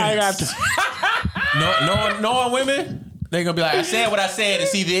 30 minutes. I got Knowing women, they gonna be like, I said what I said.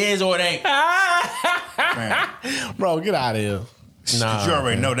 It's either is or it ain't. Bro, get out of here. Nah, you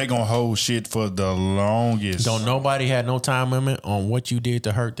already know they gonna hold shit for the longest. Don't nobody had no time limit on what you did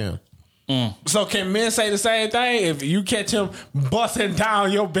to hurt them. So can men say the same thing? If you catch him busting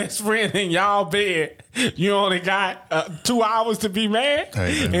down your best friend in y'all bed, you only got 2 hours to be mad,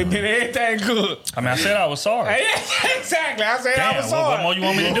 and then everything good. I mean, I said I was sorry. Exactly. I said I Damn, was sorry. what more you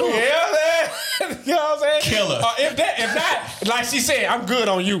want me to do? Yeah, man. You know what I'm saying? Killer. If not, like she said, I'm good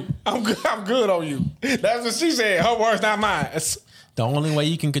on you. I'm good on you. That's what she said. Her words, not mine. The only way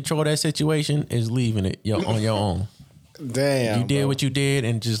you can control that situation is leaving it on your own. Damn. You did what you did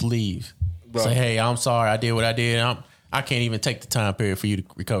and just leave. Bro. Say, hey, I'm sorry. I did what I did. I can't even take the time period for you to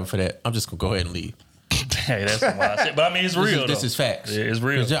recover for that. I'm just going to go ahead and leave. Hey, that's some wild shit. But I mean, it's real. This is facts. Yeah, it's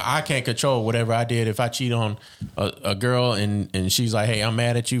real. I can't control whatever I did. If I cheat on a girl and she's like, hey, I'm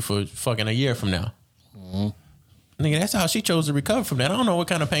mad at you for fucking a year from now. Mm-hmm. Nigga, that's how she chose to recover from that. I don't know what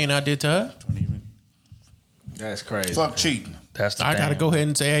kind of pain I did to her. That's crazy. Fuck cheating. That's the I thing. got to go ahead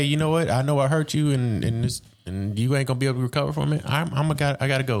and say, hey, you know what? I know I hurt you and you ain't going to be able to recover from it. I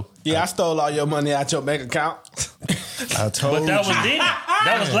got to go. Yeah, I stole all your money out your bank account. I told But that was then.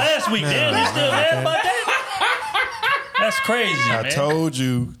 That was last week. Damn, you still mad about that? That's crazy, I man. told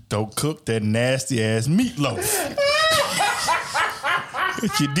you, don't cook that nasty ass meatloaf.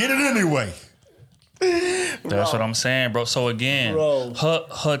 But you did it anyway. That's what I'm saying, bro. So again,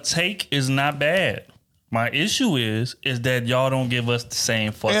 her take is not bad. My issue is that y'all don't give us the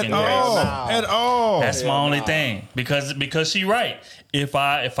same fucking grace. At all. That's my only thing. Because she right. If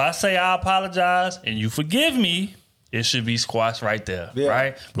I say I apologize and you forgive me, it should be squashed right there.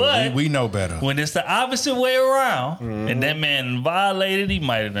 Right? But we know better. When it's the opposite way around, and that man violated, he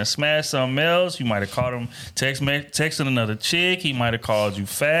might have done smashed something else. You might have caught him texting another chick. He might have called you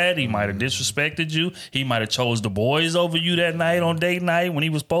fat. He might have disrespected you. He might have chose the boys over you that night on date night when he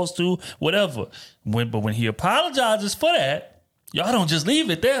was supposed to. Whatever. But when he apologizes for that, y'all don't just leave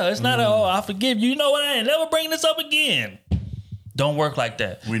it there. It's not I forgive you. You know what? I ain't never bring this up again. Don't work like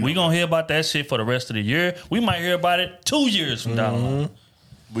that. We gonna hear about that shit for the rest of the year. We might hear about it 2 years from down the line.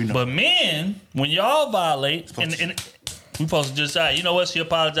 But men, when y'all violate, and we supposed to just say, you know what? She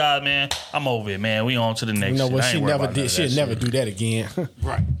apologized, man. I'm over it, man. We on to the next. You know shit. what? I ain't She worried never about none did. of She'll that never shit. do that again.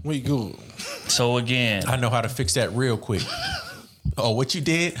 Right. We good. So again, I know how to fix that real quick. Oh, what you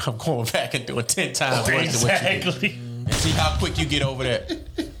did? I'm going back and doing 10 times worse than what you did. Exactly. And see how quick you get over that.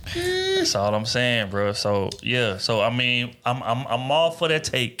 That's all I'm saying, bro. So yeah. So I mean, I'm all for that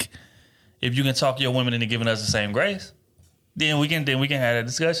take. If you can talk your women into giving us the same grace, then we can have that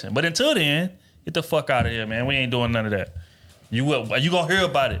discussion. But until then, get the fuck out of here, man. We ain't doing none of that. You gonna hear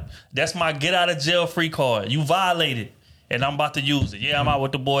about it. That's my get out of jail free card. You violated, and I'm about to use it. Yeah, I'm out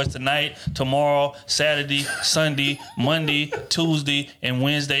with the boys tonight, tomorrow, Saturday, Sunday, Monday, Tuesday, and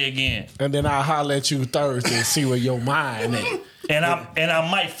Wednesday again. And then I'll holler at you Thursday and see where your mind is. And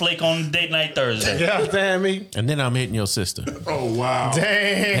I might flake on date night Thursday. Yeah, damn me. And then I'm hitting your sister. Oh, wow.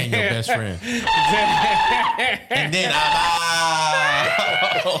 Damn. And your best friend. And then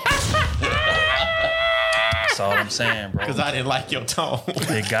That's all I'm saying, bro. Because I didn't like your tone.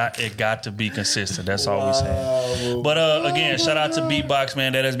 It got to be consistent. That's all we saying. But again, shout out to Beatbox,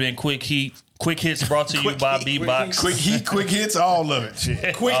 man. That has been quick heat Quick Hits brought to you by B-Box. Quick hits, all of it.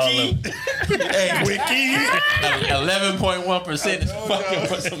 Shit. Quickie. Hey, Quickie. 11.1% is fucking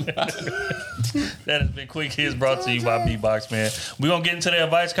for somebody. That has been Quick Hits brought to you by B-Box, man. We're going to get into the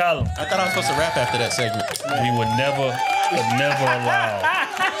advice column. I thought I was supposed to rap after that segment. We would never allow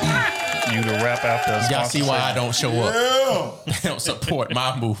you to rap after us. Y'all see why I don't show up. I don't support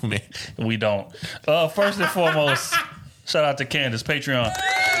my movement. We don't. First and foremost, shout out to Candace, Patreon.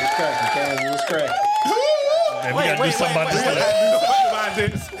 What's cracking, Candace? What's cracking? Man, we got to do something about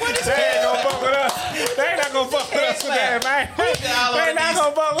this. They ain't gonna fuck with us. They ain't not gonna fuck with us today, man. They ain't not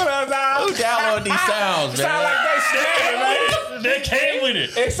gonna fuck with us, dog. Who download these sounds, man? Sound like they snapping, man. They came with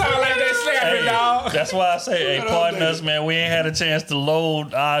it. It sound like they snapping, dog. That's why I say, hey, pardon us, man. We ain't had a chance to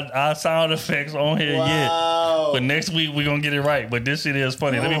load our sound effects on here yet. But next week, we're going to get it right. But this shit is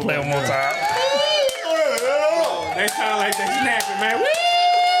funny. Let me play one more time. They sound like they snapping, man.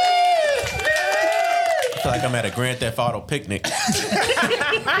 I feel like I'm at a Grand Theft Auto picnic.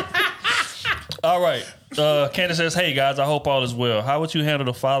 All right. Candace says, hey, guys, I hope all is well. How would you handle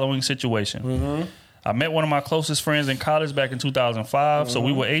the following situation? I met one of my closest friends in college back in 2005, so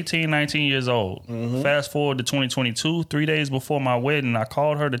we were 18, 19 years old. Fast forward to 2022, 3 days before my wedding, I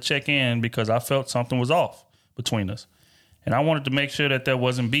called her to check in because I felt something was off between us. And I wanted to make sure that there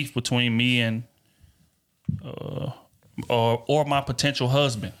wasn't beef between me and or my potential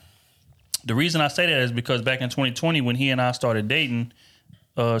husband. The reason I say that is because back in 2020, when he and I started dating,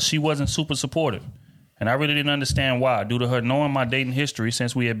 she wasn't super supportive. And I really didn't understand why, due to her knowing my dating history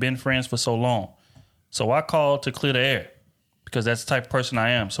since we had been friends for so long. So I called to clear the air because that's the type of person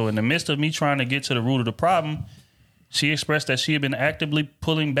I am. So in the midst of me trying to get to the root of the problem, she expressed that she had been actively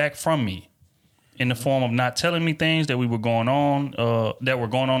pulling back from me in the form of not telling me things that were going on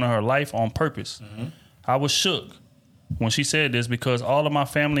in her life on purpose. I was shook when she said this because all of my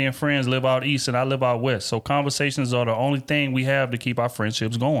family and friends live out east and I live out west. So conversations are the only thing we have to keep our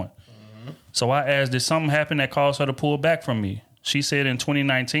friendships going. So I asked, did something happen that caused her to pull back from me? She said in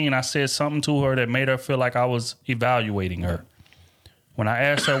 2019, I said something to her that made her feel like I was evaluating her. When I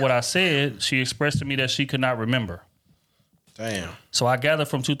asked her what I said, she expressed to me that she could not remember. Damn. So I gathered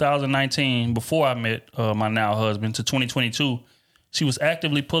from 2019, before I met my now husband, to 2022, she was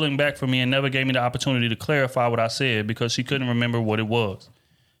actively pulling back from me and never gave me the opportunity to clarify what I said because she couldn't remember what it was.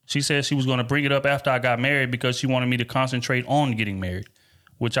 She said she was going to bring it up after I got married because she wanted me to concentrate on getting married,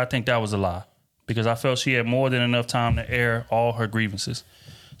 which I think that was a lie because I felt she had more than enough time to air all her grievances.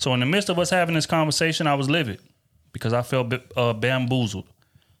 So in the midst of us having this conversation, I was livid because I felt bamboozled.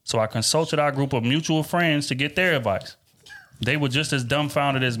 So I consulted our group of mutual friends to get their advice. They were just as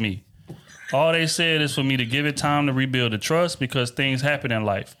dumbfounded as me. All they said is for me to give it time to rebuild the trust because things happen in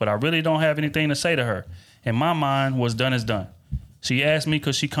life. But I really don't have anything to say to her. In my mind, what's done is done. She asked me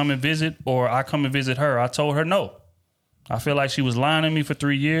could she come and visit or I come and visit her. I told her no. I feel like she was lying to me for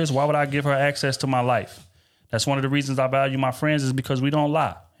 3 years. Why would I give her access to my life? That's one of the reasons I value my friends is because we don't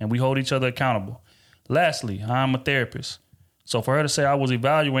lie and we hold each other accountable. Lastly, I'm a therapist. So for her to say I was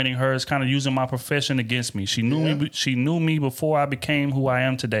evaluating her is kind of using my profession against me. She knew me before I became who I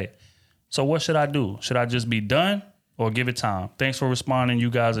am today. So what should I do? Should I just be done or give it time? Thanks for responding. You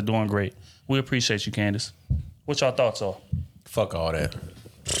guys are doing great. We appreciate you, Candace. What y'all thoughts are? Fuck all that.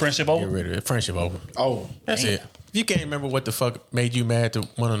 Friendship over? Get rid of it. Friendship over. Oh, that's it. If you can't remember what the fuck made you mad to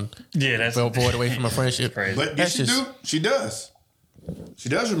want to avoid away from a friendship, But did she do? She does. She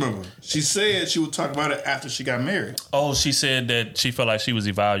does remember. She said she would talk about it after she got married. Oh, she said that she felt like she was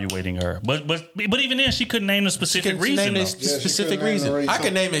evaluating her. But even then, she couldn't name the specific reason. I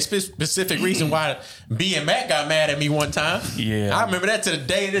could name a specific reason why B and Matt got mad at me one time. Yeah. I remember that to the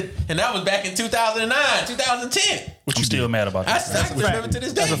day, and that was back in 2009, 2010. I'm still mad about that. I remember to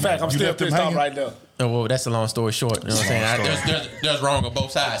this day. That's a fact. I'm still pissed off right now. Oh, well, that's a long story short. You know what I'm saying? There's wrong on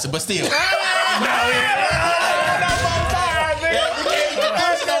both sides, but still. We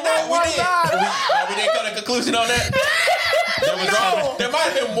didn't come to a conclusion on that. There might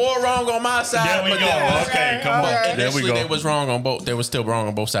have been more wrong on my side. There we go. Okay, come on. There we go. They was wrong on both. They was still wrong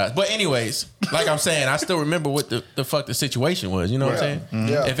on both sides. But anyways, like I'm saying, I still remember what the fuck the situation was. You know what I'm saying? Mm-hmm.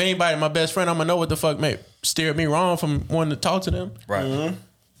 Yeah. If anybody, my best friend, I'm gonna know what the fuck steered me wrong from wanting to talk to them. Right. Mm-hmm.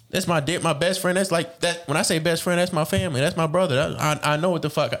 That's my best friend. That's like that. When I say best friend, that's my family. That's my brother. I know what the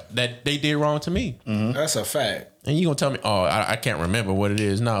fuck that they did wrong to me. Mm-hmm. That's a fact. And you gonna tell me, oh, I can't remember what it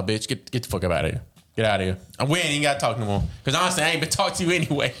is. Nah, bitch, get the fuck up out of here. Get out of here. We ain't even got to talk no more. Because honestly, I ain't been talking to you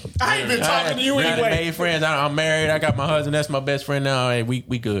anyway. I ain't been talking to you we anyway. Made friends. I'm married. I got my husband. That's my best friend now. Hey,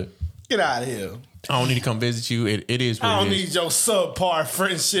 we good. Get out of here. I don't need to come visit you. It is what I don't it is. need your subpar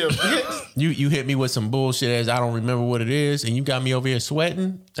friendship. You hit me with some bullshit as I don't remember what it is, and you got me over here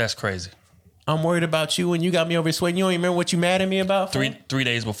sweating. That's crazy. I'm worried about you and you got me over sweating. You don't even remember what you mad at me about? 3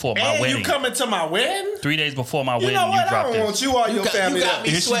 days before my And wedding. you coming to my wedding? 3 days before my You wedding, know what? you I dropped don't this. want you or your family.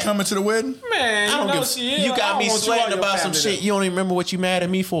 Is she coming to the wedding? Man, I don't you know give, she is. you I got don't me want you or sweating your about some family shit. You don't even remember what you mad at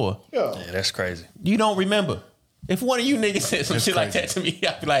me for. Yeah. Yeah, that's crazy. You don't remember. If one of you niggas said some shit like that to me,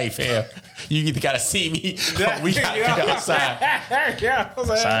 I'd be like, hey, fam, you either gotta see me or we gotta get outside.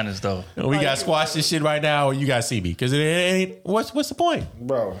 Sign this though. We gotta squash this shit right now or you gotta see me. Cause it ain't, what's the point?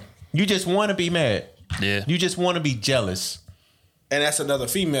 Bro. You just wanna be mad. Yeah. You just wanna be jealous. And that's another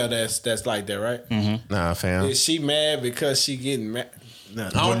female that's like that, right? Mm-hmm. Nah, fam. Is she mad because she getting mad?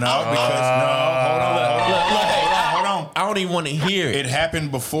 Hold on. I don't even want to hear it. It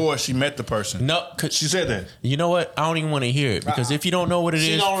happened before she met the person. No, she said that. You know what? I don't even want to hear it because if you don't know what it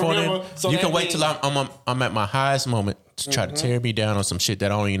She is, don't for remember, them, so you that can wait till means- I'm at my highest moment to try to tear me down on some shit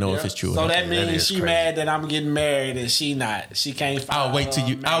that I don't even know if it's true. So or not. that means she mad that I'm getting married and she not. She can't find I'll wait till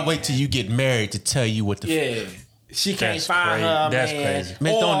you. I'll wait till you get married to tell you what the. Yeah. She can't That's find crazy. her That's man. crazy.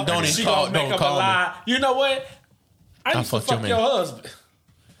 Man, Or don't she call- gonna make don't up call a me. lie. You know what? I I used to fucked your fuck man. your husband.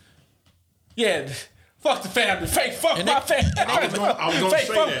 Yeah. Fuck the family. Fake fuck my family. I was gonna Fake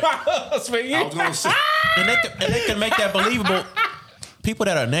say fuck that. my husband. I was gonna say. and they can make that believable. People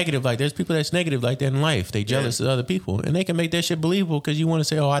that are negative, like there's people that's negative like that in life. They jealous of other people, and they can make that shit believable because you want to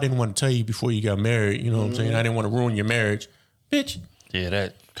say, "Oh, I didn't want to tell you before you got married." You know what I'm saying? I didn't want to ruin your marriage, bitch. Yeah,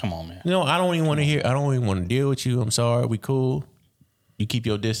 that. Come on, man. You know, I don't even want to hear. I don't even want to deal with you. I'm sorry. We cool. You keep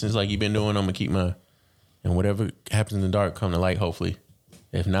your distance like you've been doing. I'm gonna keep mine. And whatever happens in the dark, come to light. Hopefully,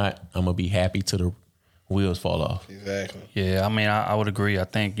 if not, I'm gonna be happy till the wheels fall off. Exactly. Yeah, I mean, I would agree. I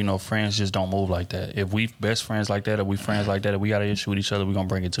think, friends just don't move like that. If we best friends like that, or we friends like that, if we got an issue with each other, we're going to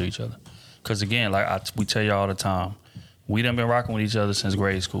bring it to each other. Because, again, we tell you all the time, we done been rocking with each other since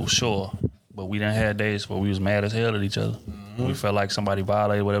grade school, sure. But we done had days where we was mad as hell at each other. Mm-hmm. We felt like somebody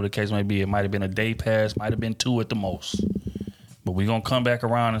violated, whatever the case may be. It might have been a day past, might have been 2 at the most. But we going to come back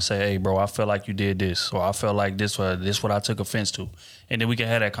around and say, hey, bro, I felt like you did this. Or I felt like this what I took offense to. And then we can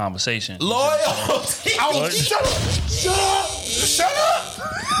have that conversation. Loyalty. Shut up.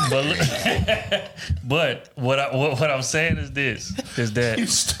 But what I'm saying is this, is that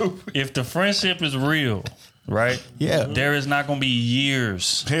if the friendship is real, right? Yeah. There is not going to be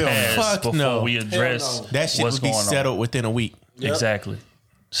years past Fuck before no. we address That shit what's would be going settled on. within a week. Yep. Exactly.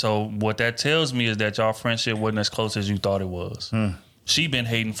 So what that tells me is that y'all friendship wasn't as close as you thought it was. She been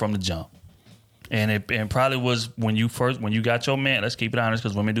hating from the jump. And it probably was when you got your man. Let's keep it honest,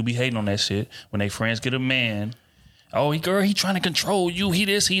 because women do be hating on that shit. When they friends get a man, oh, he trying to control you. He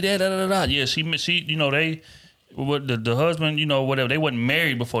this, he that, da da da. Yeah, she, they, the husband, whatever. They wasn't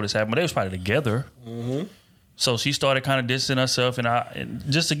married before this happened, but they was probably together. Mm-hmm. So she started kind of distancing herself, and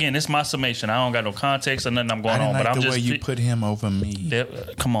just again, this is my summation. I don't got no context or nothing I'm going on, Like but I'm the just way you put him over me.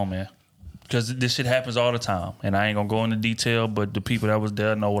 Come on, man. Because this shit happens all the time, and I ain't gonna go into detail. But the people that was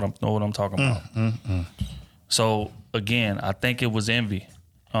there know what I'm talking about. So again, I think it was envy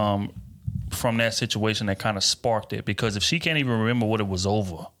from that situation that kind of sparked it. Because if she can't even remember what it was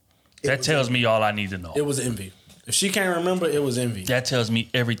over, that tells me all I need to know. It was envy. If she can't remember, it was envy. That tells me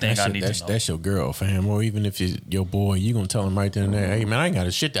everything I need to know. That's your girl, fam. Or even if it's your boy, you gonna tell him right then and there, hey man, I ain't got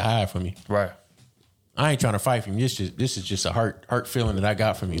a shit to hide from you. Right. I ain't trying to fight from you. This is just a hurt feeling that I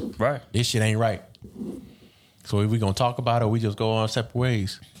got from you. Right. This shit ain't right. So if we gonna talk about it, or we just go our separate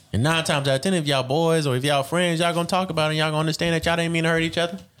ways. And 9 times out of 10, if y'all boys or if y'all friends, y'all gonna talk about it and y'all gonna understand that y'all didn't mean to hurt each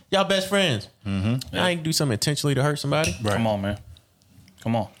other. Y'all best friends. Mm-hmm. I ain't do something intentionally to hurt somebody. Right. Come on, man.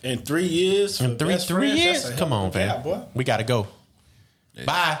 Come on. In 3 years? In three years? Come on, fam. boy. We gotta go.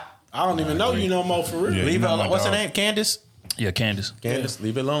 Bye. I don't even know you no more for real. Yeah, Leave you it know alone. my What's her dog. name? Candace? Yeah, Candace. Candace,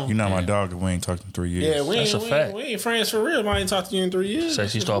 leave it alone. You're not my dog if we ain't talked in 3 years. Yeah, we That's a fact. we ain't friends for real. I ain't talked to you in 3 years. Say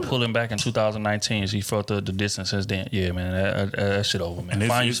she started pulling back in 2019. She felt the distance since then. Yeah, man, that shit over, man.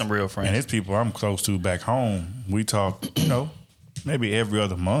 Find you some real friends. And it's people I'm close to back home. We talk, maybe every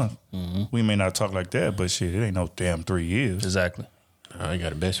other month. Mm-hmm. We may not talk like that, but shit, it ain't no damn 3 years. Exactly. I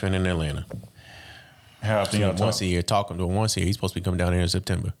got a best friend in Atlanta. How often y'all talk? Once a year, talking to him once a year. He's supposed to be coming down here in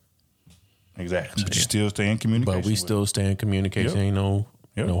September. Exactly. But you still stay in communication. But we still stay in communication. Yep. Ain't no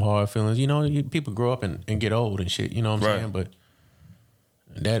Yep. no hard feelings. People grow up and get old and shit. You know what I'm saying? But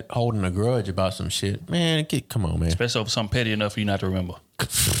that holding a grudge about some shit, man, come on, man. Especially over something petty enough for you not to remember.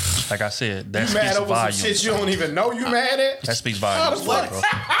 Like I said, that You speaks mad over volumes. some shit you don't even know you mad at? That speaks volumes, What? bro.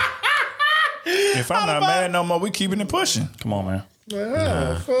 If I'm not mad no more, we keeping it pushing. Come on, man.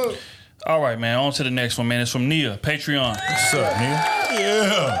 Fuck. All right, man. On to the next one, man. It's from Nia, Patreon. What's up, nigga?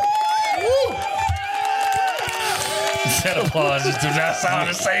 Yeah. That applause just do not sound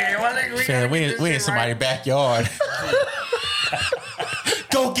the same. Fam, we in somebody's backyard.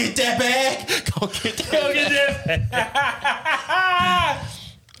 Go get that bag. Go get that bag.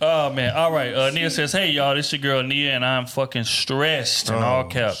 Oh man! All right. Nia says, "Hey y'all, this your girl Nia, and I'm fucking stressed in all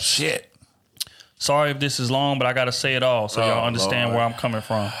caps. Shit. Sorry if this is long, but I gotta say it all so y'all understand where I'm coming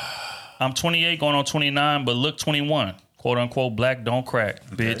from. I'm 28, going on 29, but look 21. Quote unquote, black don't crack,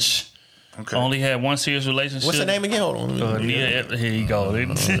 bitch. Okay. Only had one serious relationship. What's her name again? Hold on. Nia, here you go.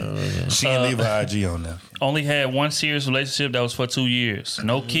 She can leave her IG on there. Only had one serious relationship that was for 2 years.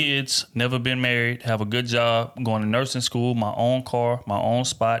 No kids, never been married, have a good job, going to nursing school, my own car, my own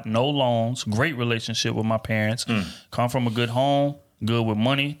spot, no loans, great relationship with my parents, come from a good home, good with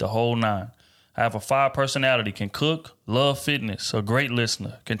money, the whole nine. I have a 5 personality, can cook, love fitness, a great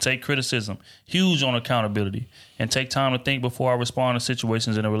listener, can take criticism, huge on accountability, and take time to think before I respond to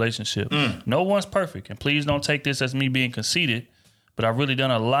situations in a relationship. No one's perfect, and please don't take this as me being conceited, but I've really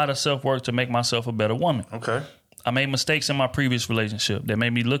done a lot of self-work to make myself a better woman. Okay. I made mistakes in my previous relationship that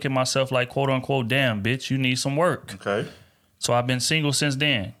made me look at myself like, quote unquote, damn, bitch, you need some work. Okay. So I've been single since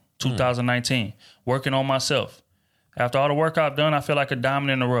then, 2019, working on myself. After all the work I've done, I feel like a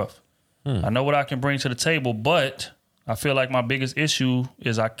diamond in the rough. I know what I can bring to the table, but I feel like my biggest issue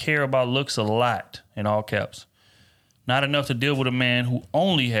is I care about looks a lot, in all caps. Not enough to deal with a man who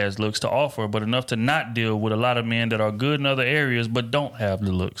only has looks to offer, but enough to not deal with a lot of men that are good in other areas but don't have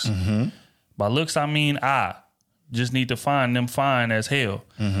the looks. By looks, I mean I just need to find them fine as hell.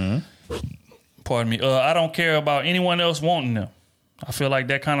 Pardon me. I don't care about anyone else wanting them. I feel like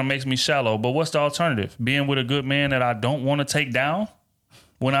that kind of makes me shallow, but what's the alternative? Being with a good man that I don't want to take down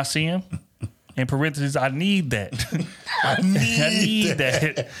when I see him? In parentheses, I need that. I need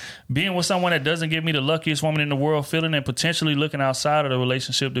that. Being with someone that doesn't give me the luckiest woman in the world feeling and potentially looking outside of the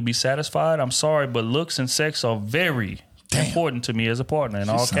relationship to be satisfied, I'm sorry, but looks and sex are very important to me as a partner in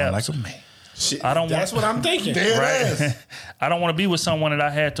all caps. Like a man. Shit, I don't that's what I'm thinking. Right? I don't want to be with someone that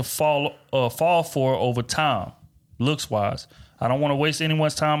I had to fall for over time, looks wise. I don't want to waste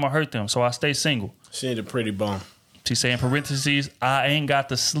anyone's time or hurt them, so I stay single. She ain't a pretty bum. She say in parentheses, I ain't got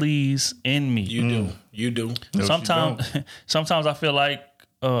the sleaze in me. You do. You do. No, sometimes I feel like,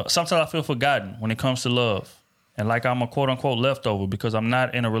 sometimes I feel forgotten when it comes to love. And like I'm a quote unquote leftover because I'm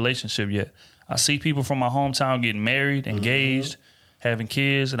not in a relationship yet. I see people from my hometown getting married, engaged, having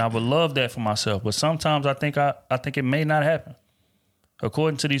kids, and I would love that for myself. But sometimes I think it may not happen.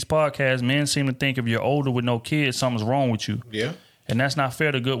 According to these podcasts, men seem to think if you're older with no kids, something's wrong with you. Yeah. And that's not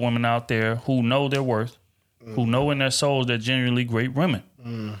fair to good women out there who know their worth, who know in their souls they're genuinely great women.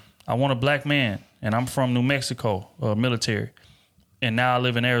 I want a black man, and I'm from New Mexico, military, and now I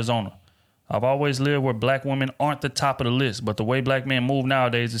live in Arizona. I've always lived where black women aren't the top of the list, but the way black men move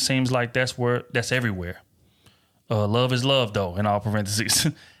nowadays, it seems like that's everywhere. Love is love, though, in all parentheses.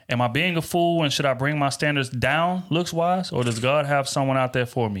 Am I being a fool, and should I bring my standards down looks-wise, or does God have someone out there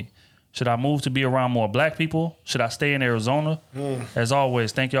for me? Should I move to be around more black people? Should I stay in Arizona? As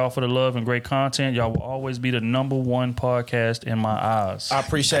always, thank y'all for the love and great content. Y'all will always be the #1 podcast in my eyes. I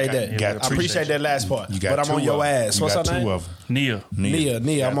appreciate that. I appreciate that last part. But I'm on your ass. What's her name? Nia.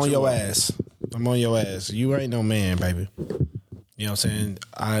 Nia, I'm on your ass. I'm on your ass. You ain't no man, baby. You know what I'm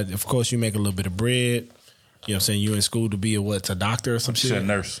saying? Of course, you make a little bit of bread. You know what I'm saying? You in school to be a doctor or some shit? She's a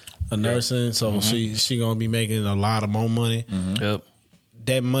nurse. A nursing, so she gonna be making a lot of more money. Yep.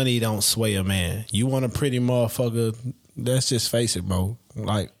 That money don't sway a man. You want a pretty motherfucker, let's just face it, bro.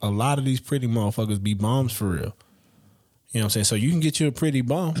 Like, a lot of these pretty motherfuckers be bums for real. You know what I'm saying? So you can get you a pretty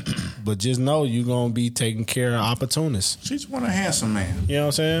bum, but just know you're going to be taking care of opportunists. She just want a handsome man. You know what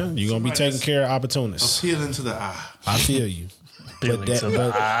I'm saying? You're going to be taking care of opportunists. Appealing to the eye. I feel you.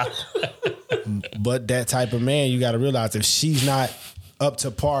 But that type of man, you got to realize if she's not up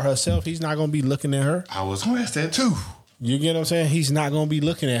to par herself, he's not going to be looking at her. I was going to ask that too. You get what I'm saying? He's not going to be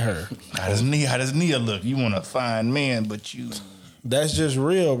looking at her. How does Nia look? You want a fine man, but you... That's just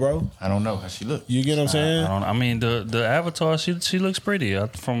real, bro. I don't know how she look. You get what I'm saying? I mean, the avatar, she looks pretty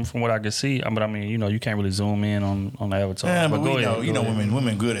from what I can see. But I mean, you can't really zoom in on the avatar. Yeah, but go ahead.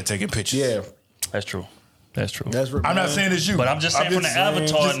 women good at taking pictures. Yeah. That's true. I'm not saying it's you. But I'm just saying from the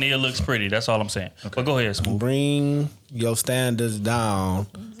avatar, Nia looks pretty. That's all I'm saying. Okay. But go ahead, Smooth. Bring your standards down.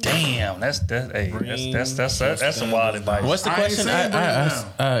 Damn, that's some wild advice. What's the question?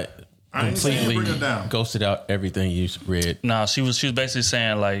 I completely ghosted out everything you read. Nah, she was basically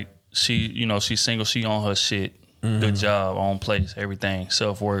saying like she's single, she on her shit, good job, on place, everything,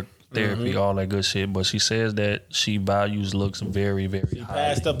 self-work, therapy, all that good shit. But she says that she values looks very, very high.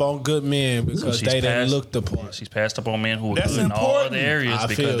 Passed up on good men because they didn't look the part. She's passed up on men who are good in all other areas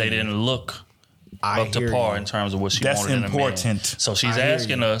because they didn't look up to par in terms of what she wanted in a man. That's important. So she's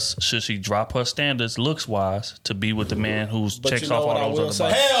asking us, should she drop her standards looks wise to be with the man who's checks off all those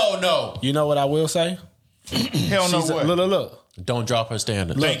other boxes? Hell no. You know what I will say? Hell no. What? Look. Don't drop her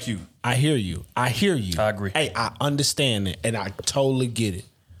standards. Thank you. I hear you. I agree. Hey, I understand it, and I totally get it.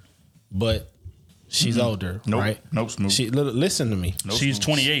 But she's older, right? Nope, Smooth. Listen to me. She's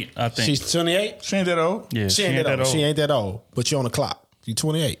 28, I think. She's 28? She ain't that old. Yeah, She ain't that old. She ain't that old. But you're on the clock. You're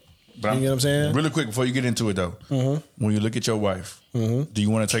 28. But you get what I'm saying? Really quick before you get into it, though. When you look at your wife, do you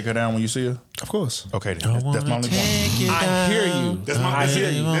want to take her down when you see her? Of course. Okay, then. That's my only point. I hear you. I hear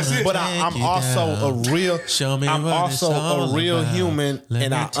you. That's it. But I'm also a real. I'm also a real human,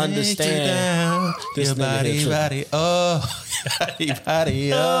 and I understand this body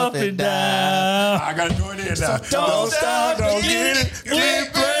up and down. I gotta do it in now. So don't stop, don't get it.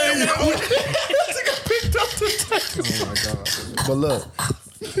 Keep playing. Oh my God. But look,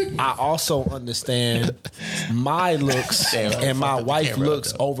 I also understand my looks and my wife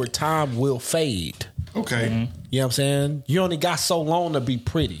looks over time will fade. Okay. You know what I'm saying? You only got so long to be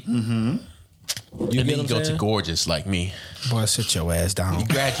pretty. And then you go to gorgeous like me. Boy, sit your ass down. You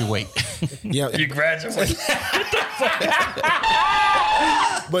graduate. Yeah. You graduate.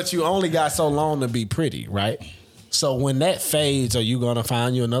 But you only got so long to be pretty, right? So when that fades, are you gonna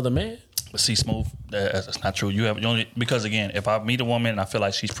find you another man? See, Smooth, that's not true. You only because again, if I meet a woman and I feel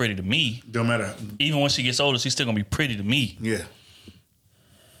like she's pretty to me, don't matter. Even when she gets older, she's still gonna be pretty to me. Yeah.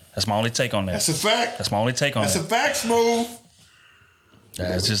 That's my only take on that. That's a fact. That's my only take on That's that. a fact, Smooth.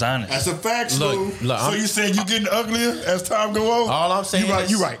 That's just honest. That's a fact, Smooth. Look, so you saying you getting uglier as time go on? All I'm saying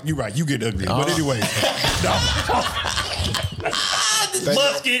is... You're right. You get uglier. But anyway.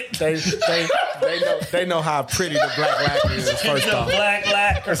 Musket. They know how pretty the black lacquer is, first off. Black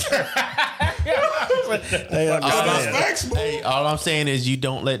lacquer. All I'm saying is you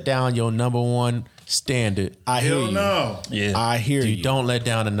don't let down your number one standard. I hear you. No. Yeah. I hear you. You don't let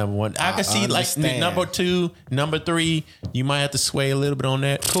down the number one. I can see understand. like number 2, number 3, you might have to sway a little bit on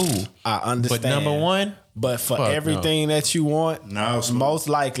that. Cool. I understand. But number 1, but for everything that you want, most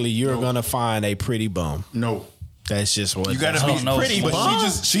likely you're gonna find a pretty bum. No. That's just what you got to be pretty, but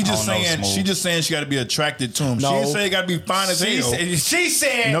she just saying she got to be attracted to him. No. She didn't say it got to be fine as hell. She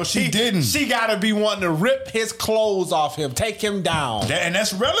said no, she didn't. She got to be wanting to rip his clothes off him, take him down, and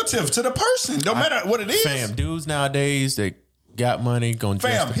that's relative to the person. No matter what it is. Fam, dudes nowadays that got money gonna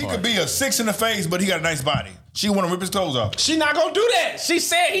dress the he part. could be a 6 in the face, but he got a nice body. She want to rip his clothes off. She not gonna do that. She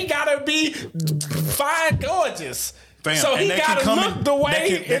said he gotta be fine, gorgeous. Fam, so he gotta look the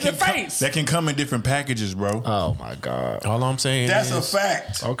way in the face. That can come in different packages, bro. Oh my God. All I'm saying that's is, a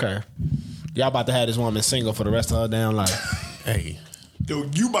fact. Okay. Y'all about to have this woman single for the rest of her damn life. Hey.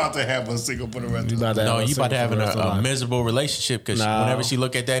 Dude, you about to have her single for the rest of you about to have a miserable relationship because whenever she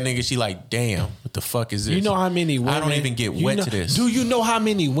look at that nigga, she like, damn, what the fuck is this? You know how many women? I don't even get wet to this. Do you know how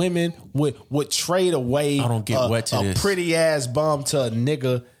many women would trade away? I don't get wet to this. A pretty ass bum to a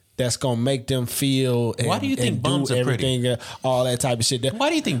nigga that's gonna make them feel. Why do you think bums are pretty? All that type of shit. Why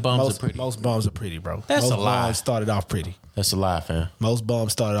do you think bums are pretty? Most bums are pretty, bro. That's most a lie. Bums started off pretty. That's a lie, fam. Most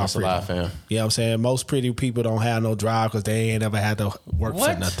bums started off pretty. That's a lie, fam. You know what I'm saying? Most pretty people don't have no drive because they ain't ever had to work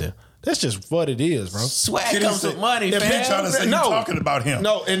for nothing. That's just what it is, bro. Swag comes with money, fam. If trying to say you talking about him.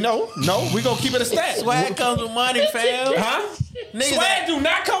 No, we gonna keep it a stat. Swag comes with money, fam. Huh? Swag do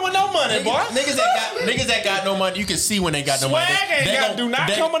not come with no money, boy. Niggas that got no money, you can see when they got no money. Swag do not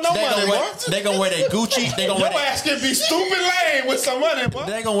come with no money, boy. They gonna wear their Gucci. They gonna wear your ass can be stupid lame with some money, boy.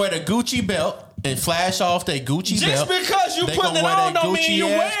 They gonna wear the Gucci belt and flash off their Gucci belt. Just because you putting it on don't mean you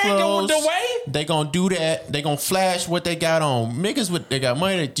wearing it the way. They gonna do that. They gonna flash what they got on. Niggas they got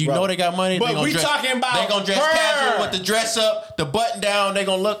money. Do you know they got money? But they gonna we dress, talking about they gonna dress casual with the dress up, the button down. They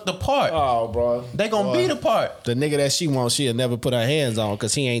gonna look the part. Oh, bro. They gonna be the part. The nigga that she wants, she'll never put her hands on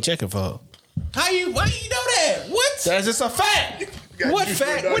because he ain't checking for her. Why you know that? What? That's just a fact. What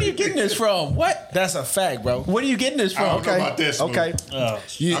fact? Where are you getting this from? What? That's a fact, bro. Where are you getting this from? I don't know about this. Okay.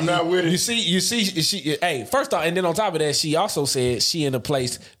 I'm not with it. You see, she. Hey, first off, and then on top of that, she also said she in a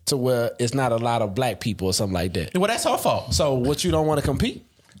place to where it's not a lot of black people or something like that. Well, that's her fault. So, what you don't want to compete?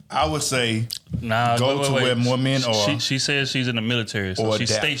 I would say go to where more men are. She says she's in the military, so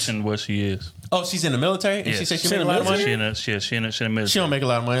she's stationed where she is. Oh, she's in the military? And she said she make a lot of money? She in the military. She don't make a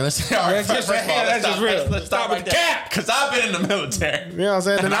lot of money. Let's stop with the cap. Because I've been in the military. You know what I'm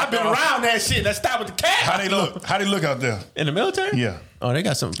saying? And I've been around that shit. Let's stop with the cap. How they look? How they look out there? In the military? Yeah. Oh, they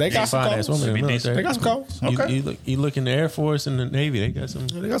got some. They got some finance codes. women in the military. They got some codes. Okay. You look in the Air Force and the Navy. They got some.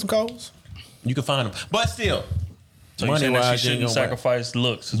 They got some codes. You can find them, but still, so money wise, she shouldn't sacrifice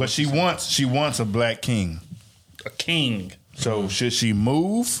looks. But she wants a black king. A king. So should she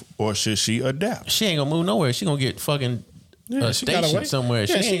move or should she adapt? She ain't gonna move nowhere. She gonna get fucking stationed somewhere.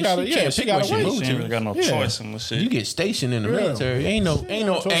 Yeah, she gotta wait. She ain't really got no choice in the shit. You get stationed in the military. Ain't no.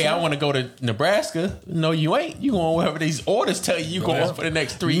 Hey, I want to go to Nebraska. No, you ain't. You going wherever these orders tell you going for the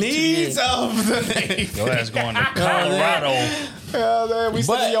next 3 years. Needs of the Navy. Your ass going to Colorado. Hell, man, we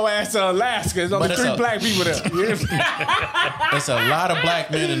sending your ass to Alaska. There's only 3 black people there. It's a lot of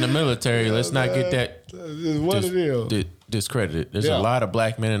black men in the military. Let's not get that discredited. There's a lot of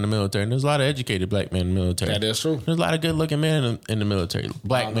black men in the military, and there's a lot of educated black men in the military. That is true. There's a lot of good-looking men in the military.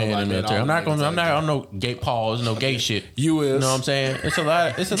 Black men in the military. I'm not on no gay pause, no gay shit. You is. You know what I'm saying? It's a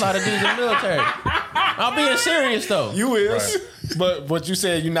lot of dudes in the military. I'm being serious though. You is. Right. But you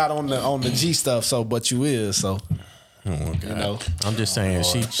said you're not on the G stuff, so but you is, so. Oh God. You know, I'm just saying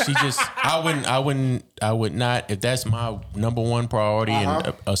she just I would not, if that's my number one priority and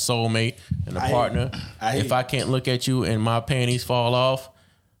a soulmate and a partner, if I can't look at you and my panties fall off,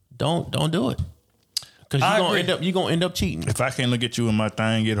 don't do it. Because you're gonna end up cheating. If I can't look at you and my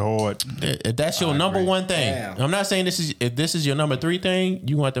thing get hard. If that's your number one thing. Damn. I'm not saying if this is your number 3 thing,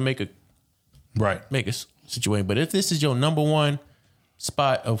 you want to make a situation. But if this is your number one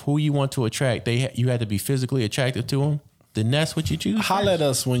spot of who you want to attract, you had to be physically attractive to them, then that's what you choose. Holler at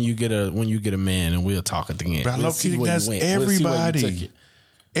us when you get a man, and we'll talk at the end. But I love that's everybody.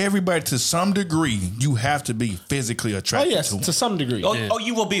 Everybody to some degree, you have to be physically attracted. Oh yes, to some degree.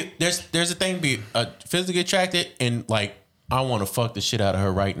 You will be. There's a thing be physically attracted and like I want to fuck the shit out of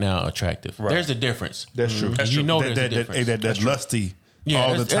her right now. Attractive. Right. There's a difference. That's true. That's you true. know there's a difference. That's lusty. Yeah,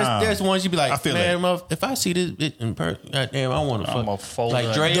 all the time. There's ones you be like, I feel man, if I see this bitch in person, goddamn, I want to fuck.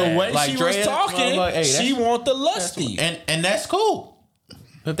 Like Dre, the way she was talking, like, hey, she want the lusty, and that's cool.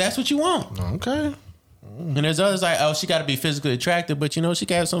 If that's what you want, okay. And there's others like, oh, she got to be physically attractive, but you know, she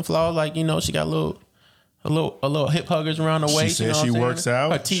got some flaws. Like she got a little hip huggers around the waist. She says she works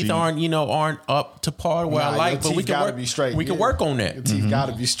out. Her teeth aren't up to par where I like, but we can work. Be straight. We can work on that. Your teeth got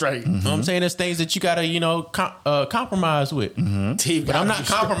to be straight. You know what I'm saying? There's things that you got to compromise with. Teeth, but I'm not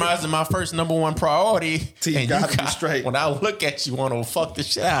compromising my first number one priority. Teeth got to be straight. When I look at you, I want to fuck the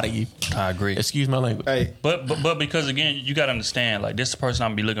shit out of you. I agree. Excuse my language. Hey, but because again, you got to understand, like this is the person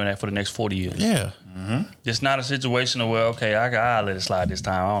I'm gonna be looking at for the next 40 years. Yeah. It's not a situation where okay, I'll let it slide this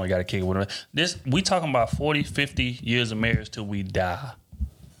time. I only got to kick it with her. We talking about 40, 50 years of marriage till we die.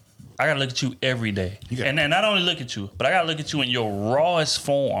 I gotta look at you every day, and then not only look at you, but I gotta look at you in your rawest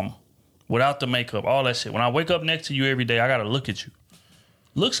form, without the makeup, all that shit. When I wake up next to you every day, I gotta look at you.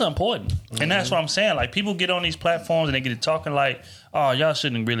 Looks are important, and that's what I'm saying. Like people get on these platforms and they get to talking like, oh, y'all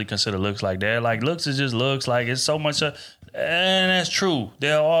shouldn't really consider looks like that. Like looks is just looks. Like it's so much. And that's true.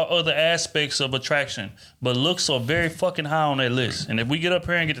 There are other aspects of attraction, but looks are very fucking high on that list. And if we get up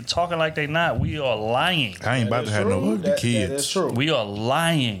here and get to talking like they not, we are lying. I ain't about to have no ugly kids. That's true. We are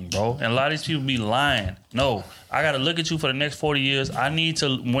lying, bro. And a lot of these people be lying. No, I got to look at you for the next 40 years. I need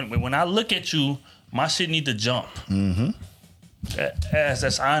to, when I look at you, my shit need to jump.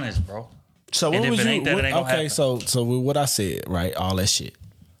 That's honest, bro. So what was you? Okay, so with what I said, right? All that shit.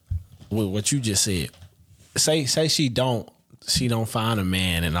 With what you just said. Say she don't find a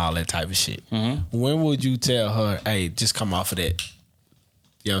man and all that type of shit. When would you tell her, hey, just come off of that?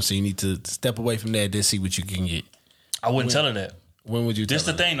 You know what I'm saying? You need to step away from that and see what you can get. I wouldn't tell her that. When would you tell her? This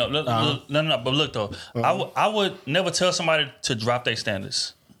the thing though. No, but look though. I would never tell somebody to drop their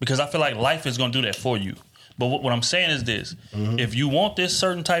standards because I feel like life is gonna do that for you. But what I'm saying is this. If you want this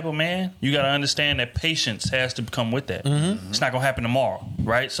certain type of man, you got to understand that patience has to come with that. It's not going to happen tomorrow,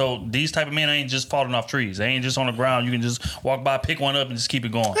 right? So these type of men ain't just falling off trees. They ain't just on the ground. You can just walk by, pick one up, and just keep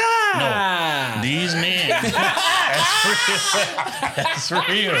it going. No. These men, that's real.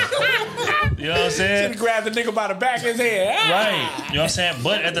 You know what I'm saying? Should grab the nigga by the back of his head. Right. You know what I'm saying?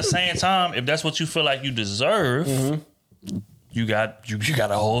 But at the same time, if that's what you feel like you deserve, you got to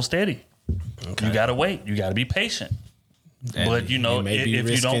hold steady. Okay. You gotta wait. You gotta be patient. And but you know, may be if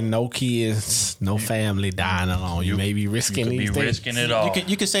risking you don't, no kids, no family dying alone. You may be risking these things. Risking it all.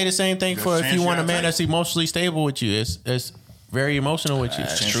 You can say the same thing for if you want a man that's emotionally stable with you. It's very emotional with you.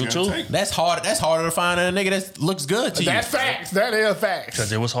 That's true too. That's hard. That's harder to find a nigga that looks good to you. That's facts. That is facts.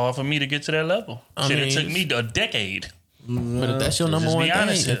 Because it was hard for me to get to that level. It took me a decade. But if that's your number one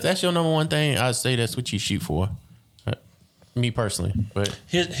thing, I'd say that's what you shoot for. Me personally, but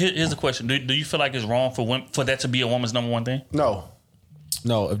here's the question: Do you feel like it's wrong for that to be a woman's number one thing? No.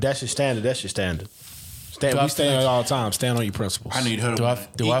 If that's your standard, that's your standard. We stand on it all the time. Stand on your principles. I need her. Do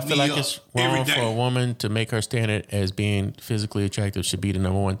I feel like it's wrong for a woman to make her standard as being physically attractive should be the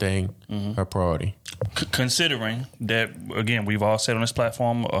number one thing, her priority? Considering that, again, we've all said on this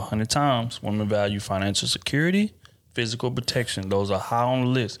platform 100 times, women value financial security physical protection. Those are high on the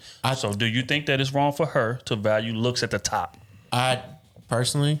list. So do you think that it's wrong for her to value looks at the top? I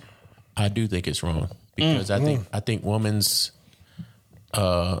personally, I do think it's wrong because I think women's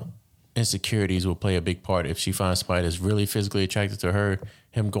insecurities will play a big part. If she finds somebody that's really physically attracted to her,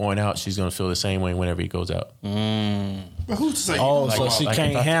 him going out, she's gonna feel the same way whenever he goes out. But who's to say? So she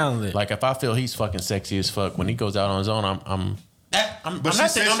can't handle it. Like if I feel he's fucking sexy as fuck when he goes out on his own, I'm But she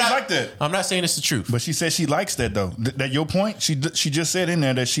said she like that. I'm not saying it's the truth. But she said she likes that though. That your point? She just said in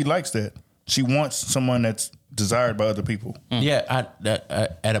there that she likes that. She wants someone that's desired by other people. Yeah,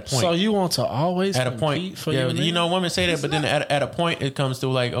 at a point. So you want to always at a point for yeah, your you know, women say that, but then at a point it comes to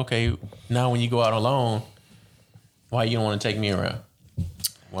like, okay, now when you go out alone, why you don't want to take me around?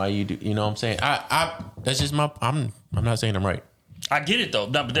 Why you do? You know what I'm saying? I that's just my. I'm not saying I'm right. I get it though.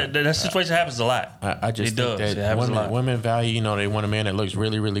 No, but that situation happens a lot. I just it think does. that women value. You know, they want a man that looks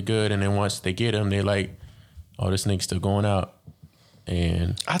really, really good, and then once they get him, they're like, "Oh, this nigga's still going out."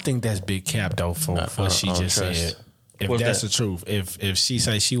 And I think that's big cap though for what she just said. If What's that's that? the truth, if she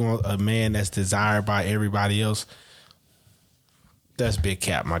says she wants a man that's desired by everybody else, that's big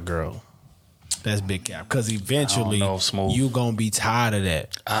cap, my girl. That's big cap. Because eventually you gonna be tired of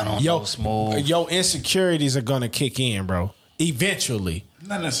that. I don't know, Smooth. Your insecurities are gonna kick in, bro. Eventually.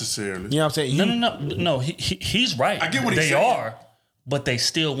 Not necessarily. You know what I'm saying? No. He's right. I get what he's they saying. are, but they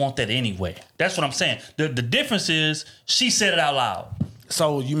still want that anyway. That's what I'm saying. The difference is she said it out loud.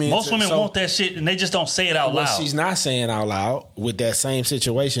 So you mean most women want that shit and they just don't say it out what loud. she's not saying out loud with that same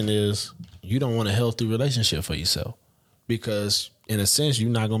situation is you don't want a healthy relationship for yourself because in a sense you're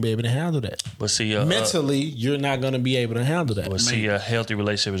not going to be able to handle that. But see, mentally you're not going to be able to handle that. But see, a healthy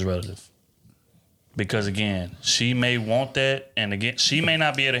relationship is relative. Because again, she may want that, and again, she may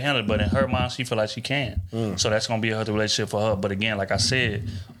not be able to handle it, but in her mind, she feel like she can. So that's gonna be a healthy relationship for her. But again, like I said,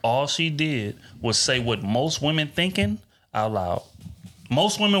 all she did was say what most women thinking out loud.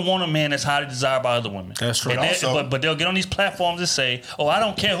 Most women want a man that's highly desired by other women. That's true. But they'll get on these platforms and say, "Oh, I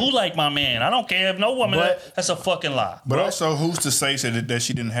don't care who like my man. I don't care if no woman." That's a fucking lie. But also, who's to say that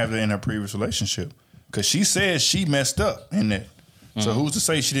she didn't have that in her previous relationship? Because she said she messed up in that. So who's to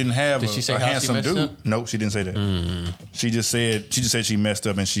say she didn't have a handsome dude? Up? Nope, she didn't say that. She just said she messed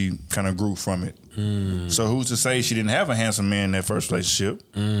up and she kind of grew from it. So who's to say she didn't have a handsome man in that first relationship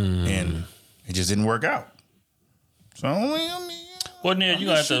and it just didn't work out? So I mean, well, Neil,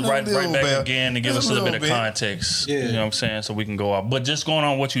 you're going to have to write back again to give us a little bit of context. Yeah. You know what I'm saying? So we can go out. But just going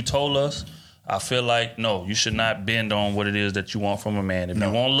on what you told us, I feel like, no, you should not bend on what it is that you want from a man. If you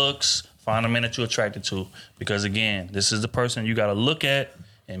want looks, find a man that you're attracted to. Because, again, this is the person you got to look at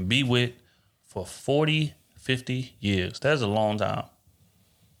and be with for 40, 50 years. That's a long time.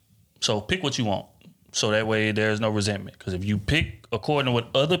 So pick what you want. So that way there's no resentment. Because if you pick according to what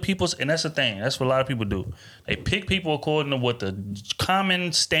other people's, and that's the thing, that's what a lot of people do. They pick people according to what the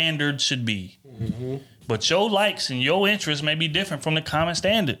common standard should be. But your likes and your interests may be different from the common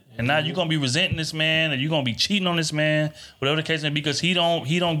standard. And now you're going to be resenting this man, or you're going to be cheating on this man, whatever the case may be, because he don't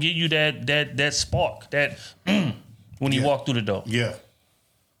give you that spark, that when you walk through the door. Yeah.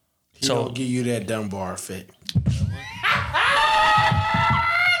 He don't give you that Dunbar effect.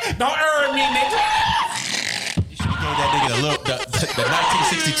 Don't earn me, nigga. You should have gave that nigga the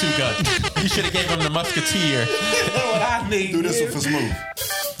 1962 gun. You should have gave him the Musketeer. That's what I need. Do this one for Smooth.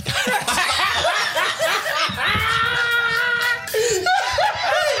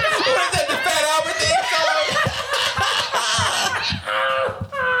 Was that the Fat Albert theme song?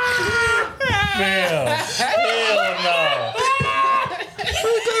 Man, hell no.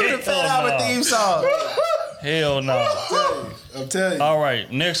 The Fat Albert theme song. Hell no. I'm telling you. All right,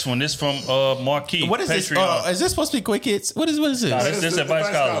 next one. This from Marquis. What is Patreon. this? Is this supposed to be Quick Hits? What is this? Nah, this advice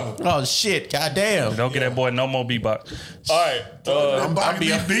column. Oh shit! Goddamn! Don't get that boy no more beatbox. All right, I'm about to be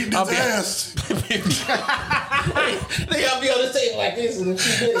beating his ass. They gotta be on the table like this in a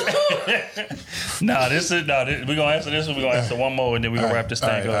few minutes. We're gonna answer this one. We're gonna answer one more, and then we're gonna wrap this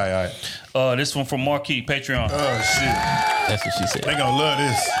thing up. All right. This one from Marquis Patreon. Oh shit! That's what she said. They gonna love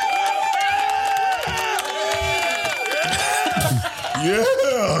this. Yeah.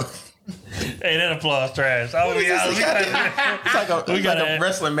 Hey, that applause trash. I be honest. It's like a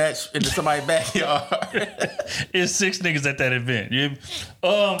wrestling match into somebody's backyard. It's 6 niggas at that event. Yeah.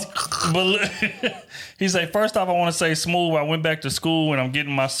 But look, he said, first off, I want to say, Smooth, I went back to school and I'm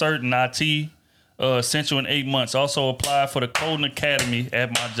getting my cert in IT, essential in 8 months. Also applied for the Coding Academy at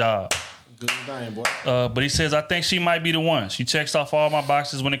my job. Good thing, boy. But he says, I think she might be the one. She checks off all my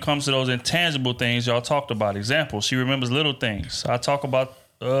boxes when it comes to those intangible things y'all talked about. Example, she remembers little things. I talk about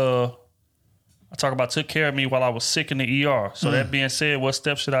took care of me while I was sick in the ER. So that being said, what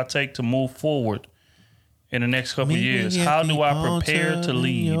steps should I take to move forward in the next couple years? How do I prepare to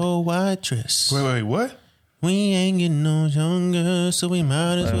lead? Your white dress. Wait, what? We ain't getting no younger, so we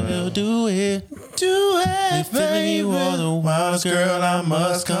might as well do it. Do it, we feeling you all the while, girl, I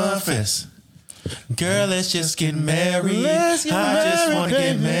must confess. Girl, let's just get married. I just want to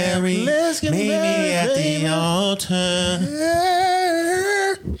get married. Meet me at the altar.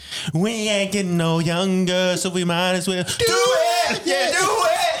 We ain't getting no younger, so we might as well do it. Yeah, do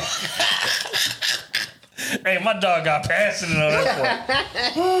it. Hey, my dog got passionate on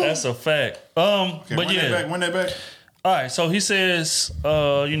that point. That's a fact. But yeah, run that back. All right, so he says,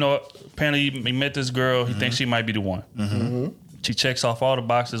 apparently he met this girl. He thinks she might be the one. She checks off all the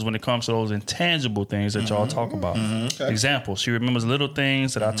boxes when it comes to those intangible things that y'all talk about. Okay. Example, she remembers little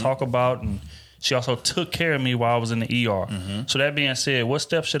things that I talk about, and she also took care of me while I was in the ER. So that being said, what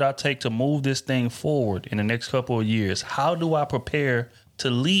steps should I take to move this thing forward in the next couple of years? How do I prepare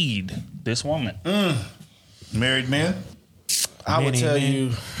to lead this woman? Married man? I would tell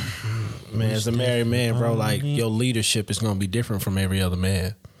you, man, as a married man, bro, like your leadership is going to be different from every other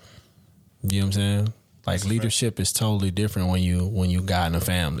man. You know what I'm saying? Like leadership is totally different when you got in a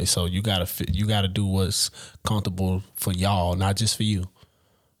family. So you gotta do what's comfortable for y'all, not just for you.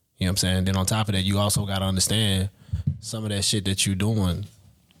 You know what I'm saying? Then on top of that, you also gotta understand some of that shit that you're doing,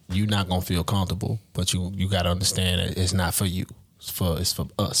 you're not gonna feel comfortable, but you gotta understand that it's not for you. It's for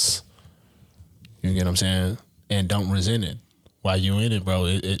us. You get what I'm saying? And don't resent it while you in it,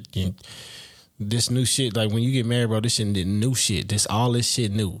 bro. This new shit, like when you get married, bro, this shit new shit. All this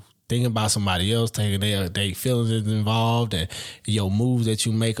shit new. Thinking about somebody else, taking their feelings involved, and your moves that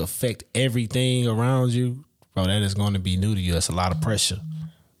you make affect everything around you, bro, that is going to be new to you. It's a lot of pressure.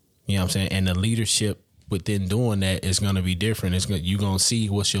 You know what I'm saying? And the leadership within doing that is going to be different. You're going to see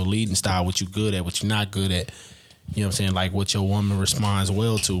what's your leading style, what you're good at, what you're not good at. You know what I'm saying? Like what your woman responds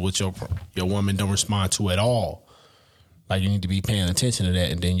well to, what your woman don't respond to at all. Like you need to be paying attention to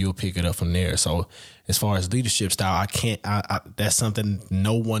that, and then you'll pick it up from there. So as far as leadership style, that's something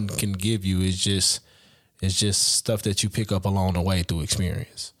no one can give you. It's just stuff that you pick up along the way through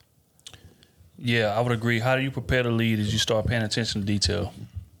experience. Yeah, I would agree. How do you prepare to lead is you start paying attention to detail.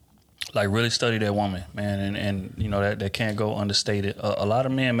 Like really study that woman, man, and you know that can't go understated. A lot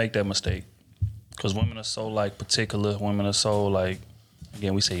of men make that mistake because women are so like particular. Women are so like,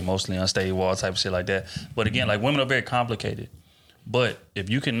 again, we say emotionally unstable, all type of shit like that. But again, like women are very complicated. But if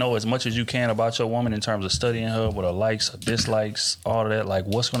you can know as much as you can about your woman in terms of studying her, what her likes, her dislikes, all of that, like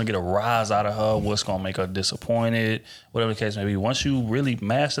what's going to get a rise out of her, what's going to make her disappointed, whatever the case may be. Once you really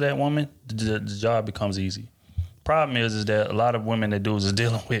master that woman, the job becomes easy. Problem is that a lot of women that dudes is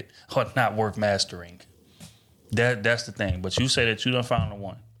dealing with are not worth mastering. That's the thing. But you say that you done found the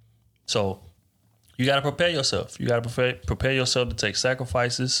one. So you got to prepare yourself. You got to prepare yourself to take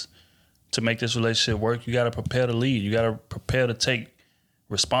sacrifices to make this relationship work. You got to prepare to lead. You got to prepare to take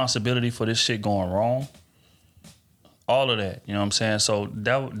responsibility for this shit going wrong. All of that, you know what I'm saying? So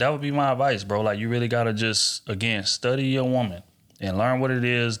that would be my advice, bro. Like you really got to just, again, study your woman and learn what it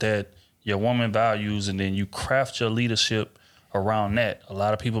is that your woman values, and then you craft your leadership around that. A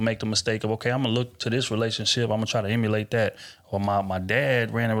lot of people make the mistake of, okay, I'm going to look to this relationship. I'm going to try to emulate that. Or my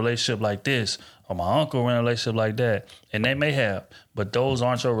dad ran a relationship like this. Or my uncle ran a relationship like that. And they may have, but those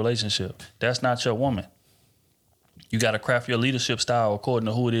aren't your relationship. That's not your woman. You got to craft your leadership style according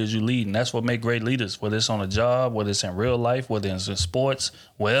to who it is you lead. And that's what makes great leaders, whether it's on a job, whether it's in real life, whether it's in sports,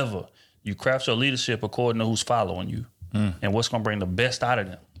 wherever. You craft your leadership according to who's following you and what's going to bring the best out of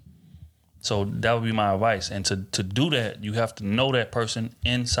them. So that would be my advice. And to do that, you have to know that person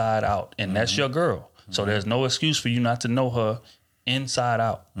inside out. And that's your girl. So there's no excuse for you not to know her inside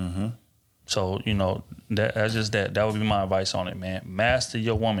out. So, you know, that's just that. That would be my advice on it, man. Master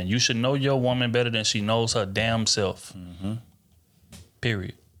your woman. You should know your woman better than she knows her damn self.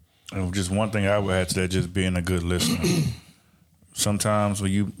 Period. And just one thing I would add to that, just being a good listener. Sometimes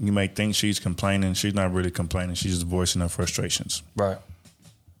when you may think she's complaining, she's not really complaining. She's just voicing her frustrations. Right.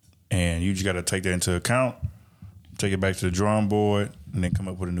 And you just got to take that into account, take it back to the drawing board, and then come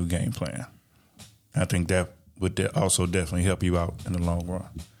up with a new game plan. I think that would also definitely help you out in the long run.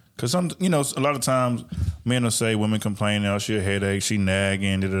 Because a lot of times men will say women complaining, oh, she a headache, she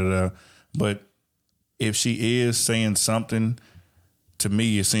nagging, da-da-da. But if she is saying something, to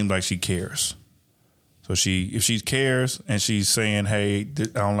me, it seems like she cares. So if she cares and she's saying, hey,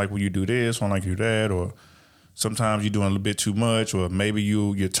 I don't like when you do this, I don't like you do that, or sometimes you're doing a little bit too much, or maybe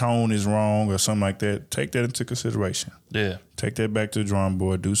your tone is wrong or something like that, take that into consideration. Yeah. Take that back to the drawing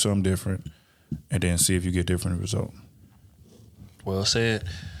board, do something different, and then see if you get different results. Well said.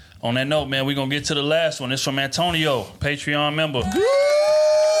 On that note, man, we're going to get to the last one. It's from Antonio, Patreon member.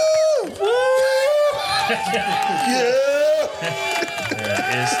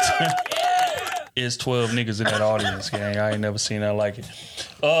 It's 12 niggas in that audience, gang. I ain't never seen that like it.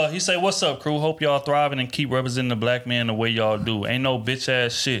 He say, what's up, crew? Hope y'all thriving and keep representing the black man the way y'all do. Ain't no bitch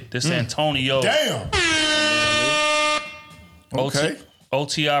ass shit. This Antonio. Damn. Okay.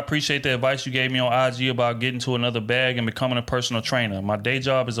 OT, I appreciate the advice you gave me on IG about getting to another bag and becoming a personal trainer. My day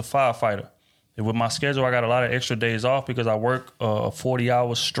job is a firefighter. And with my schedule, I got a lot of extra days off because I work 40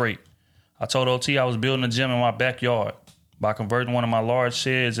 hours straight. I told OT I was building a gym in my backyard by converting one of my large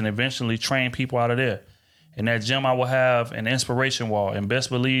sheds and eventually train people out of there. In that gym, I will have an inspiration wall, and best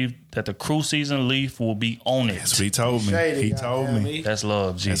believe that the crew season leaf will be on it. That's what he told me. Shady, he told me. That's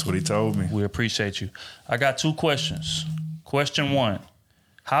love, G. That's what he told me. We appreciate you. I got 2 questions. Question 1.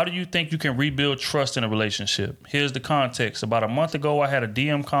 How do you think you can rebuild trust in a relationship? Here's the context. About a month ago, I had a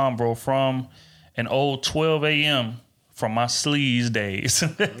DM convo from an old 12 a.m. from my sleaze days.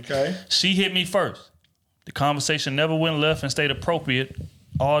 Okay. She hit me first. The conversation never went left and stayed appropriate.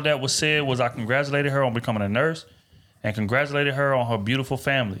 All that was said was I congratulated her on becoming a nurse and congratulated her on her beautiful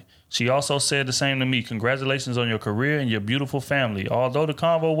family. She also said the same to me. Congratulations on your career and your beautiful family. Although the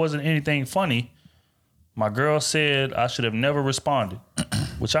convo wasn't anything funny, my girl said I should have never responded,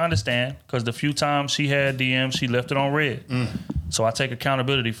 which I understand because the few times she had DMs, she left it on red. So I take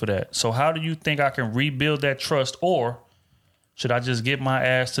accountability for that. So how do you think I can rebuild that trust, or should I just get my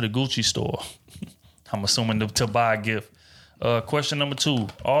ass to the Gucci store? I'm assuming to buy a gift. Question number 2.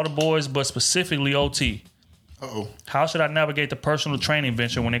 All the boys, but specifically OT. Uh-oh. How should I navigate the personal training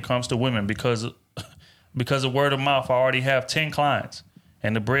venture when it comes to women? Because of word of mouth, I already have 10 clients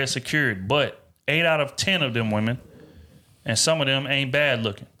and the bread secured. But 8 out of 10 of them women, and some of them ain't bad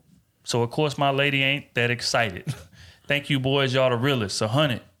looking. So, of course, my lady ain't that excited. Thank you, boys. Y'all the realest.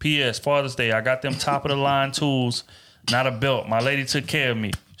 100. P.S. Father's Day. I got them top-of-the-line tools, not a belt. My lady took care of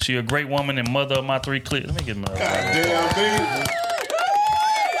me. She a great woman and mother of my 3 kids. Let me get another. Goddamn, baby.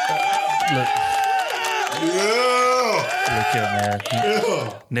 Look. Yeah. Look here,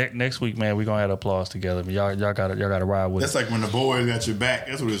 man. Next week, man, we're going to have applause together. Y'all gotta ride with That's it. like when the boys got your back.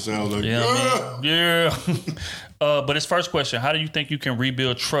 That's what it sounds like. You know what I mean? Yeah. But his first question, how do you think you can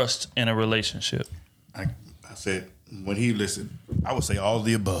rebuild trust in a relationship? I said, when he listened, I would say all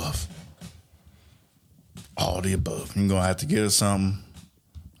the above. All the above. You're going to have to get her something.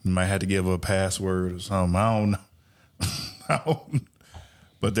 You might have to give her a password or something. I don't know.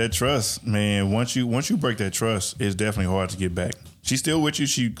 But that trust, man, once you break that trust, it's definitely hard to get back. She's still with you.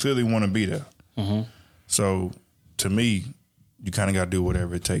 She clearly want to be there. Mm-hmm. So, to me, you kind of got to do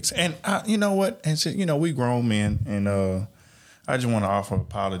whatever it takes. And you know what? And so, we grown men, and I just want to offer an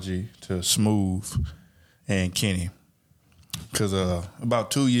apology to Smooth and Kenny. Because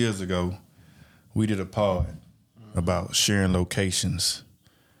about 2 years ago, we did a pod about sharing locations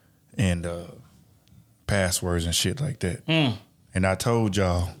and passwords and shit like that. And I told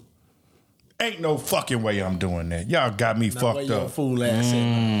y'all, ain't no fucking way I'm doing that. Y'all got me fucked up. Fool ass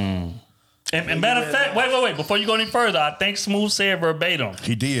And matter of fact, wait. Before you go any further, I think Smooth said verbatim.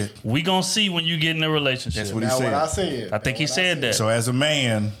 He did. We gonna see when you get in a relationship. That's what he said. What I said. I think he said that. So as a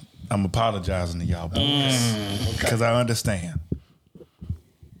man, I'm apologizing to y'all boys. Because I understand.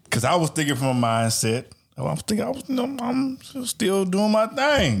 Because I was thinking from a mindset, I'm still doing my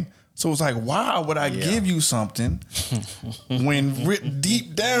thing. So it's like, why would I give you something when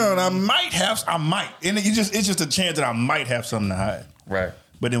deep down I might. And it's just a chance that I might have something to hide. Right.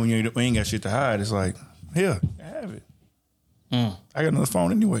 But then when you ain't got shit to hide, it's like, here, have it. I got another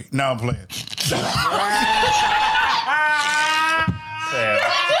phone anyway. Now I'm playing.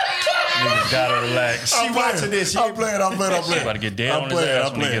 Niggas gotta relax. She watching this. I'm playing. She about to get dead on his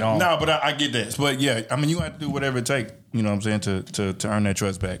ass when he get home. No, but I get that. But yeah, I mean, you have to do whatever it takes. You know what I'm saying, to earn that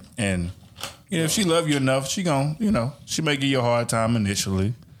trust back. And if she love you enough, she gon', she may give you a hard time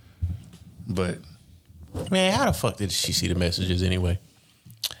initially. But man, how the fuck did she see the messages anyway?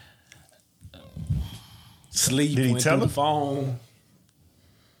 Sleep. Did he went tell through her? the phone?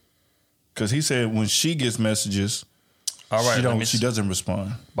 Because he said when she gets messages, All right, she doesn't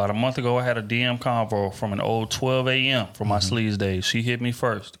respond. About a month ago, I had a DM convo from an old 12 a.m. from my sleaze days. She hit me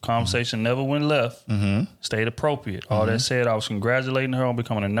first. The conversation never went left. Stayed appropriate. All that said, I was congratulating her on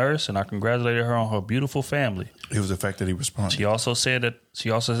becoming a nurse, and I congratulated her on her beautiful family. It was the fact that he responded. She also said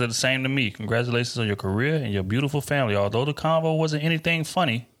the same to me. Congratulations on your career and your beautiful family. Although the convo wasn't anything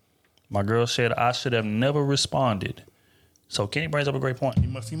funny, my girl said I should have never responded. So Kenny brings up a great point.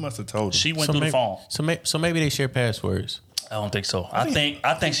 He must have told her. She went through the phone. So maybe they share passwords. I don't think so. I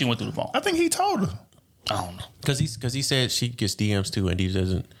think she went through the phone. I think he told her. I don't know. Because he said she gets DMs too, and he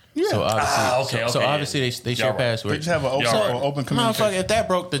doesn't. Yeah. So obviously, okay, so obviously they share They passwords. just have an open communication. Motherfucker, if that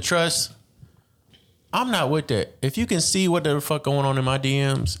broke the trust, I'm not with that. If you can see what the fuck going on in my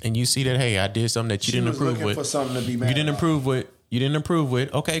DMs and you see that, hey, I did something that you didn't approve with. For something to be mad you didn't approve with. You didn't approve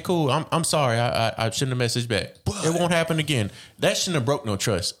with. Okay, cool. I'm sorry. I shouldn't have messaged back. But it won't happen again. That shouldn't have broke no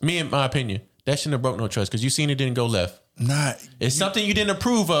trust. Me, in my opinion, that shouldn't have broke no trust because you seen it didn't go left. It's something you didn't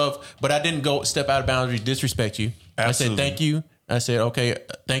approve of, but I didn't go step out of boundaries, disrespect you. Absolutely. I said thank you. I said okay,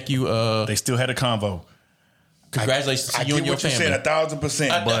 thank you. They still had a convo. Congratulations to you and your family. I get what you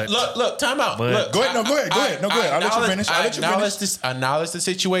said 1,000%. But look, time out. Look, go ahead. Go ahead. I'll let you finish. I acknowledge the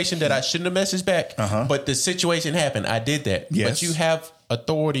situation that I shouldn't have messaged back, but the situation happened. I did that. Yes. But you have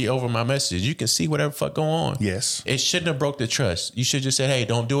authority over my messages. You can see whatever fuck go on. Yes. It shouldn't have broke the trust. You should just said, hey,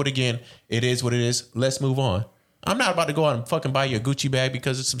 don't do it again. It is what it is. Let's move on. I'm not about to go out and fucking buy you a Gucci bag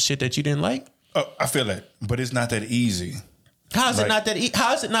because of some shit that you didn't like. Oh, I feel that, but it's not that easy. How is it not that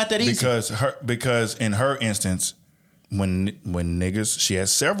easy? Because in her instance, when niggas, she had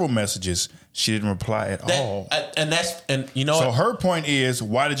several messages, she didn't reply at all. So her point is,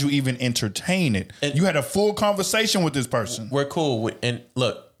 why did you even entertain it? You had a full conversation with this person. We're cool with, and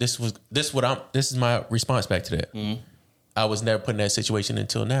look, this is my response back to that. Mm-hmm. I was never put in that situation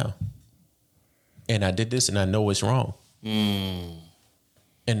until now. And I did this and I know it's wrong. And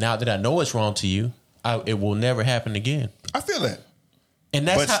now that I know it's wrong to you, it will never happen again. I feel that. And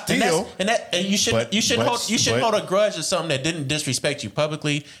that's you shouldn't hold a grudge or something that didn't disrespect you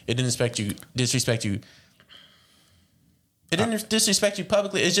publicly. It didn't disrespect you. It didn't disrespect you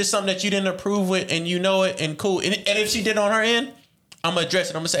publicly. It's just something that you didn't approve with, and you know it, and cool. And if she did on her end, I'm gonna address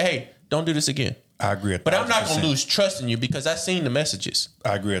it. I'm gonna say, hey, don't do this again. I agree. But I'm not gonna lose trust in you because I seen the messages.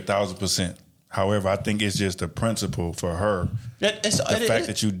 I agree 1,000%. However, I think it's just the principle for her. The fact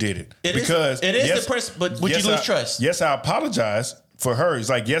that you did it. It is the principle, but would you lose trust? Yes, I apologize for her. It's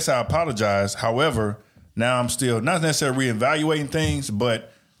like, yes, I apologize. However, now I'm still not necessarily reevaluating things,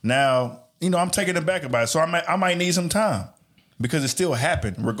 but now, I'm taking it back about it. So I might need some time because it still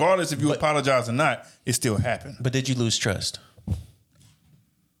happened. Regardless if you apologize or not, it still happened. But did you lose trust?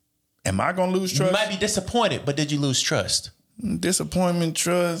 Am I going to lose trust? You might be disappointed, but did you lose trust? Disappointment,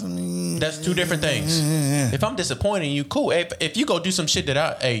 trust. That's two different things. If I'm disappointed in you, cool. If you go do some shit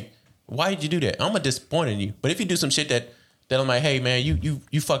that why did you do that? I'm gonna disappoint in you. But if you do some shit that I'm like, hey man,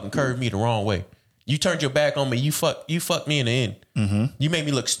 you fucking curved me the wrong way. You turned your back on me. You fucked me in the end. Mm-hmm. You made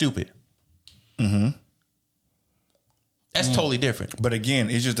me look stupid. Mm-hmm. That's totally different. But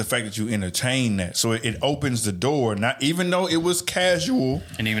again, it's just the fact that you entertain that. So it opens the door. Not even though it was casual,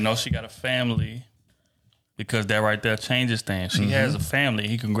 and even though she got a family. Because that right there changes things. She has a family.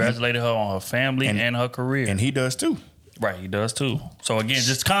 He congratulated her on her family and her career. And he does too. Right, he does too. So again,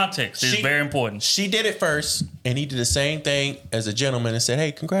 just context is very important. She did it first, and he did the same thing as a gentleman and said,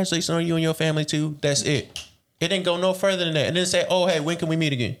 hey, congratulations on you and your family too. That's it. It didn't go no further than that. It didn't say, oh, hey, when can we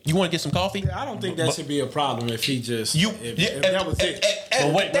meet again? You want to get some coffee? I don't think that should be a problem if he just... If that was it.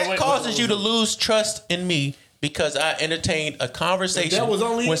 That causes you to lose trust in me. Because I entertained a conversation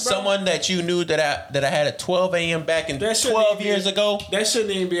with someone that you knew that I had at 12 a.m. back in 12 years ago. That shouldn't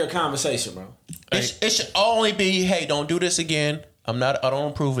even be a conversation, bro. It should only be, hey, don't do this again. I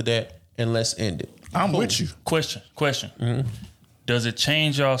don't approve of that, and let's end it. I'm with you. Question. Mm-hmm. Does it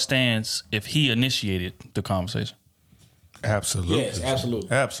change y'all stance if he initiated the conversation? Absolutely. Yes,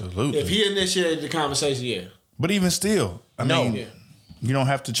 absolutely. Absolutely. If he initiated the conversation, yeah. But even still, I mean, you don't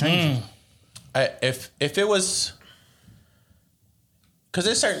have to change it. If it was, because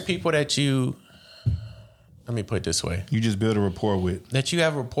there's certain people that let me put it this way. You just build a rapport with. That you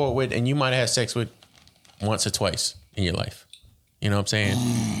have a rapport with and you might have had sex with once or twice in your life. You know what I'm saying?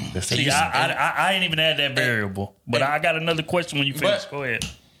 See, I ain't even had that variable. But I got another question when you finish. Go ahead.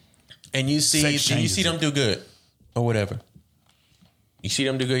 And you see them do good or whatever. You see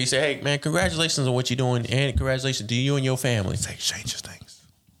them do good. You say, hey, man, congratulations on what you're doing and congratulations to you and your family. Sex changes things.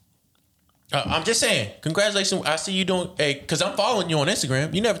 I'm just saying, congratulations. I see you doing, because I'm following you on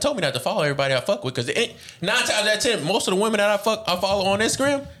Instagram. You never told me not to follow everybody I fuck with, because 9 times out of 10, most of the women that I follow on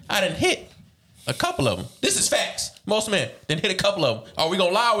Instagram, I done hit a couple of them. This is facts. Most men done hit a couple of them. Are we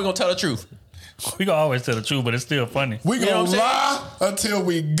gonna lie or are we gonna tell the truth? We gonna always tell the truth, but it's still funny. We gonna lie until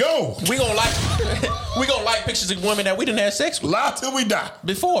we go. We gonna like pictures of women that we didn't have sex with. Lie till we die.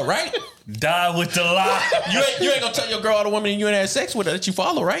 Before, right? Die with the lie. You ain't gonna tell your girl all the women you ain't had sex with that you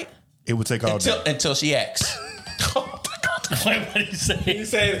follow, right? It would take all day. Until she asks. Oh my God. Wait, what did he say? He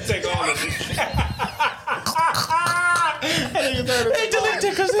said it would take all of it. Hey, delete it,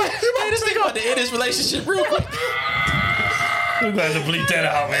 because this nigga about to end his relationship real quick. We're going to bleep that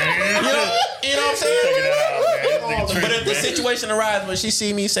out, man. You know what I'm saying? But if this situation arises where she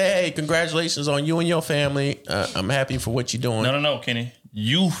see me say, hey, congratulations on you and your family. I'm happy for what you're doing. No, Kenny.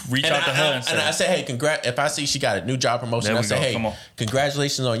 you reach out to her and say, I say, hey, if I see she got a new job promotion, I say, hey,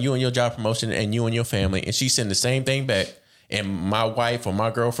 congratulations on you and your job promotion and you and your family. And she send the same thing back. And my wife or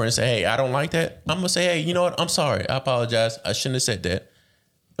my girlfriend say, hey, I don't like that. I'm going to say, hey, you know what? I'm sorry. I apologize. I shouldn't have said that.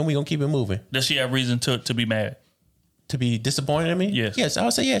 And we going to keep it moving. Does she have reason to be mad? To be disappointed in me? Yes. Yes, I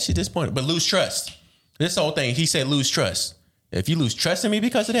would say, yeah, she's disappointed. But lose trust. This whole thing, he said lose trust. If you lose trust in me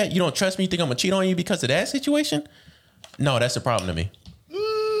because of that, you don't trust me, you think I'm going to cheat on you because of that situation? No, that's a problem to me.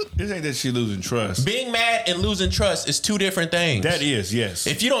 It ain't that she losing trust. Being mad and losing trust is two different things. That is, yes.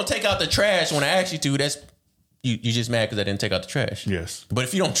 If you don't take out the trash when I ask you to, that's you just mad because I didn't take out the trash. Yes. But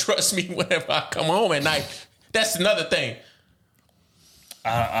if you don't trust me whenever I come home at night, that's another thing.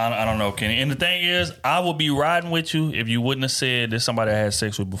 I don't know, Kenny. And the thing is, I would be riding with you if you wouldn't have said there's somebody I had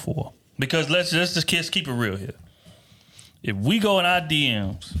sex with before. Because let's just keep it real here. If we go in our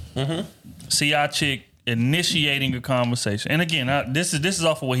DMs, see our chick initiating a conversation, and again, this is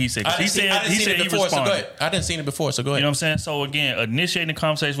off of what he said. He said he responded. So go ahead. I didn't see it before, so go ahead. You know what I'm saying? So again, initiating a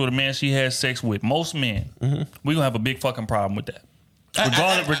conversation with a man she has sex with, most men, we're gonna have a big fucking problem with that.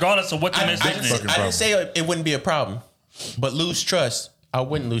 Regardless of what the message is. I didn't say it wouldn't be a problem, but lose trust. I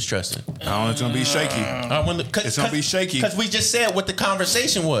wouldn't lose trust in. It's gonna be shaky. It's gonna be shaky because we just said what the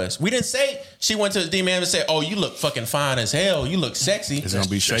conversation was. We didn't say she went to the D-man and said, "Oh, you look fucking fine as hell. You look sexy." It's gonna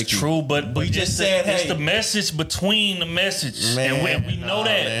be shaky. That's true, but we just said, "Hey, it's the message between the message," man, and we know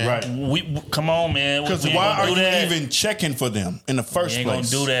that. Man. Right? We come on, man. Because why are you even checking for them in the first place? Gonna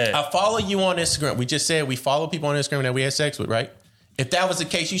do that. I follow you on Instagram. We just said we follow people on Instagram that we had sex with, right? If that was the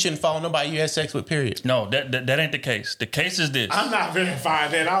case, you shouldn't follow nobody you had sex with, period. No, that ain't the case. The case is this. I'm not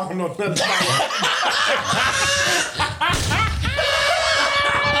verifying that. I don't know nothing about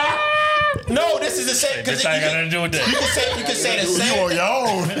it. No, this is the same. This ain't got nothing to do with that. You can say the same. You on your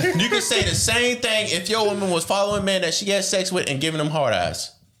own. You can say the same thing if your woman was following a man that she had sex with and giving them hard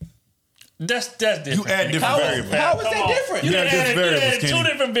eyes. That's different. You add different variables. How is that different? You added two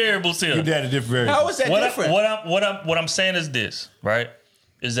different variables here. You added different variables. How is that different? What I'm saying is this, right?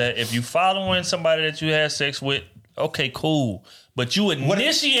 Is that if you following somebody that you had sex with, okay, cool. But you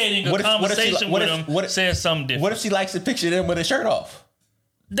initiating a conversation with them says something different. What if she likes to picture them with a shirt off?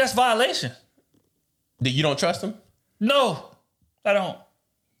 That's violation. You don't trust them? No, I don't.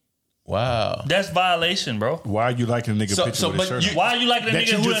 Wow. That's violation, bro. Why are you liking a nigga picture with a shirt on? Why are you liking a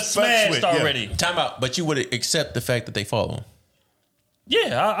nigga who done smashed already? Yeah. Time out. But you would accept the fact that they follow him?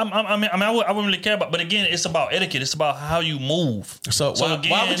 Yeah, I wouldn't really care about. But again, it's about etiquette. It's about how you move. So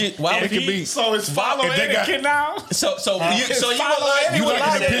why would you? Why would it be? So it's follow etiquette now. You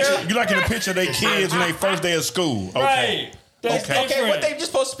liking a picture of their kids on their first day of school? Okay. Right. Okay. What they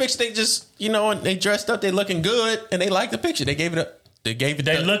just post a picture? They just and they dressed up. They looking good, and they like the picture. They gave it up. They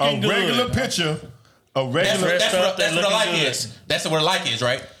looking good. Regular picture. A regular. That's what a like is. That's what a like is,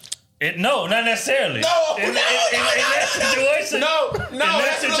 right? No, not necessarily. No, in that situation. No, in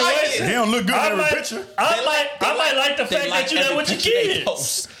that situation. They don't look good in every picture. I might like the fact that you there with your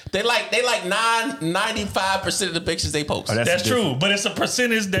kids. They like 95% of the pictures they post. That's true, but it's a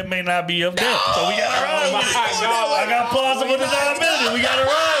percentage that may not be up there. So we gotta ride with it. I got plausible deniability. We gotta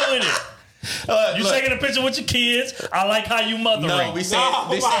ride with it. You taking a picture with your kids. I like how you mothering. No, we said. Oh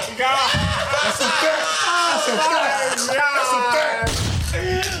my God. That's a fact.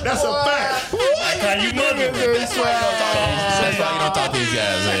 That's a fact. Like how you mothering. That's why you don't talk to these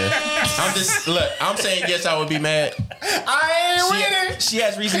guys, man. I'm saying yes, I would be mad. I ain't with it. She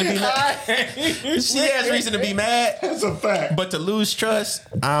has reason to be mad. She has reason to be mad. That's a fact. But to lose trust,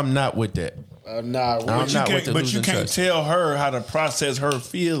 I'm not with that. I'm not with it. But you can't tell her how to process her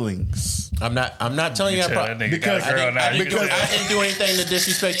feelings. I'm not telling you because I didn't do anything to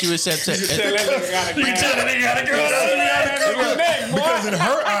disrespect you except you tell that nigga got a girl. Because in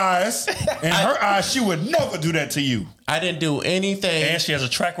her eyes, she would never do that to you. I didn't do anything. And she has a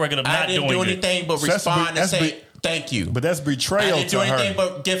track record of not doing it. I didn't do anything but respond and say thank you. But that's betrayal. I didn't do anything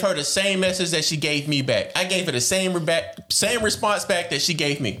but give her the same message that she gave me back. I gave her the same response back that she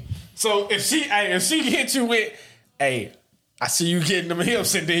gave me. So if she hit you with, hey, I see you getting them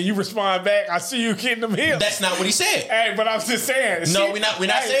hips, and then you respond back, I see you getting them hips. That's not what he said. Hey, but I was just saying. No, we're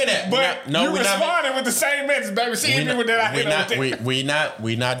not saying that. But you responded with the same message, baby. She hit me with that. We're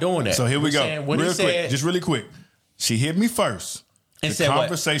not doing that. So here we go. Really quick. She hit me first. And the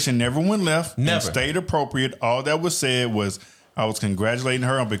conversation never went left. Never. And stayed appropriate. All that was said was I was congratulating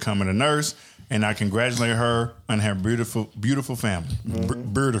her on becoming a nurse. And I congratulate her on her beautiful, beautiful family.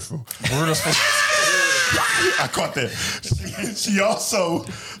 Beautiful. I caught that. She also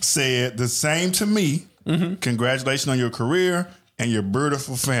said the same to me. Congratulations on your career and your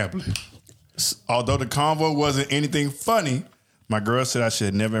beautiful family. Although the convo wasn't anything funny, My girl said I should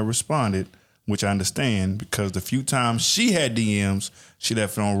have never responded, which I understand because the few times she had DMs, she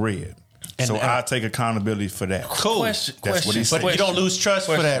left it on red. So I take accountability for that. Cool. That's what he said. But you don't lose trust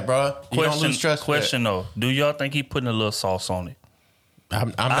for that, bro. You don't lose trust for that. Question though, do y'all think he putting a little sauce on it?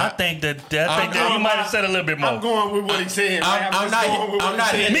 I think that you might have said a little bit more. I'm going with what he's saying. I'm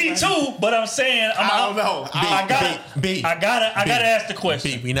not. Me too, but I'm saying I don't know. I gotta ask the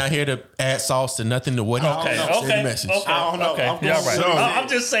question. We're not here to add sauce to nothing to what he Okay. message. I don't know. Okay, y'all right. So, I'm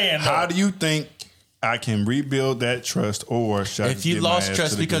just saying. How do you think I can rebuild that trust, or should I If you lost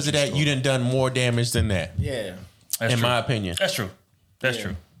trust because of that, you done more damage than that. Yeah, in my opinion, that's true. That's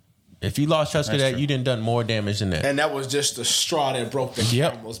true. If you lost trust because of that, you done more damage than that. And that was just the straw that broke the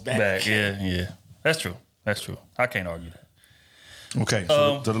camel's back. Yeah. That's true. I can't argue that. Okay,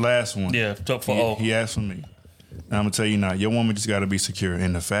 so the last one. Yeah, he asked for me. And I'm gonna tell you now, your woman just got to be secure,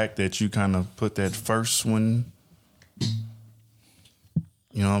 and the fact that you kind of put that first one,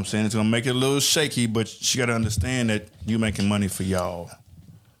 you know what I'm saying, it's gonna make it a little shaky, but she got to understand that you making money for y'all.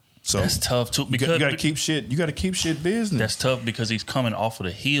 So that's tough too. Because you got to keep shit. You got to keep shit business. That's tough because he's coming off of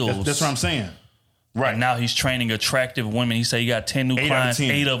the heels. That's what I'm saying. Right now, he's training attractive women. He said he got 10 new clients,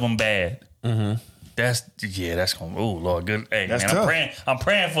 8 of them bad. Mm-hmm. That's going. Oh Lord, good. Hey, that's man, tough. I'm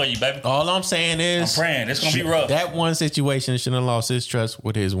praying for you, baby. All I'm saying is, I'm praying. It's gonna be rough. That one situation shouldn't have lost his trust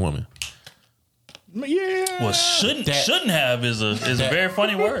with his woman. Yeah. Well, shouldn't have is a very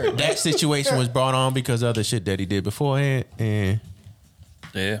funny word. That situation was brought on because of other shit that he did beforehand, and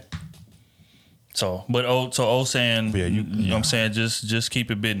yeah. So, but O saying, you know what I'm saying, just keep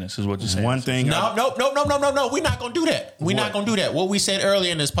it business is what you're saying. One thing. No. We're not gonna do that. We're not gonna do that. What we said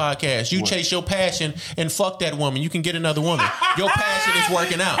earlier in this podcast, you chase your passion and fuck that woman. You can get another woman. Your passion is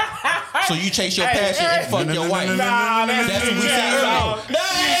working out. So you chase your passion and fuck your wife. That's what we said earlier.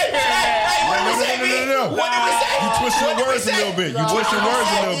 What did we say? You twisting the words a little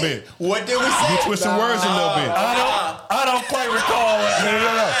bit. What did we say? You twisting words a little bit. I don't quite recall. No.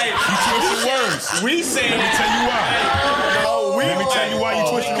 You twisting words. We said. Let me tell you why. Let me tell you why you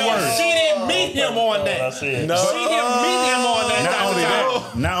twisting the words. She didn't meet him on that. She didn't meet him on that.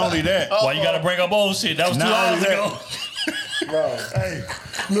 Not only that. Why you gotta bring up old shit? That was 2 hours ago. Bro, hey,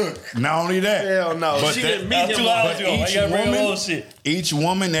 look. Not only that. Hell no. But She didn't meet him 2 hours ago. Why you gotta bring up old shit? Each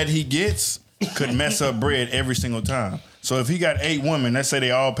woman that he gets could mess up bread every single time. So if he got 8 women, let's say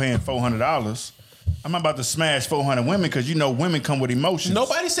they all paying $400. I'm not about to smash 400 women because you know women come with emotions.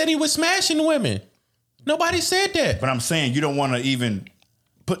 Nobody said he was smashing women. Nobody said that. But I'm saying you don't want to even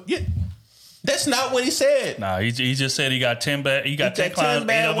put. Yeah. That's not what he said. Nah, he just said he got 10 bad. He got 10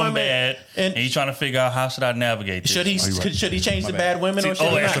 clients, 8 of them bad, and he's trying to figure out how should I navigate this. Should he change the bad women or should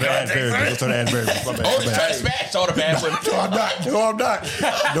he not? Let's try to smash all the bad women. No, I'm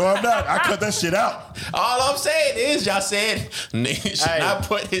not. I cut that shit out. All I'm saying is y'all said he should not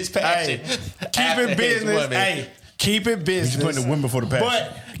put his passion. Keep it business. Hey, keep it business. You're putting the women before the passion.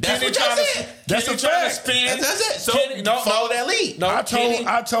 But that's what y'all said. That's a fact. That's it. So follow that lead. No,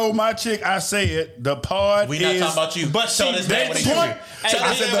 I told my chick, I said the pod we not talking about you. But tell this man what he should do. I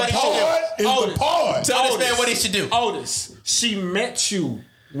said the pod is the pod. Tell this man what he should do. Otis, she met you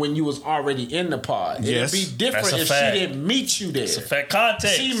when you was already in the pod. Yes. It'd be different if she didn't meet you there. It's a fact.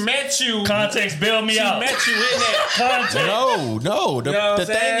 Context. She met you. Context, bail me out. She met you in that context. No. The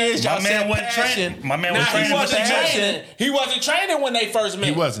thing is, my man wasn't training. My man was training. He wasn't training when they first met.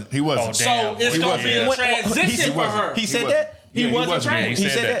 He wasn't. Oh, so it's gonna be a transition for her. He said that. He wasn't training. He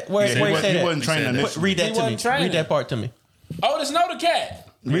said that. Where he said that? He wasn't training initially. Read that to me. Read that part to me. Otis know the cat.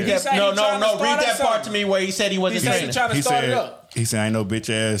 Read that. No. Read that part to me where he said he wasn't training. He trying to start it up. He said, "Ain't no bitch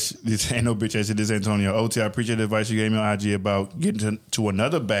ass. This ain't no bitch ass. This Antonio OT. I appreciate the advice you gave me on IG about getting to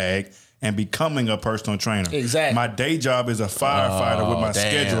another bag and becoming a personal trainer. Exactly. My day job is a firefighter with my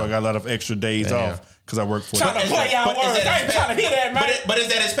schedule. I got a lot of extra days off because I work for. Trying to play out words. I ain't trying to hear that, man. But is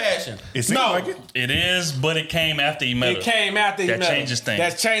that his passion? It seems like it. It is, but it came after he met her. It came after he met her. That changes things.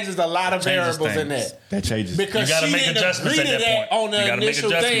 That changes a lot of variables in that. That changes. Because you got to she make didn't adjustments agree at to that point. on the initial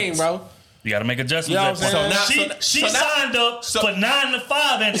thing, bro. You got to make adjustments. You know what I'm saying? She signed up for 9 to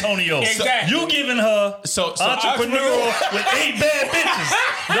 5, Antonio. Exactly. You giving her entrepreneur with 8 bad bitches.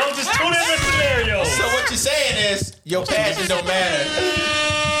 Those just 2 different scenarios. So what you're saying is your passion don't matter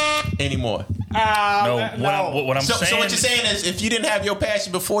anymore. What I'm saying. So what you're saying is, if you didn't have your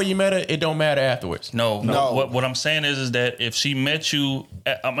passion before you met her, it don't matter afterwards. No. What I'm saying is that if she met you,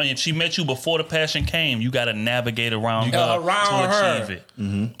 if she met you before the passion came, you got to navigate around her to achieve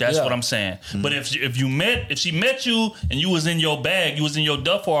it. That's what I'm saying. But if she met you and you was in your bag, you was in your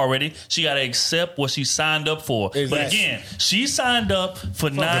duffel already, she got to accept what she signed up for. Exactly. But again, she signed up for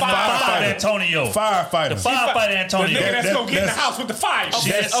firefighter Antonio. Firefighter. The firefighter Antonio. The nigga that's gonna get in the house with the fire.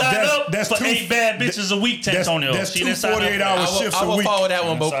 She didn't sign up for 8 bad bitches a week to Antonio. That's she two didn't sign 48-hour shifts a week. I will follow that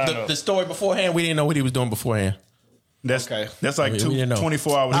one, but the story beforehand, we didn't know what he was doing beforehand. That's like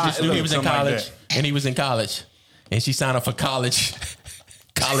 24 hours. We just knew he was in college, and he was in college, and she signed up for college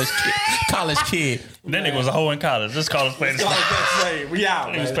kid. That nigga was a hoe in college. Let's call it spade a spade. We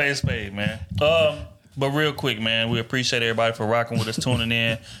out. He was spade a spade, man. But real quick, man, we appreciate everybody for rocking with us, tuning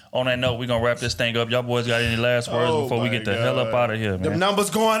in. On that note, we're going to wrap this thing up. Y'all boys got any last words before we get the hell up out of here, man? Them numbers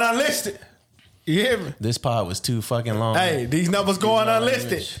going unlisted. You hear me? This pod was too fucking long. Hey, these numbers going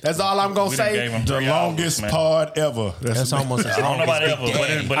unlisted. That's all I'm going to say. The longest pod ever. That's almost as long as Big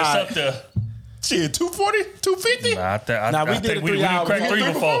Daddy. But it's up there. Shit, 240, 250? Nah, we did 3 hours. We did crack 3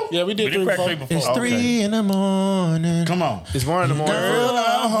 before. Yeah, we did 3 before. It's 3 in the morning. Come on. It's 1 in the morning.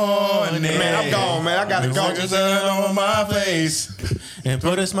 Man, I'm gone, man. I got to go. Just on my face and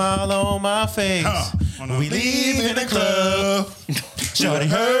put a smile on my face. When we leave in the club, shorty,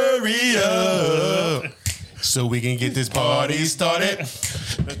 hurry up so we can get this party started.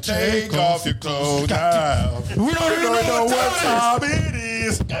 Take off your clothes now. We don't even know what time it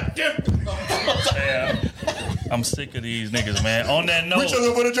is. Yeah. I'm sick of these niggas, man. On that note, reach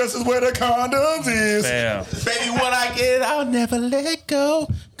over the dresses where the condoms is. Bam. Baby, when I get it, I'll never let go.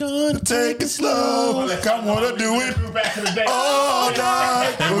 Gonna take it slow. Like I wanna do it all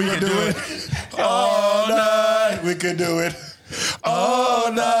night. And we can do it all night. We can do it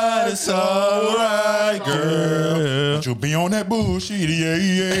all night. It's alright, girl. But you'll be on that bullshit, yeah.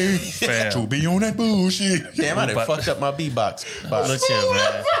 You'll be on that bullshit. Damn, I done fucked up my beatbox. Look here,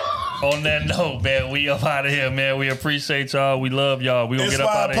 man. On that note, man, we up out of here, man. We appreciate y'all. We love y'all. We gonna get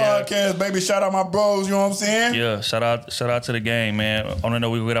up out of here. Podcast, baby. Shout out my bros. You know what I'm saying? Yeah. Shout out to the gang, man. On that note,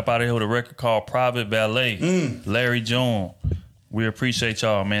 we gonna get up out of here with a record called Private Ballet. Larry June. We appreciate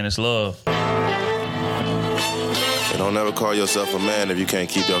y'all, man. It's love. And don't ever call yourself a man if you can't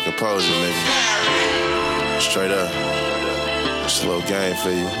keep your composure, nigga. Straight up. It's a little game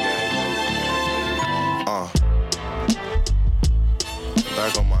for you.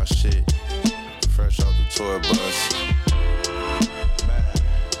 Back on my shit. Fresh off the tour bus.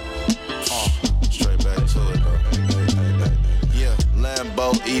 Straight back to it though. Yeah,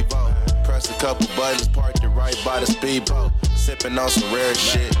 Lambo Evo. Press a couple buttons, parked it right by the speedboat. Sipping on some rare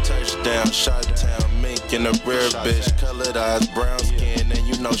shit. Touchdown, shot town, mink in the rear, bitch. Colored eyes, brown skin, and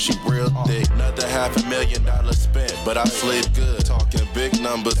you know she real thick. Another $500,000 spent, but I sleep good. Talking big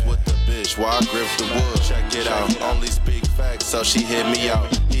numbers with the bitch while I grip the wood. Check it out, only speak facts, so she hit me out.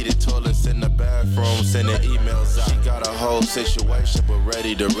 Heated toilets in the bathroom, sending emails out. She got a whole situation, but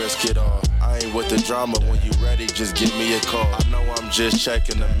ready to risk it all. I ain't with the drama, when you ready, just give me a call. I know I'm just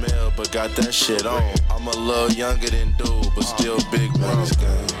checking the mail, but got that shit on. I'm a little younger than dude, but still big bro. This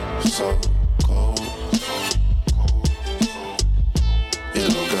game so cold. It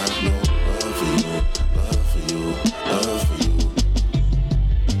don't got no love for you, love for you, love for you.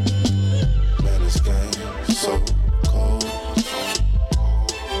 Man, this game so cold.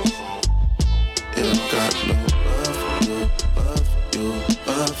 It don't got no love for you, love for you,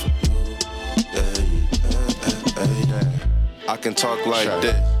 love for you. I can talk like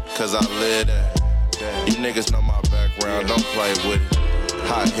this, cause I live that. You niggas know my background, don't play with it.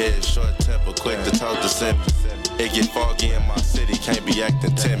 Hot head, short temper, quick to talk to simple. It get foggy in my city, can't be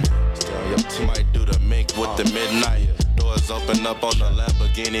acting timid. Might do the mink with the midnight. Doors open up on the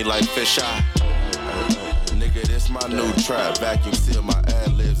Lamborghini like fisheye. Nigga, this my new trap. Vacuum seal my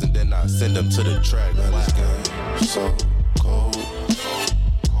ad-libs and then I send them to the track. This game so cold.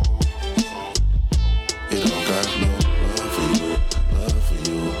 It don't got no love for you, love for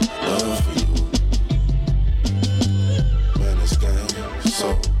you, love for you. Man, this game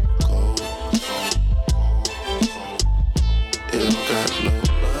so cold. It don't got no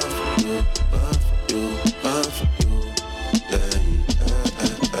love for you, love for you, love for you.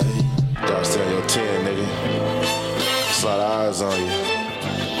 Darcy on your 10, nigga. It's a lot of eyes on you.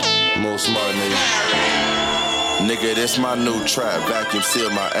 Move smart, nigga. Nigga, this my new trap. Vacuum seal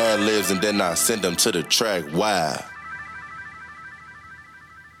my ad-libs and then I send them to the track. Wow.